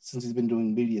has, since he's been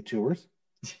doing media tours,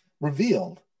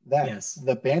 revealed that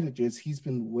the bandages he's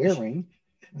been wearing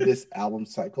this album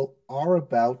cycle are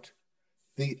about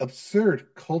the absurd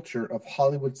culture of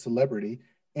Hollywood celebrity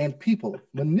and people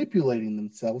manipulating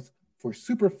themselves for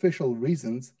superficial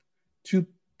reasons to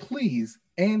please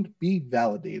and be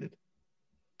validated.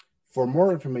 For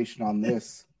more information on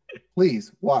this,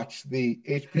 please watch the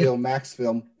HBO Max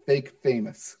film Fake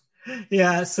Famous.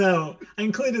 Yeah, so I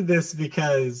included this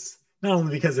because not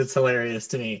only because it's hilarious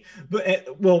to me, but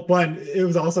it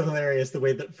was also hilarious the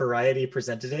way that Variety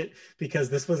presented it, because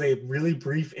this was a really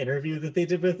brief interview that they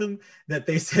did with him that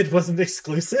they said wasn't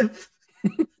exclusive.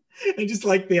 I just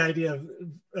like the idea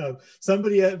of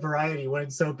somebody at Variety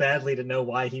wanted so badly to know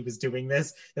why he was doing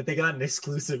this that they got an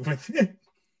exclusive with him.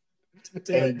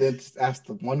 And then just asked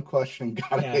the one question,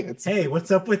 got an answer. Hey,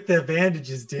 what's up with the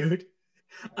bandages, dude?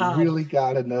 Really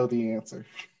got to know the answer.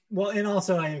 Well, and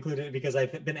also I included it because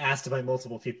I've been asked by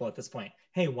multiple people at this point,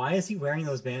 hey, why is he wearing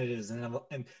those bandages?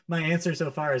 And my answer so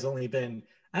far has only been,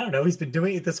 I don't know. He's been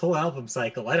doing it this whole album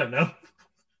cycle. I don't know.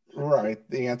 Right.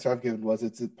 The answer I've given was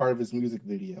it's part of his music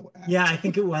video. Yeah, I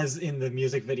think it was in the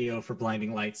music video for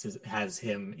Blinding Lights has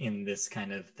him in this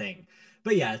kind of thing.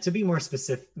 But yeah, to be more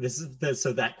specific,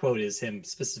 so that quote is him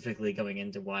specifically going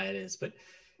into why it is. But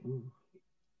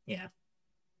yeah.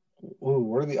 Ooh,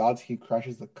 what are the odds he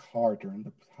crashes the car during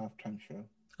the halftime show?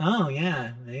 Oh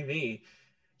yeah, maybe.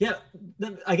 Yeah,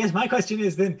 I guess my question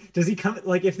is then, does he come,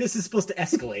 like, if this is supposed to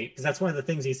escalate, because that's one of the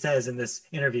things he says in this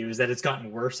interview is that it's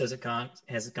gotten worse as it gone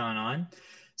on.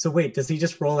 So wait, does he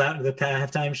just roll out into the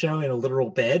halftime show in a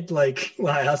literal bed, like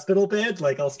a hospital bed,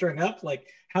 like all strung up? Like,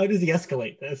 how does he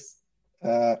escalate this?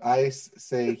 I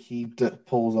say he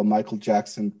pulls a Michael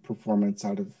Jackson performance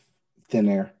out of thin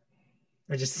air.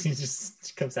 Or he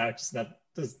just comes out, just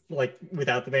like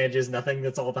without the bandages, nothing.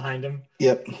 That's all behind him.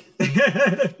 Yep.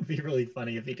 It'd be really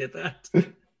funny if he did that.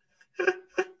 Right.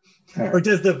 Or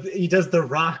he does the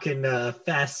Rock in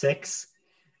Fast 6,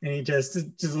 and he just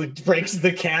like breaks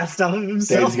the cast off of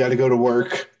himself. Dad's got to go to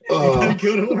work. Go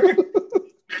to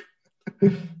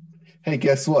work. Hey,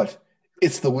 guess what?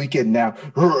 It's the weekend now.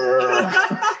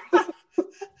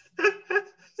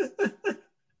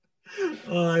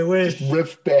 Oh, I wish. Just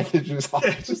rips bandages off.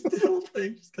 Yeah, just the whole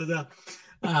thing just goes out.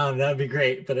 That'd be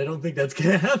great, but I don't think that's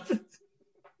gonna happen.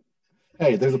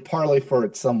 Hey, there's a parlay for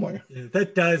it somewhere. Yeah,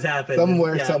 that does happen.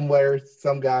 Somewhere,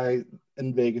 some guy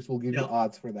in Vegas will give you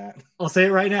odds for that. I'll say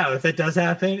it right now. If that does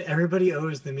happen, everybody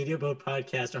owes the Media Boat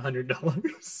Podcast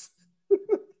 $100.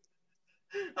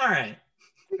 All right.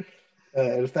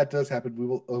 And if that does happen, we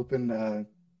will open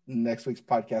next week's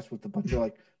podcast with a bunch of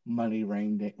like money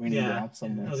raining down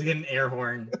somewhere. I was getting an air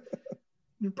horn.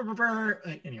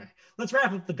 Anyway, let's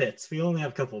wrap up the bits. We only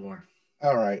have a couple more.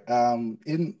 All right.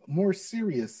 In more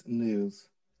serious news,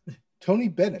 Tony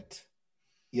Bennett,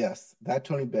 yes, that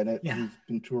Tony Bennett, who's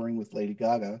been touring with Lady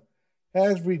Gaga,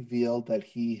 has revealed that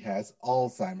he has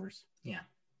Alzheimer's. Yeah.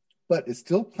 But is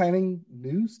still planning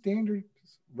new standard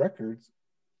records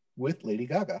with Lady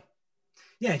Gaga.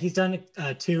 Yeah, he's done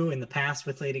 2 in the past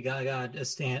with Lady Gaga,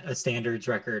 a standards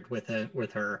record with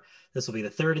her. This will be the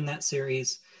 3rd in that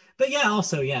series. But yeah,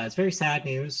 also, it's very sad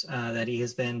news that he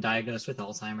has been diagnosed with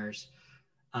Alzheimer's.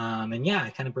 And yeah,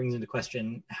 it kind of brings into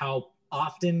question how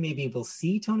often maybe we'll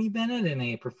see Tony Bennett in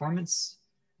a performance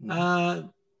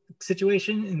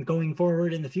situation and going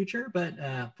forward in the future, but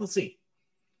we'll see.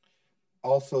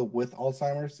 Also, with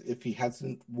Alzheimer's, if he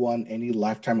hasn't won any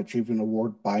Lifetime Achievement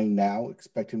Award by now,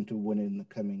 expect him to win in the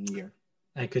coming year.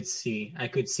 I could see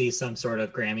some sort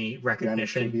of Grammy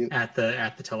recognition at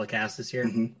the telecast this year.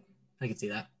 Mm-hmm. I could see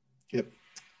that. Yep.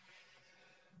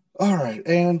 All right,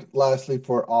 and lastly,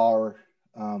 for our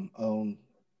own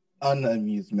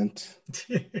unamusement,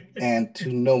 and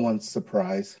to no one's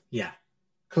surprise,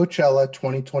 Coachella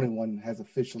 2021 has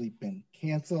officially been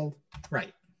canceled.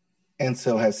 Right. And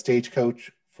so has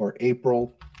Stagecoach for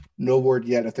April. No word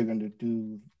yet if they're going to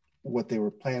do what they were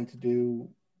planning to do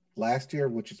last year,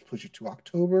 which is push it to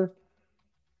October.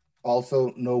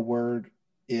 Also, no word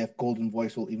if Golden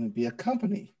Voice will even be a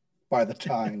company by the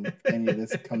time any of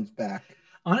this comes back.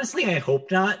 Honestly, I hope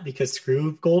not, because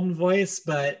screw Golden Voice,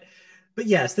 but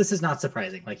yes, this is not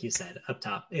surprising, like you said up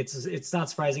top. It's not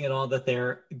surprising at all that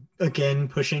they're again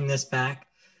pushing this back.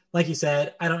 Like you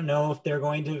said, I don't know if they're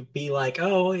going to be like,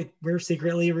 oh, we're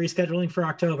secretly rescheduling for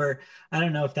October. I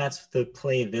don't know if that's the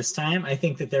play this time. I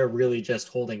think that they're really just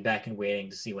holding back and waiting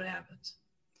to see what happens.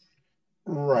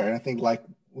 Right. I think like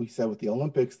we said with the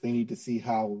Olympics, they need to see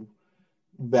how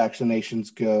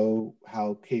vaccinations go,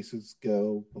 how cases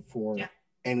go before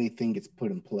anything gets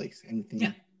put in place,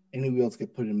 any wheels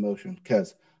get put in motion.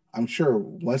 Because I'm sure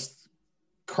once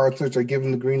concerts are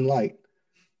given the green light,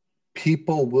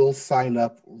 people will sign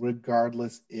up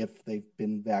regardless if they've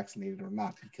been vaccinated or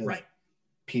not, because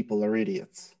people are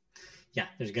idiots. Yeah,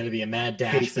 there's going to be a mad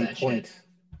dash. Case in point.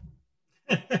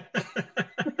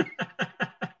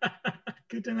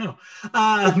 Good to know.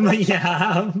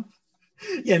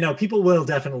 No, people will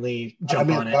definitely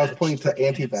jump on it. I was pointing to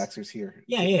anti-vaxxers here.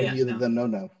 Yeah.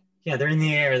 No. Yeah, they're in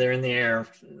the air. They're in the air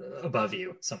above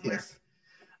you somewhere.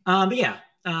 Yes.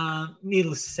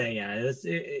 Needless to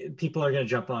say, people are going to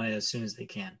jump on it as soon as they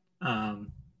can.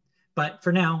 But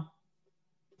for now,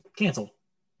 cancel.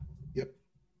 Yep.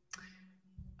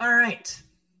 All right.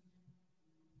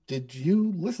 Did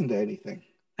you listen to anything?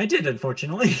 I did,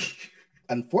 unfortunately.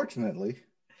 Unfortunately?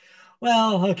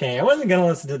 Well, okay. I wasn't going to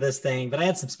listen to this thing, but I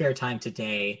had some spare time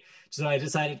today. So I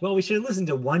decided, well, we should listen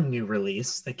to one new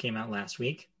release that came out last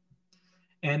week.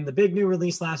 And the big new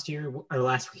release last week,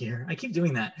 I keep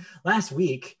doing that. Last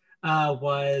week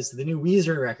was the new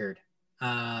Weezer record,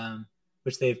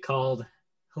 which they've called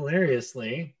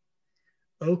hilariously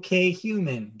OK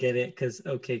Human. Get it? Because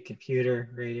OK Computer,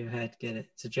 Radiohead, get it?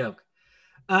 It's a joke.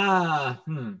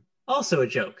 Also a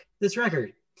joke, this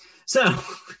record. So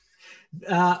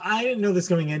I didn't know this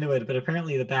going into it, but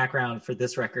apparently the background for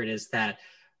this record is that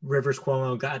Rivers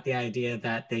Cuomo got the idea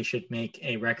that they should make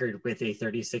a record with a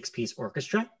 36-piece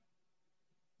orchestra.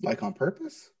 Like on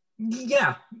purpose?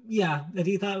 Yeah. That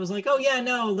he thought it was like, oh yeah,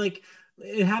 no, like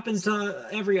it happens to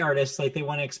every artist. Like they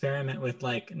want to experiment with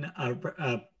like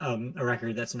a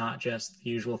record that's not just the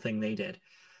usual thing they did.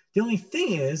 The only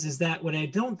thing is that what I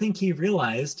don't think he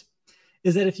realized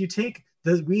is that if you take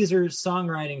the Weezer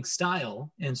songwriting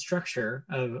style and structure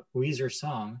of Weezer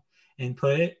song and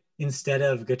put it instead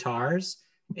of guitars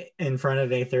in front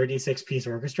of a 36-piece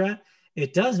orchestra,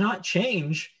 it does not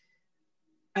change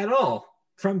at all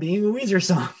from being a Weezer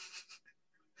song.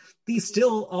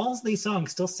 All these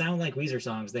songs still sound like Weezer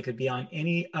songs that could be on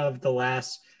any of the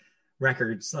last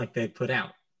records like they've put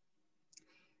out.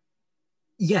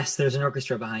 Yes, there's an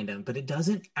orchestra behind them, but it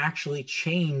doesn't actually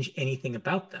change anything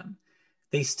about them.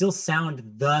 They still sound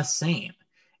the same.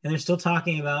 And they're still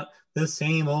talking about the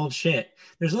same old shit.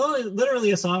 There's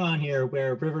literally a song on here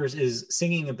where Rivers is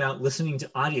singing about listening to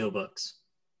audiobooks.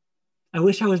 I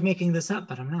wish I was making this up,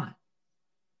 but I'm not.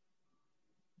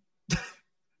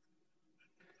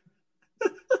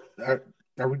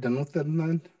 Are we done with them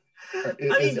then?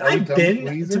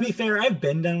 To be fair, I've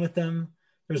been done with them.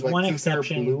 There's one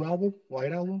exception. Blue album?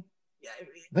 White album? Yeah,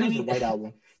 I think it's a white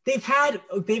album. they've had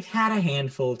a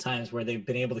handful of times where they've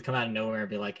been able to come out of nowhere and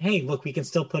be like, hey, look, we can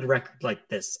still put a record like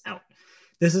this out.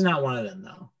 This is not one of them,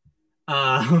 though.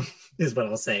 Is what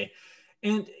I'll say.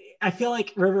 And I feel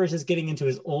like Rivers is getting into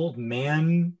his old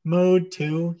man mode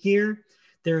too here.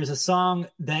 There is a song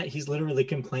that he's literally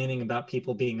complaining about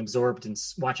people being absorbed in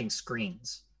watching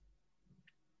screens.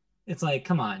 It's like,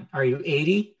 come on, are you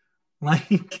 80?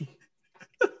 Like,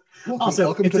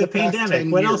 also, it's a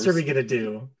pandemic. What else are we gonna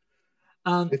do?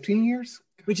 15 years?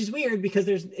 Which is weird because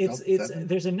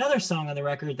there's another song on the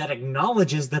record that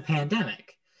acknowledges the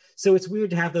pandemic. So it's weird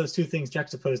to have those two things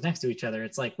juxtaposed next to each other.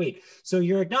 It's like, wait, so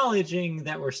you're acknowledging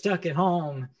that we're stuck at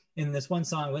home in this one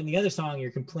song, but in the other song,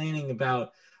 you're complaining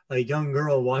about a young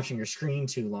girl watching her screen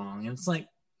too long. And it's like,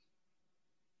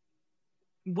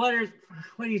 what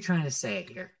are you trying to say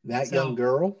here? That young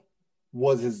girl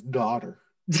was his daughter.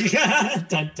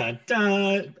 Dun, dun,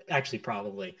 dun. Actually,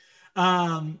 probably.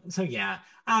 So yeah,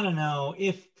 I don't know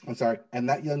if I'm sorry, and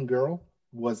that young girl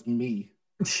was me.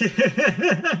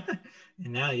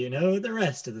 And now you know the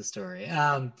rest of the story.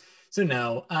 So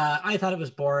no, I thought it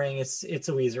was boring. It's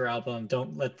a Weezer album.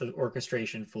 Don't let the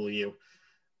orchestration fool you.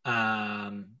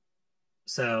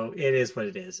 So it is what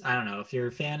it is. I don't know. If you're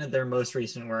a fan of their most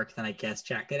recent work, then I guess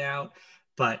check it out.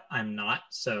 But I'm not,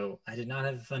 so I did not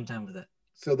have a fun time with it.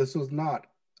 So this was not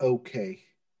okay.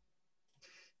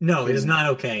 No, it is not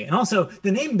okay. And also,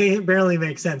 the name barely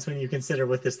makes sense when you consider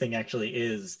what this thing actually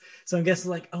is. So I'm guessing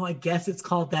like, oh, I guess it's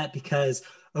called that because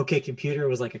OK Computer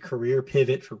was like a career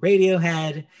pivot for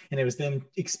Radiohead, and it was them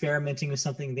experimenting with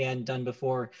something they hadn't done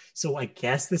before. So I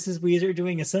guess this is Weezer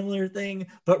doing a similar thing,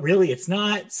 but really it's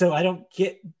not. So I don't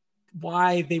get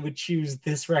why they would choose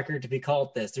this record to be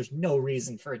called this. There's no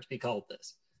reason for it to be called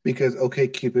this. Because OK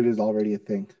Cupid is already a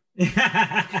thing.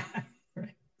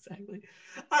 Right, exactly.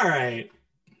 All right.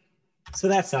 So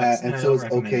that sucks. And so is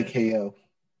OKKO.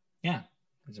 Yeah,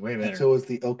 it's way better. And so is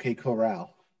the OK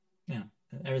Corral. Yeah,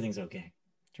 everything's okay,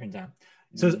 turns out.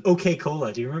 So is OK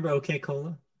Cola. Do you remember OK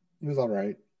Cola? It was all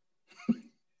right.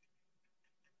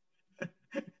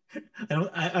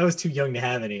 I was too young to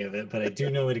have any of it, but I do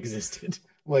know it existed.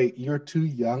 Wait, you're too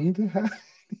young to have?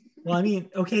 Well, I mean,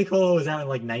 OK Cola was out in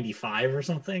like 95 or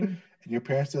something. And your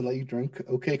parents didn't let you drink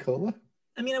OK Cola?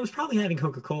 I mean, I was probably having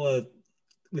Coca-Cola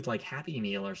with like Happy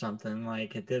Meal or something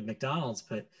like at the McDonald's,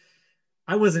 but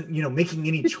I wasn't, making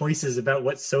any choices about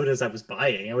what sodas I was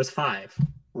buying. I was 5.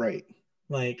 Right.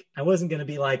 Like I wasn't going to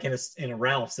be like in a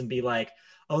Ralph's and be like,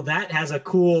 oh, that has a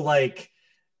cool like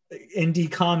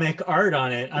indie comic art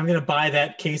on it. I'm going to buy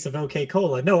that case of OK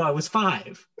Cola. No, I was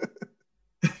 5.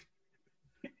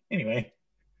 Anyway.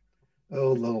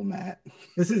 Oh, little Matt.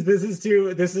 This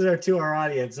is our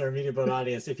audience, our Media Boat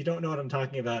audience. If you don't know what I'm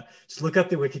talking about, just look up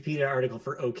the Wikipedia article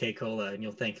for OK Cola and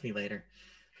you'll thank me later.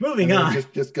 Moving on.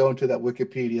 Just go into that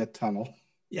Wikipedia tunnel.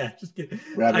 Yeah,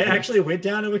 I actually went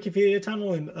down a Wikipedia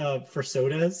tunnel for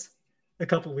sodas a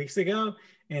couple weeks ago,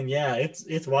 and yeah,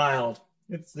 it's wild.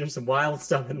 There's some wild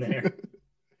stuff in there.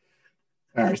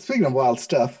 All right, speaking of wild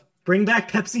stuff, bring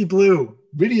back Pepsi Blue.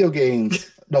 Video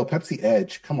games. No, Pepsi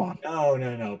Edge. Come on.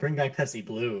 No. Bring back Pepsi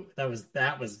Blue. That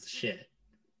was shit.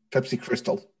 Pepsi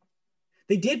Crystal.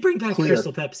 They did bring back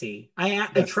Crystal Pepsi. I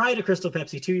tried a Crystal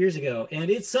Pepsi 2 years ago, and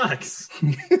it sucks.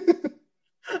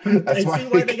 That's why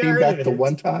they came back the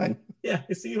one time. Yeah,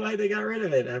 I see why they got rid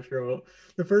of it after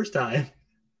the first time.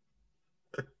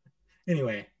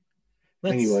 Anyway,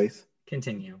 let's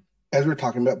continue. As we're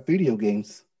talking about video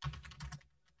games,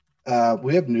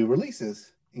 we have new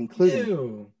releases,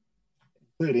 including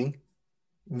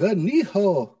the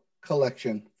Nioh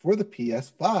collection for the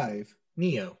PS5.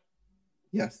 Nioh.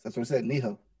 Yes, that's what I said,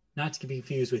 Nioh. Not to be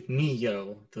confused with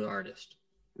Neo, the artist.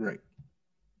 Right.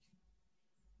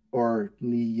 Or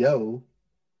Neo,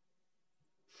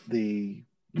 the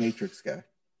Matrix guy.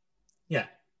 Yeah,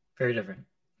 very different.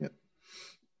 Yep.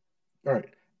 All right.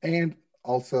 And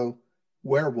also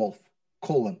Werewolf,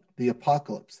 the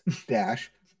Apocalypse,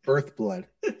 Earthblood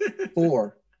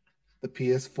for the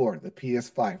PS4, the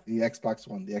PS5, the Xbox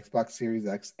One, the Xbox Series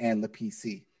X, and the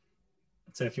PC.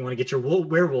 So if you want to get your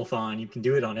werewolf on, you can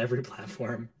do it on every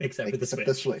platform except for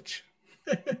the Switch.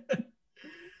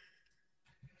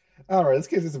 All right, let's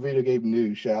get into some video game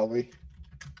news, shall we?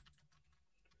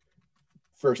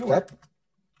 First up,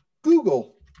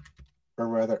 Google, or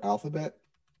rather Alphabet.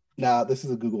 Nah, this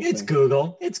is a Google thing. It's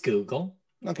Google.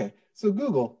 Okay, so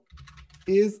Google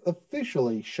is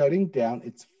officially shutting down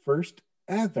its first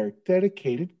ever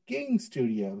dedicated game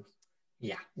studio.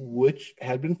 Yeah. Which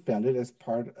had been founded as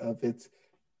part of its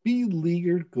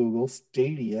beleaguered Google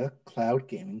Stadia cloud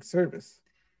gaming service.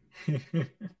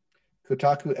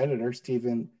 Kotaku editor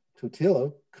Stephen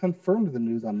Totilo confirmed the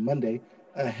news on Monday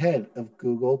ahead of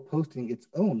Google posting its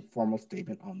own formal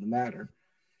statement on the matter.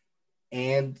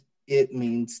 And it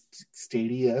means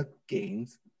Stadia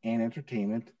games and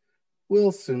entertainment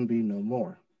will soon be no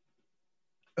more.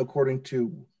 According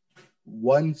to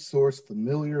one source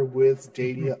familiar with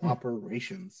Stadia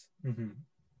operations,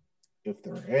 if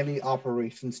there are any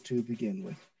operations to begin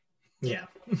with. Yeah.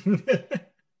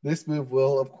 This move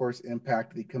will, of course,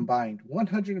 impact the combined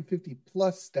 150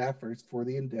 plus staffers for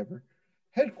the endeavor,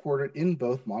 headquartered in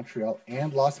both Montreal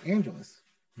and Los Angeles.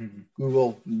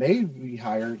 Google may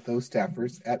rehire those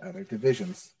staffers at other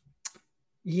divisions.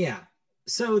 Yeah.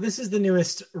 So this is the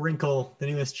newest wrinkle, the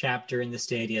newest chapter in the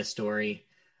Stadia story.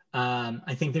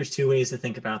 I think there's two ways to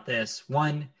think about this.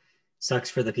 One,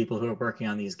 sucks for the people who are working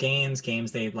on these games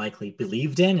they likely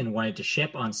believed in and wanted to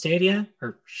ship on Stadia,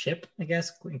 or ship, I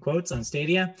guess, in quotes, on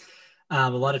Stadia. A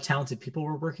lot of talented people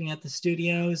were working at the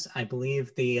studios. I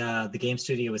believe the game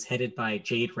studio was headed by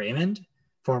Jade Raymond,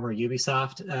 former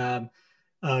Ubisoft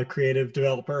creative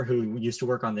developer who used to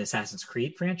work on the Assassin's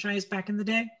Creed franchise back in the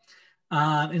day.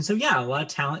 And so, yeah, a lot of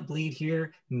talent bleed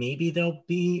here. Maybe they'll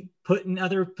be put in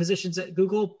other positions at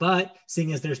Google, but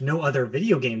seeing as there's no other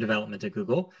video game development at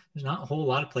Google, there's not a whole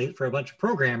lot of plate for a bunch of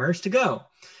programmers to go.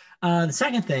 The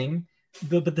second thing,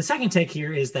 but the second take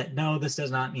here is that no, this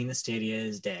does not mean that Stadia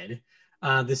is dead.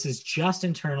 This is just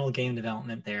internal game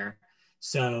development there.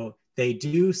 So they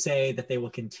do say that they will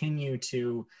continue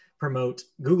to promote,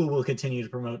 Google will continue to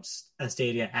promote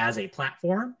Stadia as a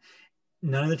platform.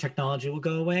 None of the technology will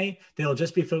go away. They'll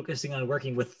just be focusing on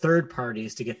working with third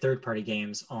parties to get third-party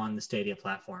games on the Stadia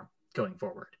platform going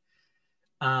forward.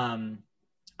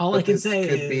 All I can say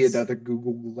could be another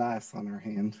Google Glass on our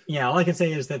hand. Yeah, all I can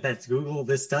say is that that's Google.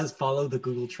 This does follow the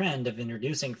Google trend of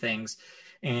introducing things.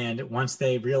 And once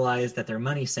they realize that their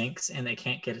money sinks and they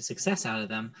can't get a success out of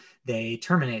them, they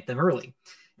terminate them early.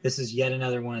 This is yet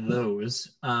another one of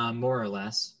those, more or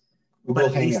less. Google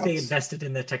but at Hangouts. Least they invested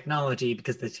in the technology,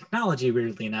 because the technology,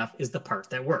 weirdly enough, is the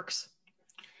part that works.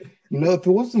 You know, if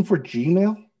it wasn't for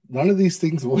Gmail, none of these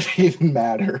things would even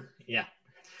matter. Yeah.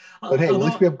 But hey, at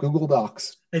least we have Google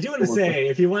Docs. I do want to say,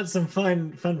 if you want some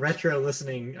fun retro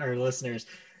listening, or listeners,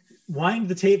 wind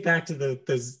the tape back to the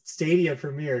Stadia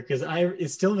premiere, because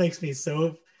it still makes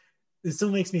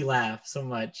me laugh so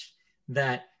much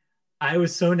that I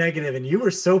was so negative and you were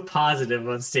so positive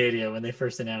on Stadia when they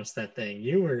first announced that thing.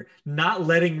 You were not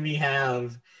letting me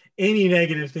have any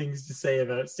negative things to say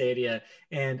about Stadia.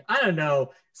 And I don't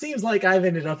know, seems like I've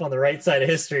ended up on the right side of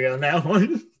history on that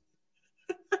one.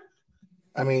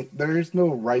 I mean, there is no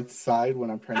right side when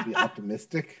I'm trying to be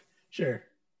optimistic. Sure.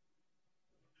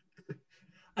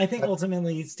 I think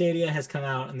ultimately Stadia has come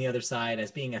out on the other side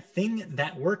as being a thing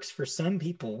that works for some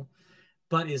people,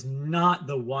 but is not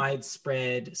the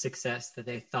widespread success that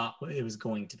they thought it was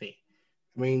going to be.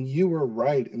 I mean, you were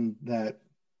right in that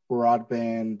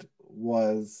broadband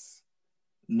was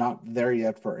not there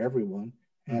yet for everyone.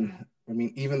 And I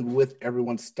mean, even with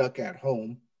everyone stuck at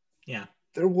home, yeah,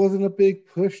 there wasn't a big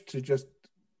push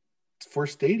for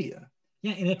Stadia.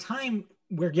 Yeah, in a time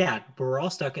where, we're all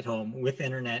stuck at home with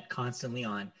internet constantly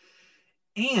on,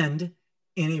 and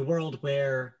in a world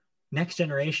where next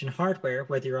generation hardware,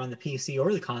 whether you're on the PC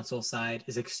or the console side,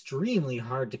 is extremely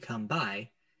hard to come by,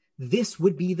 this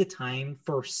would be the time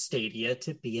for Stadia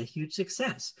to be a huge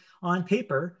success. On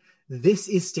paper, this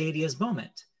is Stadia's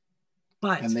moment.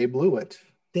 And they blew it.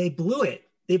 They blew it.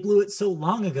 They blew it so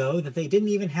long ago that they didn't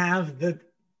even have the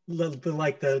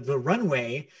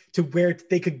runway to where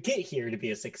they could get here to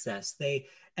be a success. They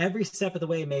every step of the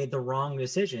way made the wrong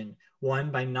decision.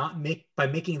 One, by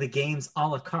making the games a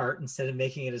la carte instead of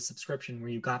making it a subscription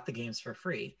where you got the games for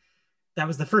free. That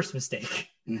was the first mistake.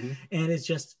 And it's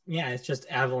just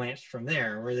avalanched from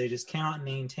there, where they just cannot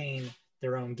maintain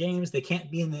their own games. They can't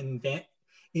be an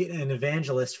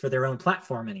evangelist for their own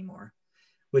platform anymore,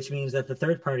 which means that the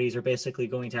third parties are basically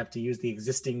going to have to use the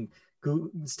existing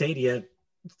Stadia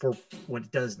for what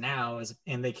it does now,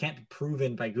 and they can't be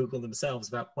proven by Google themselves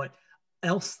about what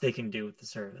else they can do with the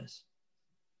service.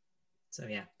 So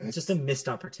it's just a missed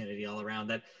opportunity all around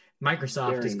that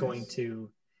Microsoft is going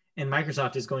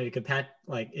to compete,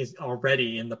 is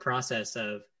already in the process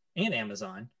of, and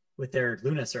Amazon with their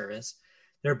Luna service.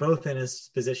 They're both in a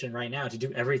position right now to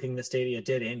do everything that Stadia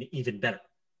did and even better.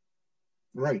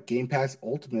 Right. Game Pass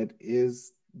Ultimate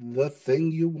is the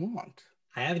thing you want.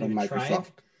 I haven't even tried.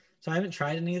 So I haven't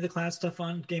tried any of the cloud stuff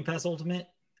on Game Pass Ultimate,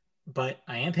 but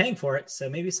I am paying for it. So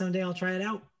maybe someday I'll try it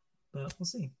out, but we'll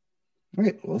see. All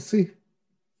right. We'll see.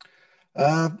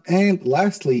 And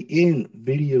lastly, in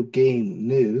video game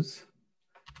news,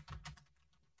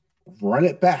 run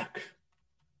it back,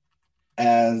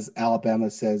 as Alabama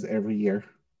says every year.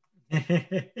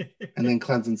 And then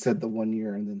Clemson said the 1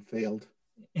 year and then failed.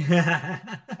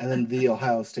 And then the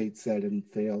Ohio State said and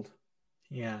failed.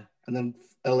 Yeah. And then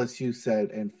LSU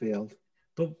said and failed.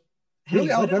 But hey,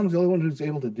 really, Alabama's the only one who's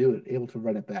able to do it, able to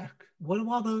run it back. What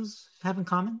do all those have in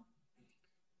common?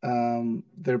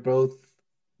 They're both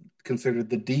considered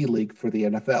the D League for the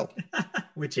NFL.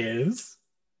 Which is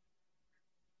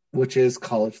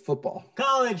college football.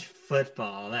 College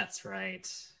football, that's right.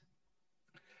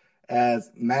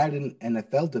 As Madden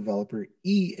NFL developer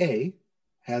EA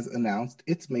has announced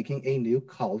it's making a new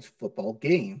college football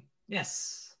game.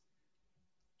 Yes.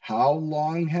 How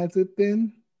long has it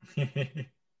been?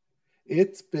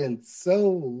 It's been so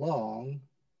long.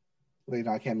 Wait,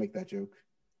 no, I can't make that joke.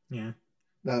 Yeah.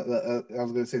 I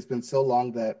was going to say it's been so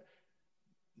long that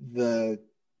the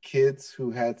kids who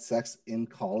had sex in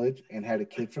college and had a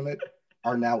kid from it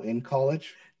are now in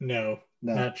college. No,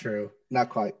 not true. Not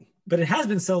quite. But it has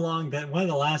been so long that one of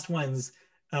the last ones,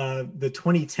 the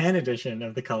 2010 edition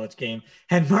of the college game,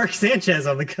 had Mark Sanchez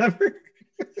on the cover.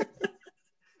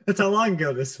 That's how long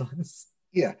ago this was.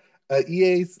 Yeah.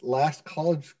 EA's last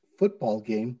college football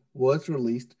game was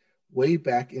released way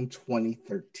back in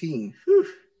 2013. Whew.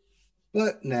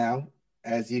 But now,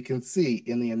 as you can see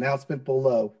in the announcement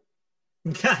below,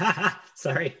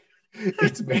 sorry,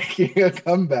 it's making a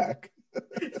comeback.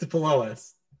 It's below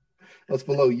us. Well, it's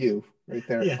below you right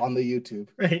there on the YouTube.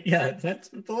 Right, yeah, that's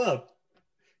below.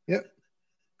 Yep.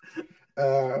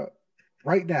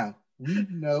 Right now, we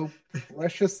know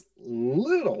precious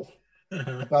little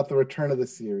about the return of the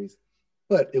series,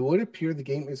 but it would appear the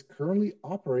game is currently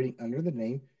operating under the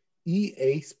name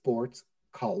EA Sports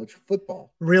College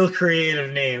Football. Real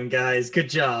creative name, guys. Good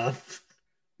job.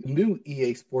 The new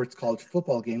EA Sports College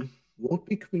Football game won't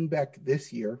be coming back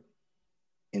this year.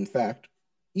 In fact,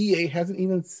 EA hasn't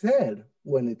even said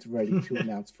when it's ready to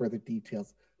announce further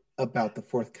details about the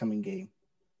forthcoming game.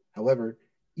 However,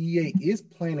 EA is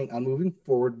planning on moving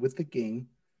forward with the game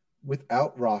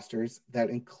without rosters that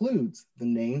includes the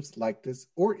names, likeness,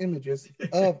 or images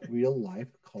of real-life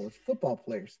college football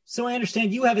players. So I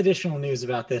understand you have additional news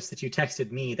about this that you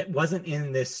texted me that wasn't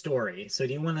in this story. So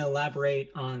do you want to elaborate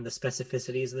on the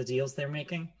specificities of the deals they're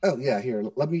making? Oh, yeah. Here,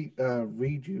 let me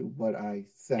read you what I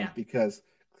sent because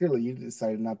clearly you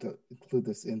decided not to include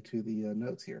this into the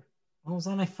notes here. Well, it was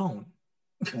on my phone.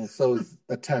 Well, so is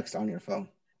a text on your phone.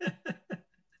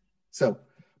 So,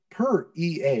 per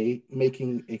EA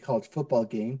making a college football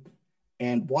game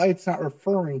and why it's not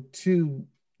referring to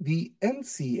the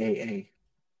NCAA.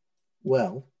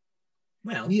 Well,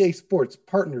 EA Sports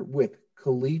partnered with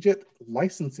Collegiate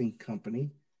Licensing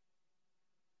Company,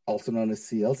 also known as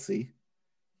CLC,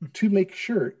 to make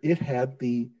sure it had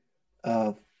the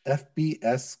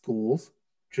FBS schools,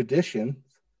 traditions,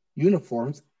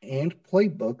 uniforms, and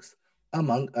playbooks,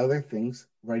 among other things,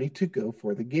 ready to go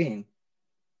for the game.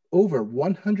 Over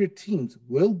 100 teams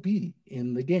will be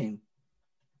in the game.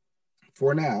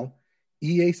 For now,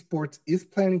 EA Sports is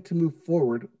planning to move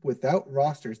forward without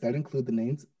rosters that include the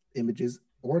names, images,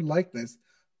 or likeness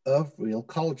of real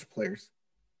college players.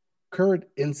 Current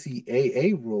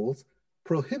NCAA rules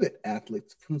prohibit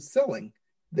athletes from selling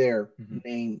their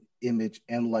name, image,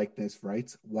 and likeness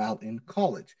rights while in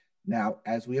college. Now,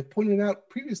 as we have pointed out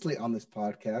previously on this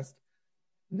podcast,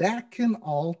 that can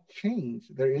all change.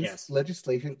 There is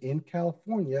legislation in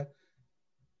California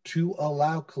to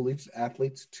allow collegiate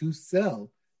athletes to sell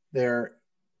their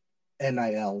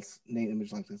NILs, name,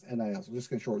 image, likeness, NILs. We're just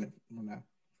going to shorten it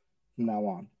from now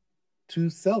on. To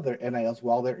sell their NILs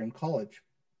while they're in college,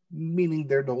 meaning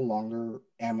they're no longer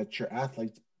amateur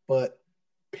athletes, but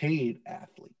paid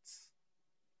athletes.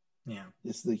 Yeah.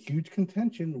 This is a huge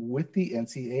contention with the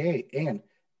NCAA. And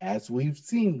as we've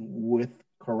seen with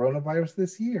coronavirus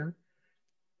this year,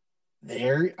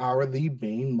 they are the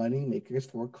main money makers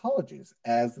for colleges,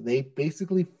 as they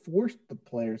basically forced the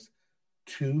players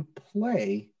to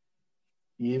play,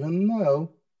 even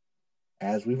though,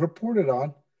 as we've reported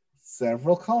on,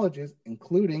 several colleges,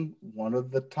 including one of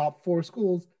the top 4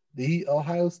 schools, the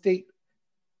Ohio State,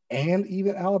 and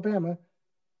even Alabama,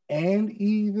 and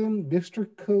even Mr.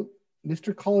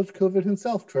 College COVID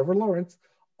himself, Trevor Lawrence,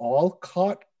 all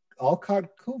caught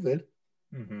COVID.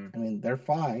 I mean, they're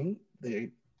fine,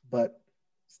 but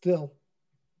still,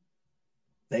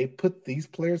 they put these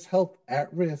players' health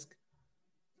at risk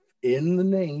in the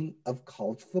name of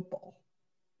college football.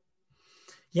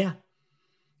 Yeah.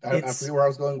 I forget where I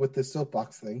was going with this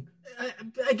soapbox thing.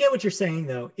 I get what you're saying,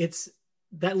 though. It's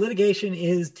that litigation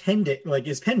is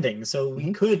pending, so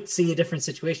we could see a different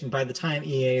situation by the time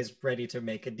EA is ready to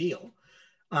make a deal.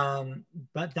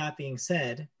 But that being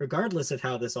said, regardless of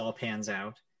how this all pans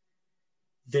out,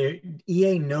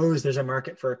 EA knows there's a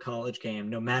market for a college game,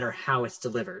 no matter how it's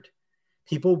delivered.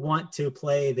 People want to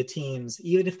play the teams,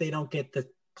 even if they don't get the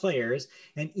players,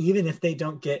 and even if they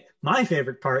don't get my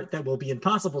favorite part that will be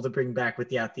impossible to bring back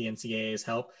without the NCAA's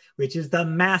help, which is the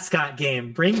mascot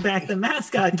game. Bring back the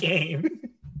mascot game.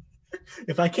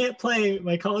 If I can't play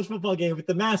my college football game with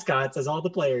the mascots as all the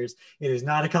players, it is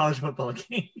not a college football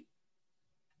game.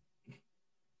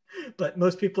 But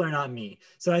most people are not me.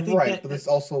 So I think but that's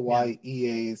also why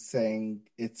EA is saying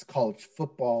it's college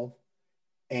football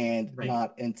and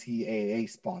not NCAA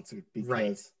sponsored,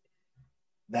 because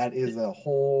that is a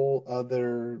whole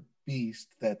other beast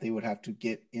that they would have to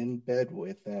get in bed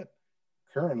with, that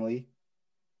currently,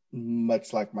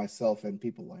 much like myself and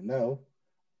people I know,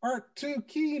 aren't too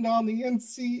keen on the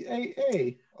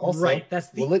NCAA. Also, that's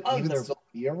the will it even still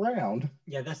be around?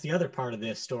 Yeah, that's the other part of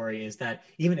this story, is that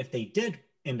even if they did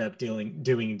end up doing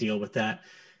a deal with that,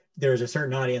 there's a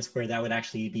certain audience where that would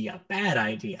actually be a bad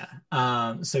idea.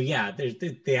 So yeah,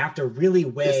 they have to really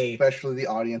weigh, especially the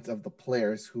audience of the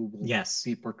players who will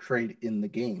be portrayed in the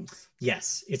games.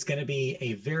 Yes, it's going to be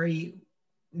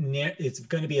it's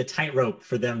going to be a tightrope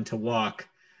for them to walk,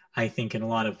 I think, in a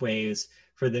lot of ways,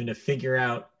 for them to figure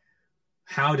out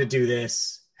how to do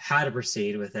this, how to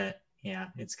proceed with it. Yeah,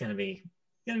 it's going to be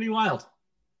wild.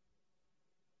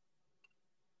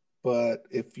 But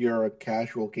if you're a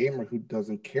casual gamer who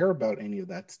doesn't care about any of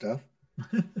that stuff,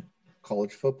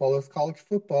 college football is college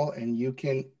football, and you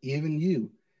can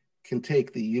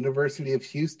take the University of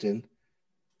Houston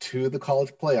to the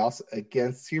college playoffs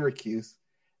against Syracuse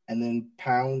and then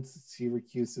pound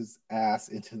Syracuse's ass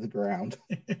into the ground.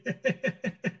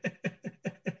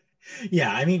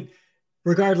 Yeah, I mean,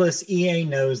 regardless, EA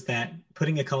knows that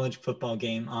putting a college football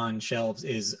game on shelves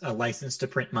is a license to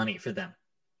print money for them,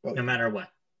 no matter what.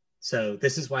 So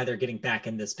this is why they're getting back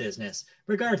in this business,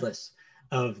 regardless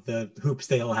of the hoops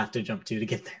they'll have to jump to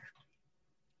get there.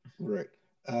 Right.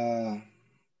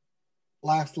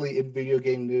 Lastly, in video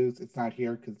game news, it's not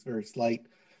here because it's very slight.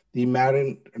 The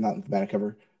MLB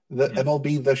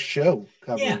The Show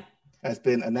cover has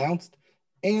been announced,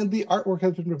 and the artwork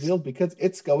has been revealed because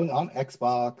it's going on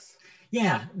Xbox.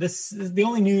 Yeah, this is the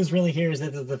only news really here, is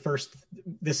that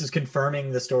this is confirming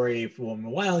the story from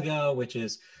a while ago, which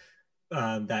is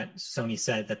that Sony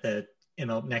said that the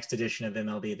next edition of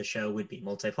MLB The Show would be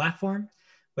multi-platform.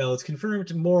 Well, it's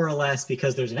confirmed more or less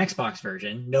because there's an Xbox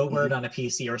version, no word on a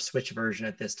PC or Switch version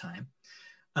at this time.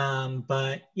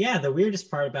 But yeah, the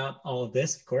weirdest part about all of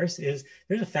this, of course, is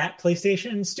there's a fat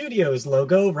PlayStation Studios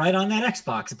logo right on that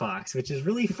Xbox box, which is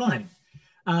really fun.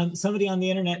 Somebody on the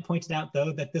internet pointed out,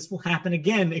 though, that this will happen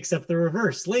again, except the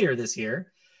reverse, later this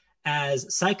year, as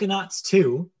Psychonauts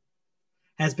 2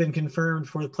 has been confirmed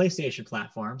for the PlayStation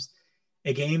platforms,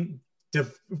 a game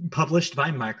published by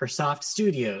Microsoft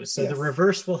Studios. So the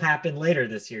reverse will happen later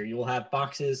this year. You will have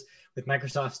boxes with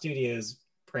Microsoft Studios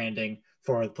branding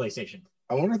for the PlayStation.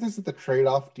 I wonder if this is the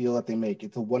trade-off deal that they make.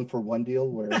 It's a one-for-one deal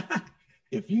where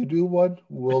if you do one,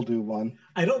 we'll do one.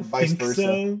 I don't think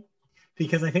so,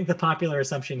 because I think the popular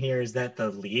assumption here is that the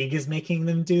league is making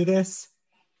them do this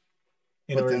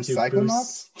in order to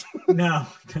Psychonauts? No,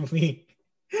 the league.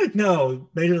 No,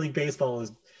 Major League Baseball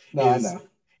is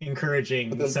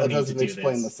encouraging Sony to do this. That doesn't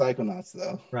explain the Psychonauts,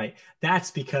 though. Right.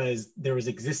 That's because there was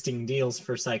existing deals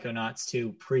for Psychonauts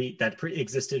 2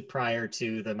 existed prior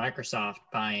to the Microsoft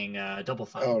buying Double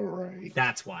Fine. Oh, right.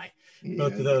 That's why.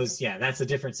 Both of those, that's a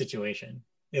different situation.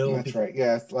 That's right.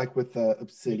 Yeah, it's like with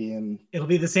Obsidian. It'll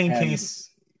be the same case.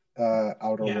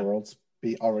 Outer Worlds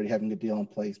be already having a deal in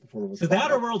place before it was. So the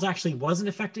Outer Worlds actually wasn't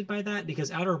affected by that, because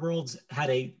Outer Worlds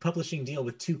had a publishing deal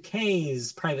with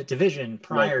 2K's Private Division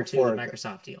prior to the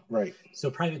Microsoft deal. Right. So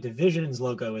Private Division's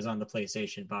logo is on the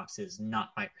PlayStation boxes,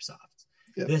 not Microsoft's.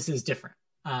 Yep. This is different.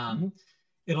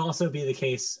 It'll also be the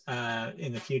case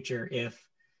in the future if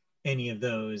any of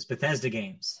those Bethesda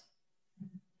games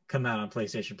come out on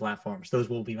PlayStation platforms. Those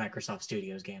will be Microsoft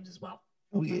Studios games as well.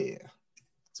 Oh, yeah.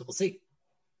 So we'll see.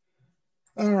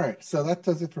 All right, so that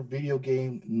does it for video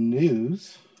game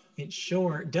news. It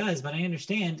sure does, but I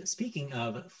understand, speaking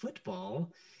of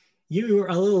football, you are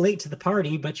a little late to the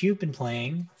party, but you've been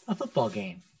playing a football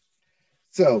game.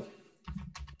 So,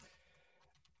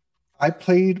 I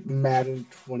played Madden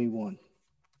 21.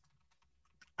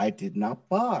 I did not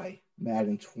buy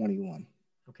Madden 21.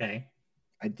 Okay.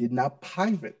 I did not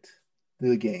pirate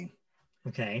the game.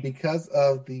 Okay. Because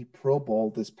of the Pro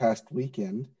Bowl this past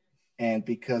weekend, and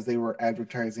because they were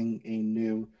advertising a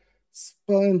new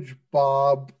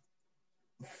SpongeBob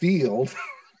field,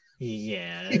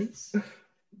 yes,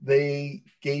 they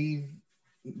gave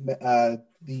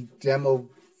the demo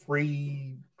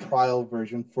free trial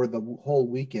version for the whole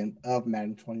weekend of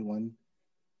Madden 21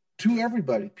 to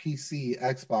everybody, PC,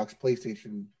 Xbox,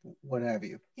 PlayStation, what have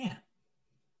you. Yeah.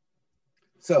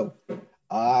 So,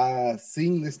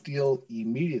 seeing this deal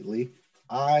immediately,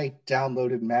 I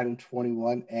downloaded Madden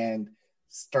 21 and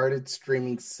started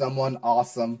streaming someone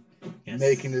awesome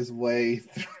making his way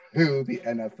through the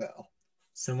NFL.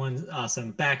 Someone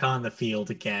awesome back on the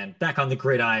field again, back on the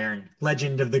gridiron.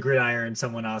 Legend of the gridiron,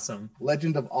 someone awesome.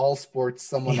 Legend of all sports,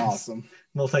 someone awesome.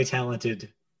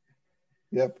 Multi-talented.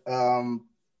 Yep.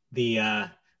 The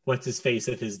what's his face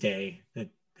of his day?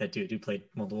 That dude who played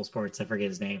multiple sports. I forget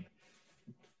his name.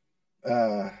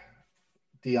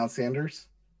 Deion Sanders,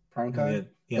 primetime.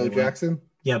 Bo Jackson.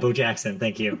 Yeah, Bo Jackson.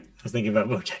 Thank you. I was thinking about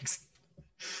Bo Jackson.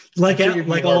 Like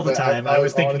all the time, I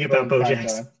was thinking about Bo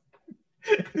Jackson.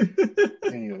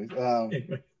 Anyways,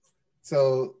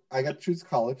 so I got to choose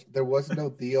college. There was no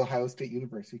The Ohio State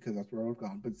University because that's where I would have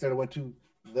gone, but instead I went to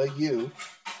the U.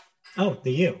 Oh,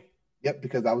 the U. Yep,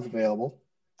 because that was available.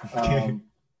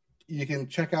 You can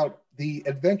check out the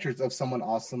adventures of someone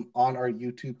awesome on our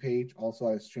YouTube page. Also,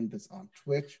 I streamed this on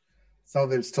Twitch. Some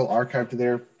of it is still archived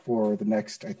there for the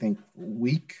next, I think,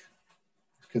 week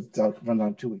because it's run on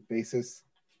a 2-week basis.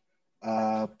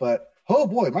 But oh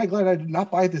boy, am I glad I did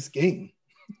not buy this game.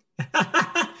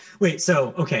 Wait,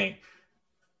 so okay,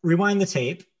 rewind the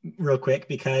tape real quick,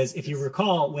 because if you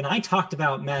recall, when I talked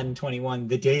about Madden 21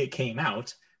 the day it came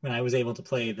out, when I was able to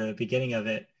play the beginning of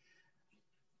it,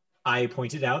 I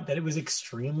pointed out that it was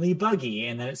extremely buggy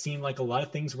and that it seemed like a lot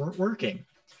of things weren't working.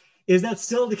 Is that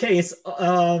still the case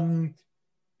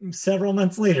several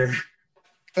months later?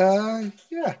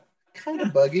 Yeah, kind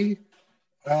of buggy.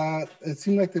 It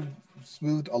seemed like they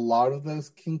smoothed a lot of those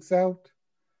kinks out,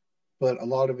 but a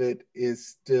lot of it is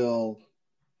still,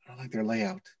 I don't like their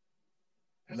layout.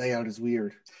 Their layout is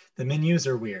weird. The menus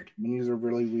are weird. Menus are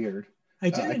really weird.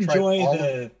 I did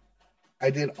enjoy I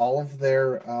did all of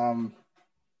their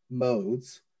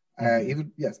modes. I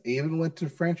even went to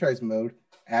franchise mode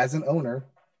as an owner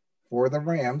for the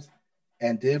Rams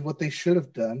and did what they should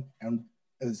have done, and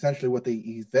essentially what they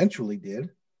eventually did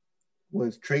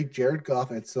was trade Jared Goff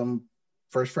and some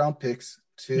first round picks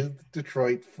to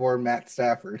Detroit for Matt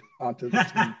Stafford onto the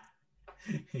team.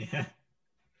 Yeah.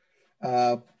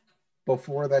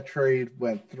 Before that trade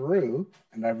went through,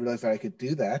 and I realized that I could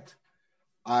do that,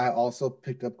 I also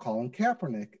picked up Colin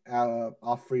Kaepernick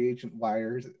off free agent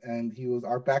wires, and he was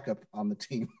our backup on the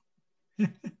team. I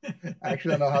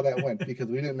actually don't know how that went because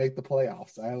we didn't make the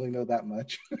playoffs. I only know that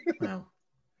much. Wow.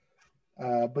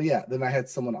 But yeah, then I had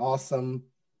someone awesome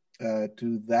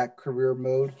do that career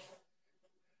mode,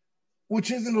 which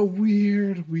isn't a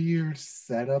weird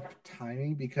setup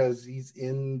timing because he's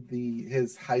in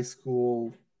his high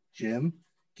school gym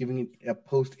giving a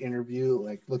post interview,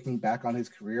 like looking back on his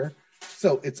career.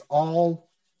 So it's all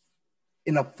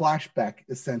in a flashback,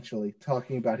 essentially,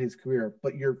 talking about his career,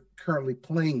 but you're currently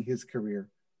playing his career,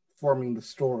 forming the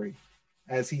story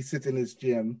as he sits in his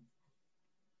gym,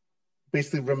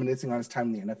 basically reminiscing on his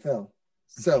time in the NFL.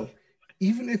 So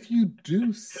even if you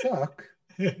do suck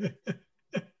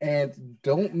and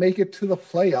don't make it to the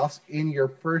playoffs in your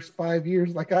first 5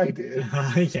 years like I did,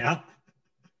 yeah,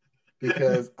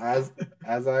 because as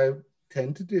I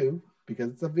tend to do, because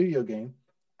it's a video game,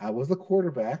 I was the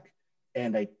quarterback,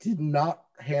 and I did not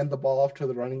hand the ball off to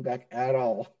the running back at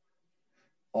all.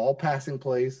 All passing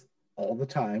plays, all the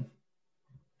time.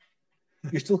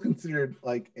 You're still considered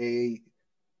like a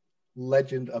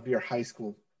legend of your high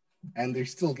school, and they're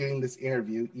still getting this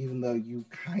interview, even though you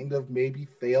kind of maybe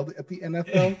failed at the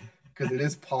NFL, because it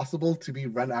is possible to be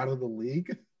run out of the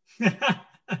league.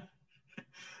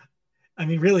 I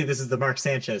mean, really, this is the Mark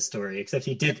Sanchez story, except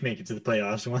he did make it to the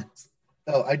playoffs once.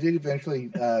 Oh, I did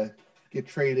eventually get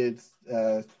traded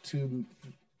to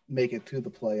make it to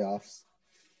the playoffs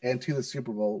and to the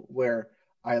Super Bowl, where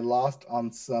I lost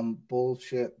on some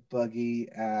bullshit, buggy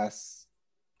ass.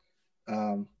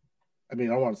 I mean,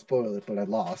 I don't want to spoil it, but I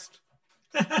lost.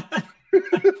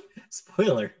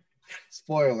 Spoiler.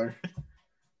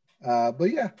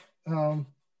 But yeah.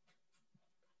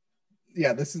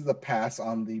 Yeah, this is the pass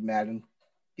on the Madden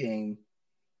game.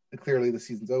 Clearly, the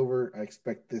season's over. I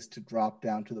expect this to drop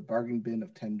down to the bargain bin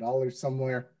of $10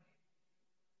 somewhere.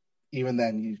 Even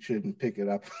then, you shouldn't pick it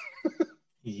up.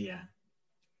 Yeah.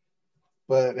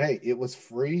 But hey, it was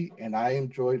free, and I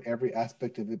enjoyed every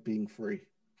aspect of it being free,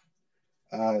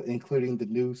 including the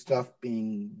new stuff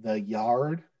being the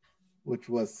yard, which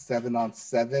was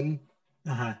 7-on-7,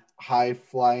 high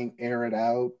flying, air it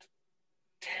out.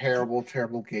 Terrible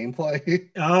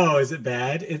gameplay. Oh, is it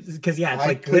bad? Because it's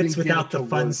like Blitz without the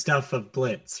fun stuff of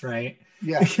Blitz, right?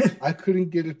 Yeah, I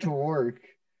couldn't get it to work.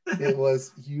 It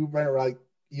was you run around,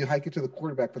 you hike it to the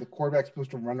quarterback, but the quarterback's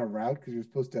supposed to run a route because you're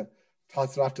supposed to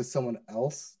toss it off to someone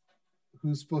else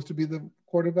who's supposed to be the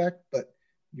quarterback, but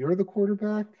you're the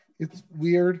quarterback. It's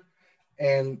weird,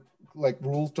 and like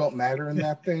rules don't matter in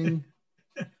that thing.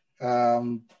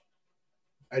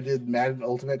 I did Madden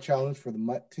Ultimate Challenge for the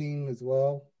Mutt team as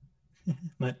well.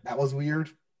 That was weird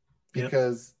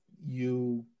because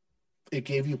it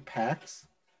gave you packs,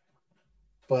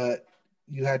 but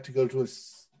you had to go to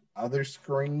other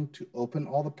screen to open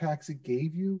all the packs it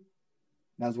gave you.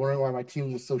 And I was wondering why my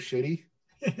team was so shitty.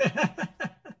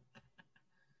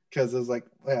 Because I was like,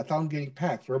 wait, I thought I'm getting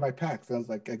packs. Where are my packs? And I was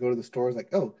like, I go to the store. I was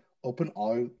like, oh, open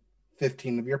all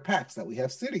 15 of your packs that we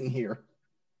have sitting here.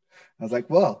 I was like,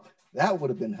 well, that would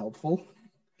have been helpful.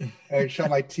 And I shot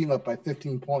my team up by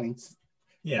 15 points.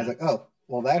 Yeah. I was like, oh,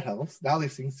 well, that helps. Now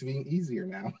these things are being easier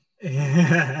now.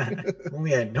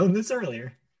 Only I had known this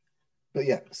earlier. But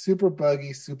yeah, super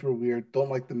buggy, super weird. Don't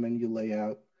like the menu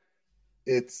layout.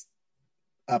 It's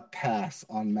a pass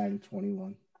on Madden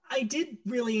 21. I did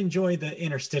really enjoy the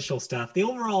interstitial stuff. The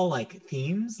overall like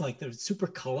themes, like they're super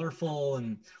colorful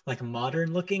and like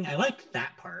modern looking. I liked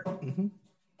that part. Mm-hmm.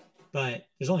 But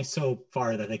there's only so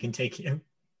far that they can take you.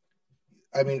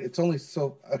 I mean, it's only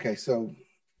so... Okay, so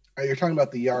you're talking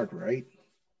about the yard, right?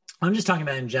 I'm just talking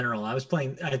about in general. I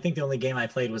think the only game I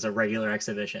played was a regular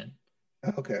exhibition.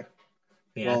 Okay.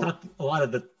 Yeah, well, I thought a lot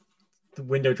of the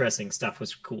window dressing stuff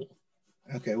was cool.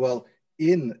 Okay, well,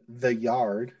 in the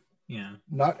yard, yeah,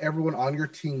 not everyone on your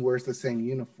team wears the same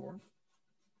uniform.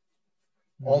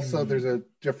 Also, there's a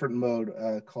different mode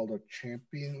called a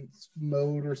champions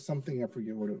mode or something. I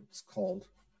forget what it's called,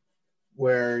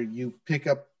 where you pick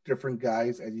up different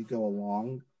guys as you go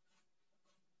along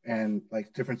and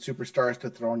like different superstars to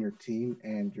throw on your team,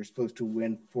 and you're supposed to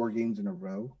win 4 games in a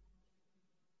row.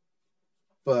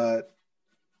 But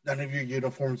none of your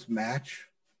uniforms match.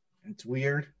 It's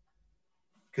weird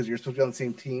because you're supposed to be on the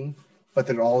same team, but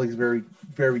there are all these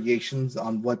variations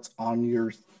on what's on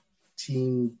your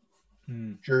team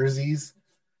jerseys.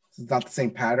 It's not the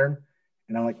same pattern.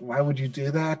 And I'm like, why would you do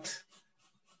that?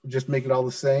 Just make it all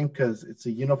the same because it's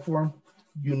a uniform.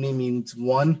 Uni means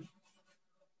one.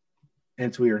 And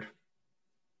it's weird.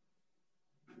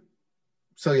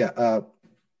 So yeah,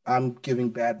 I'm giving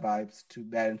bad vibes to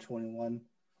Madden 21,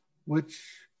 which,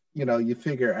 you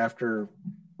figure after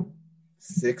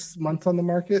 6 months on the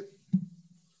market,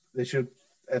 they should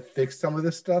have fixed some of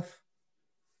this stuff,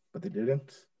 but they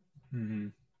didn't. Mm-hmm.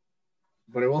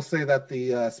 But I will say that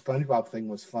the SpongeBob thing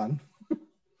was fun.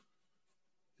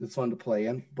 It's fun to play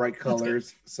in. Bright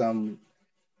colors, some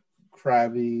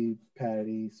Krabby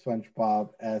Patty,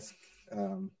 SpongeBob-esque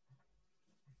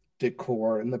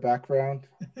decor in the background.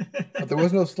 But there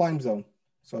was no slime zone,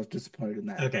 so I was disappointed in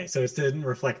that. Okay, so it didn't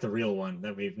reflect the real one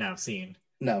that we've now seen.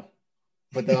 No,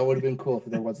 but that would have been cool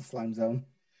if there was a slime zone.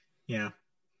 Yeah.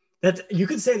 You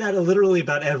could say that literally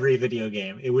about every video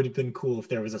game. It would have been cool if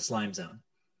there was a slime zone.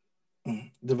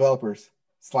 Developers,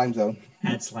 slime zone.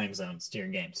 Add slime zones to your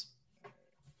games.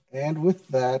 And with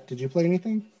that, did you play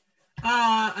anything?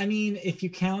 I mean, if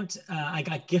you count, I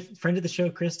got friend of the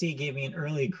show, Christy, gave me an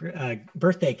early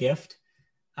birthday gift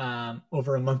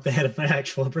over a month ahead of my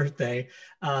actual birthday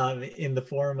in the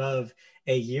form of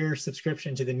a year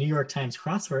subscription to the New York Times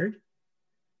crossword.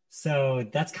 So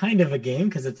that's kind of a game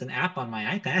because it's an app on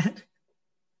my iPad.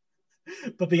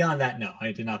 But beyond that, no,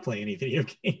 I did not play any video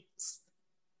games.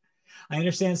 I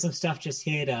understand some stuff just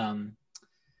hit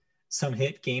some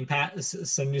hit Game Pass,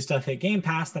 some new stuff hit Game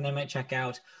Pass that I might check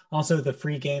out. Also, the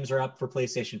free games are up for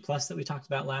PlayStation Plus that we talked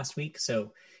about last week.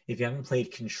 So if you haven't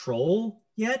played Control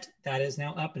yet, that is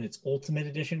now up in its Ultimate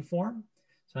Edition form.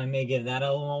 So I may give that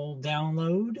a little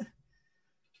download.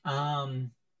 Other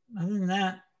than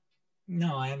that,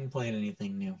 no, I haven't played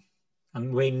anything new.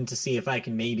 I'm waiting to see if I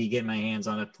can maybe get my hands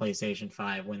on a PlayStation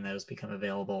 5 when those become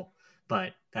available.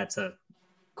 But that's a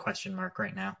question mark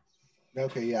right now.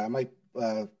 Okay, yeah, I might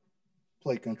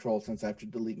play Control since I have to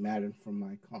delete Madden from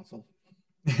my console.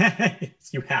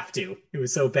 You have to. It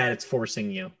was so bad it's forcing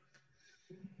you.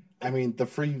 I mean, the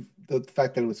fact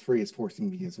that it was free is forcing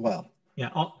me as well. Yeah.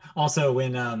 Also,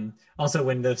 when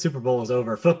the Super Bowl is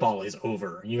over, football is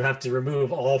over. You have to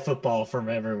remove all football from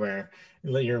everywhere.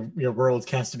 Your world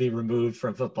has to be removed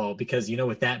from football because you know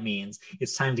what that means.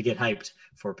 It's time to get hyped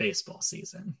for baseball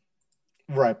season.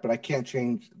 Right, but I can't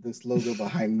change this logo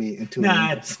behind me into.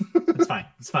 It's fine.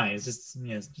 It's fine. It's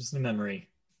just a memory.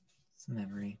 It's a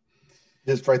memory.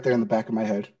 It's right there in the back of my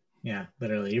head. Yeah,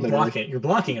 literally. Block it. You're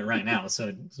blocking it right now,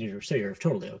 so you're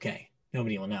totally okay.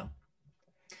 Nobody will know.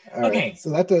 All okay, right, so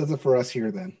that does it for us here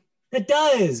then. That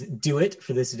does do it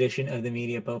for this edition of the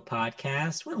Media Boat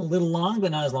Podcast. Went a little long,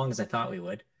 but not as long as I thought we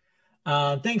would.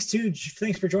 Thanks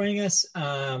for joining us.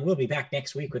 We'll be back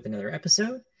next week with another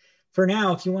episode. For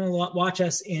now, if you want to watch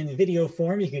us in video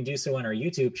form, you can do so on our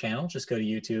YouTube channel. Just go to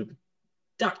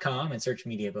youtube.com and search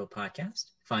Media Boat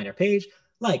Podcast. Find our page,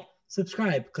 like,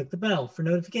 subscribe, click the bell for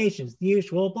notifications, the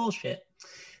usual bullshit.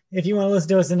 If you want to listen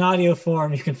to us in audio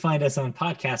form, you can find us on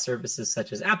podcast services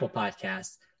such as Apple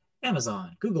Podcasts,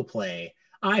 Amazon, Google Play,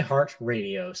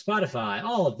 iHeartRadio, Spotify,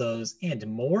 all of those and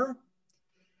more.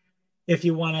 If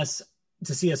you want us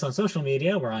to see us on social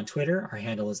media, we're on Twitter. Our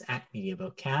handle is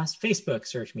 @MediaBoatCast. Facebook,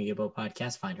 search Media Boat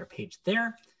Podcast. Find our page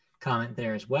there. Comment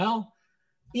there as well.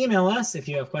 Email us if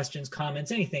you have questions,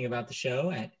 comments, anything about the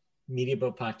show at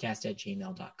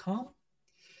mediaboatpodcast@gmail.com.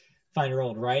 Find our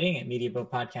old writing at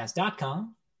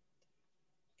mediaboatpodcast.com.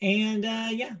 And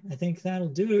I think that'll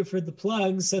do it for the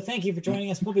plugs. So thank you for joining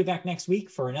us. We'll be back next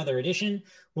week for another edition.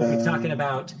 We'll be talking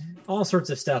about all sorts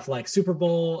of stuff like Super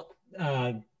Bowl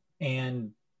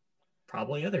and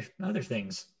probably other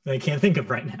things that I can't think of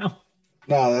right now.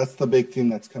 No, that's the big thing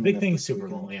that's coming. Big thing, Super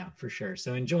Bowl, yeah, for sure.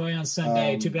 So enjoy on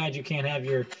Sunday. Too bad you can't have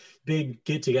your big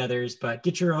get-togethers, but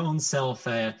get your own self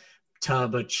a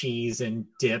tub of cheese and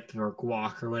dip or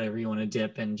guac or whatever you want to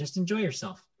dip and just enjoy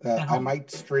yourself. I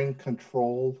might stream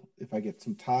Control if I get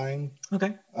some time.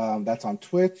 Okay. That's on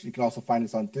Twitch. You can also find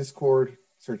us on Discord.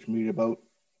 Search Media Boat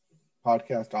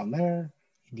Podcast on there.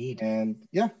 Indeed. And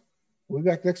yeah, we'll be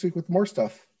back next week with more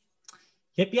stuff.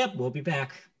 Yep. We'll be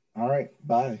back. All right.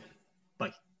 Bye.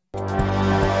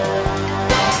 Bye.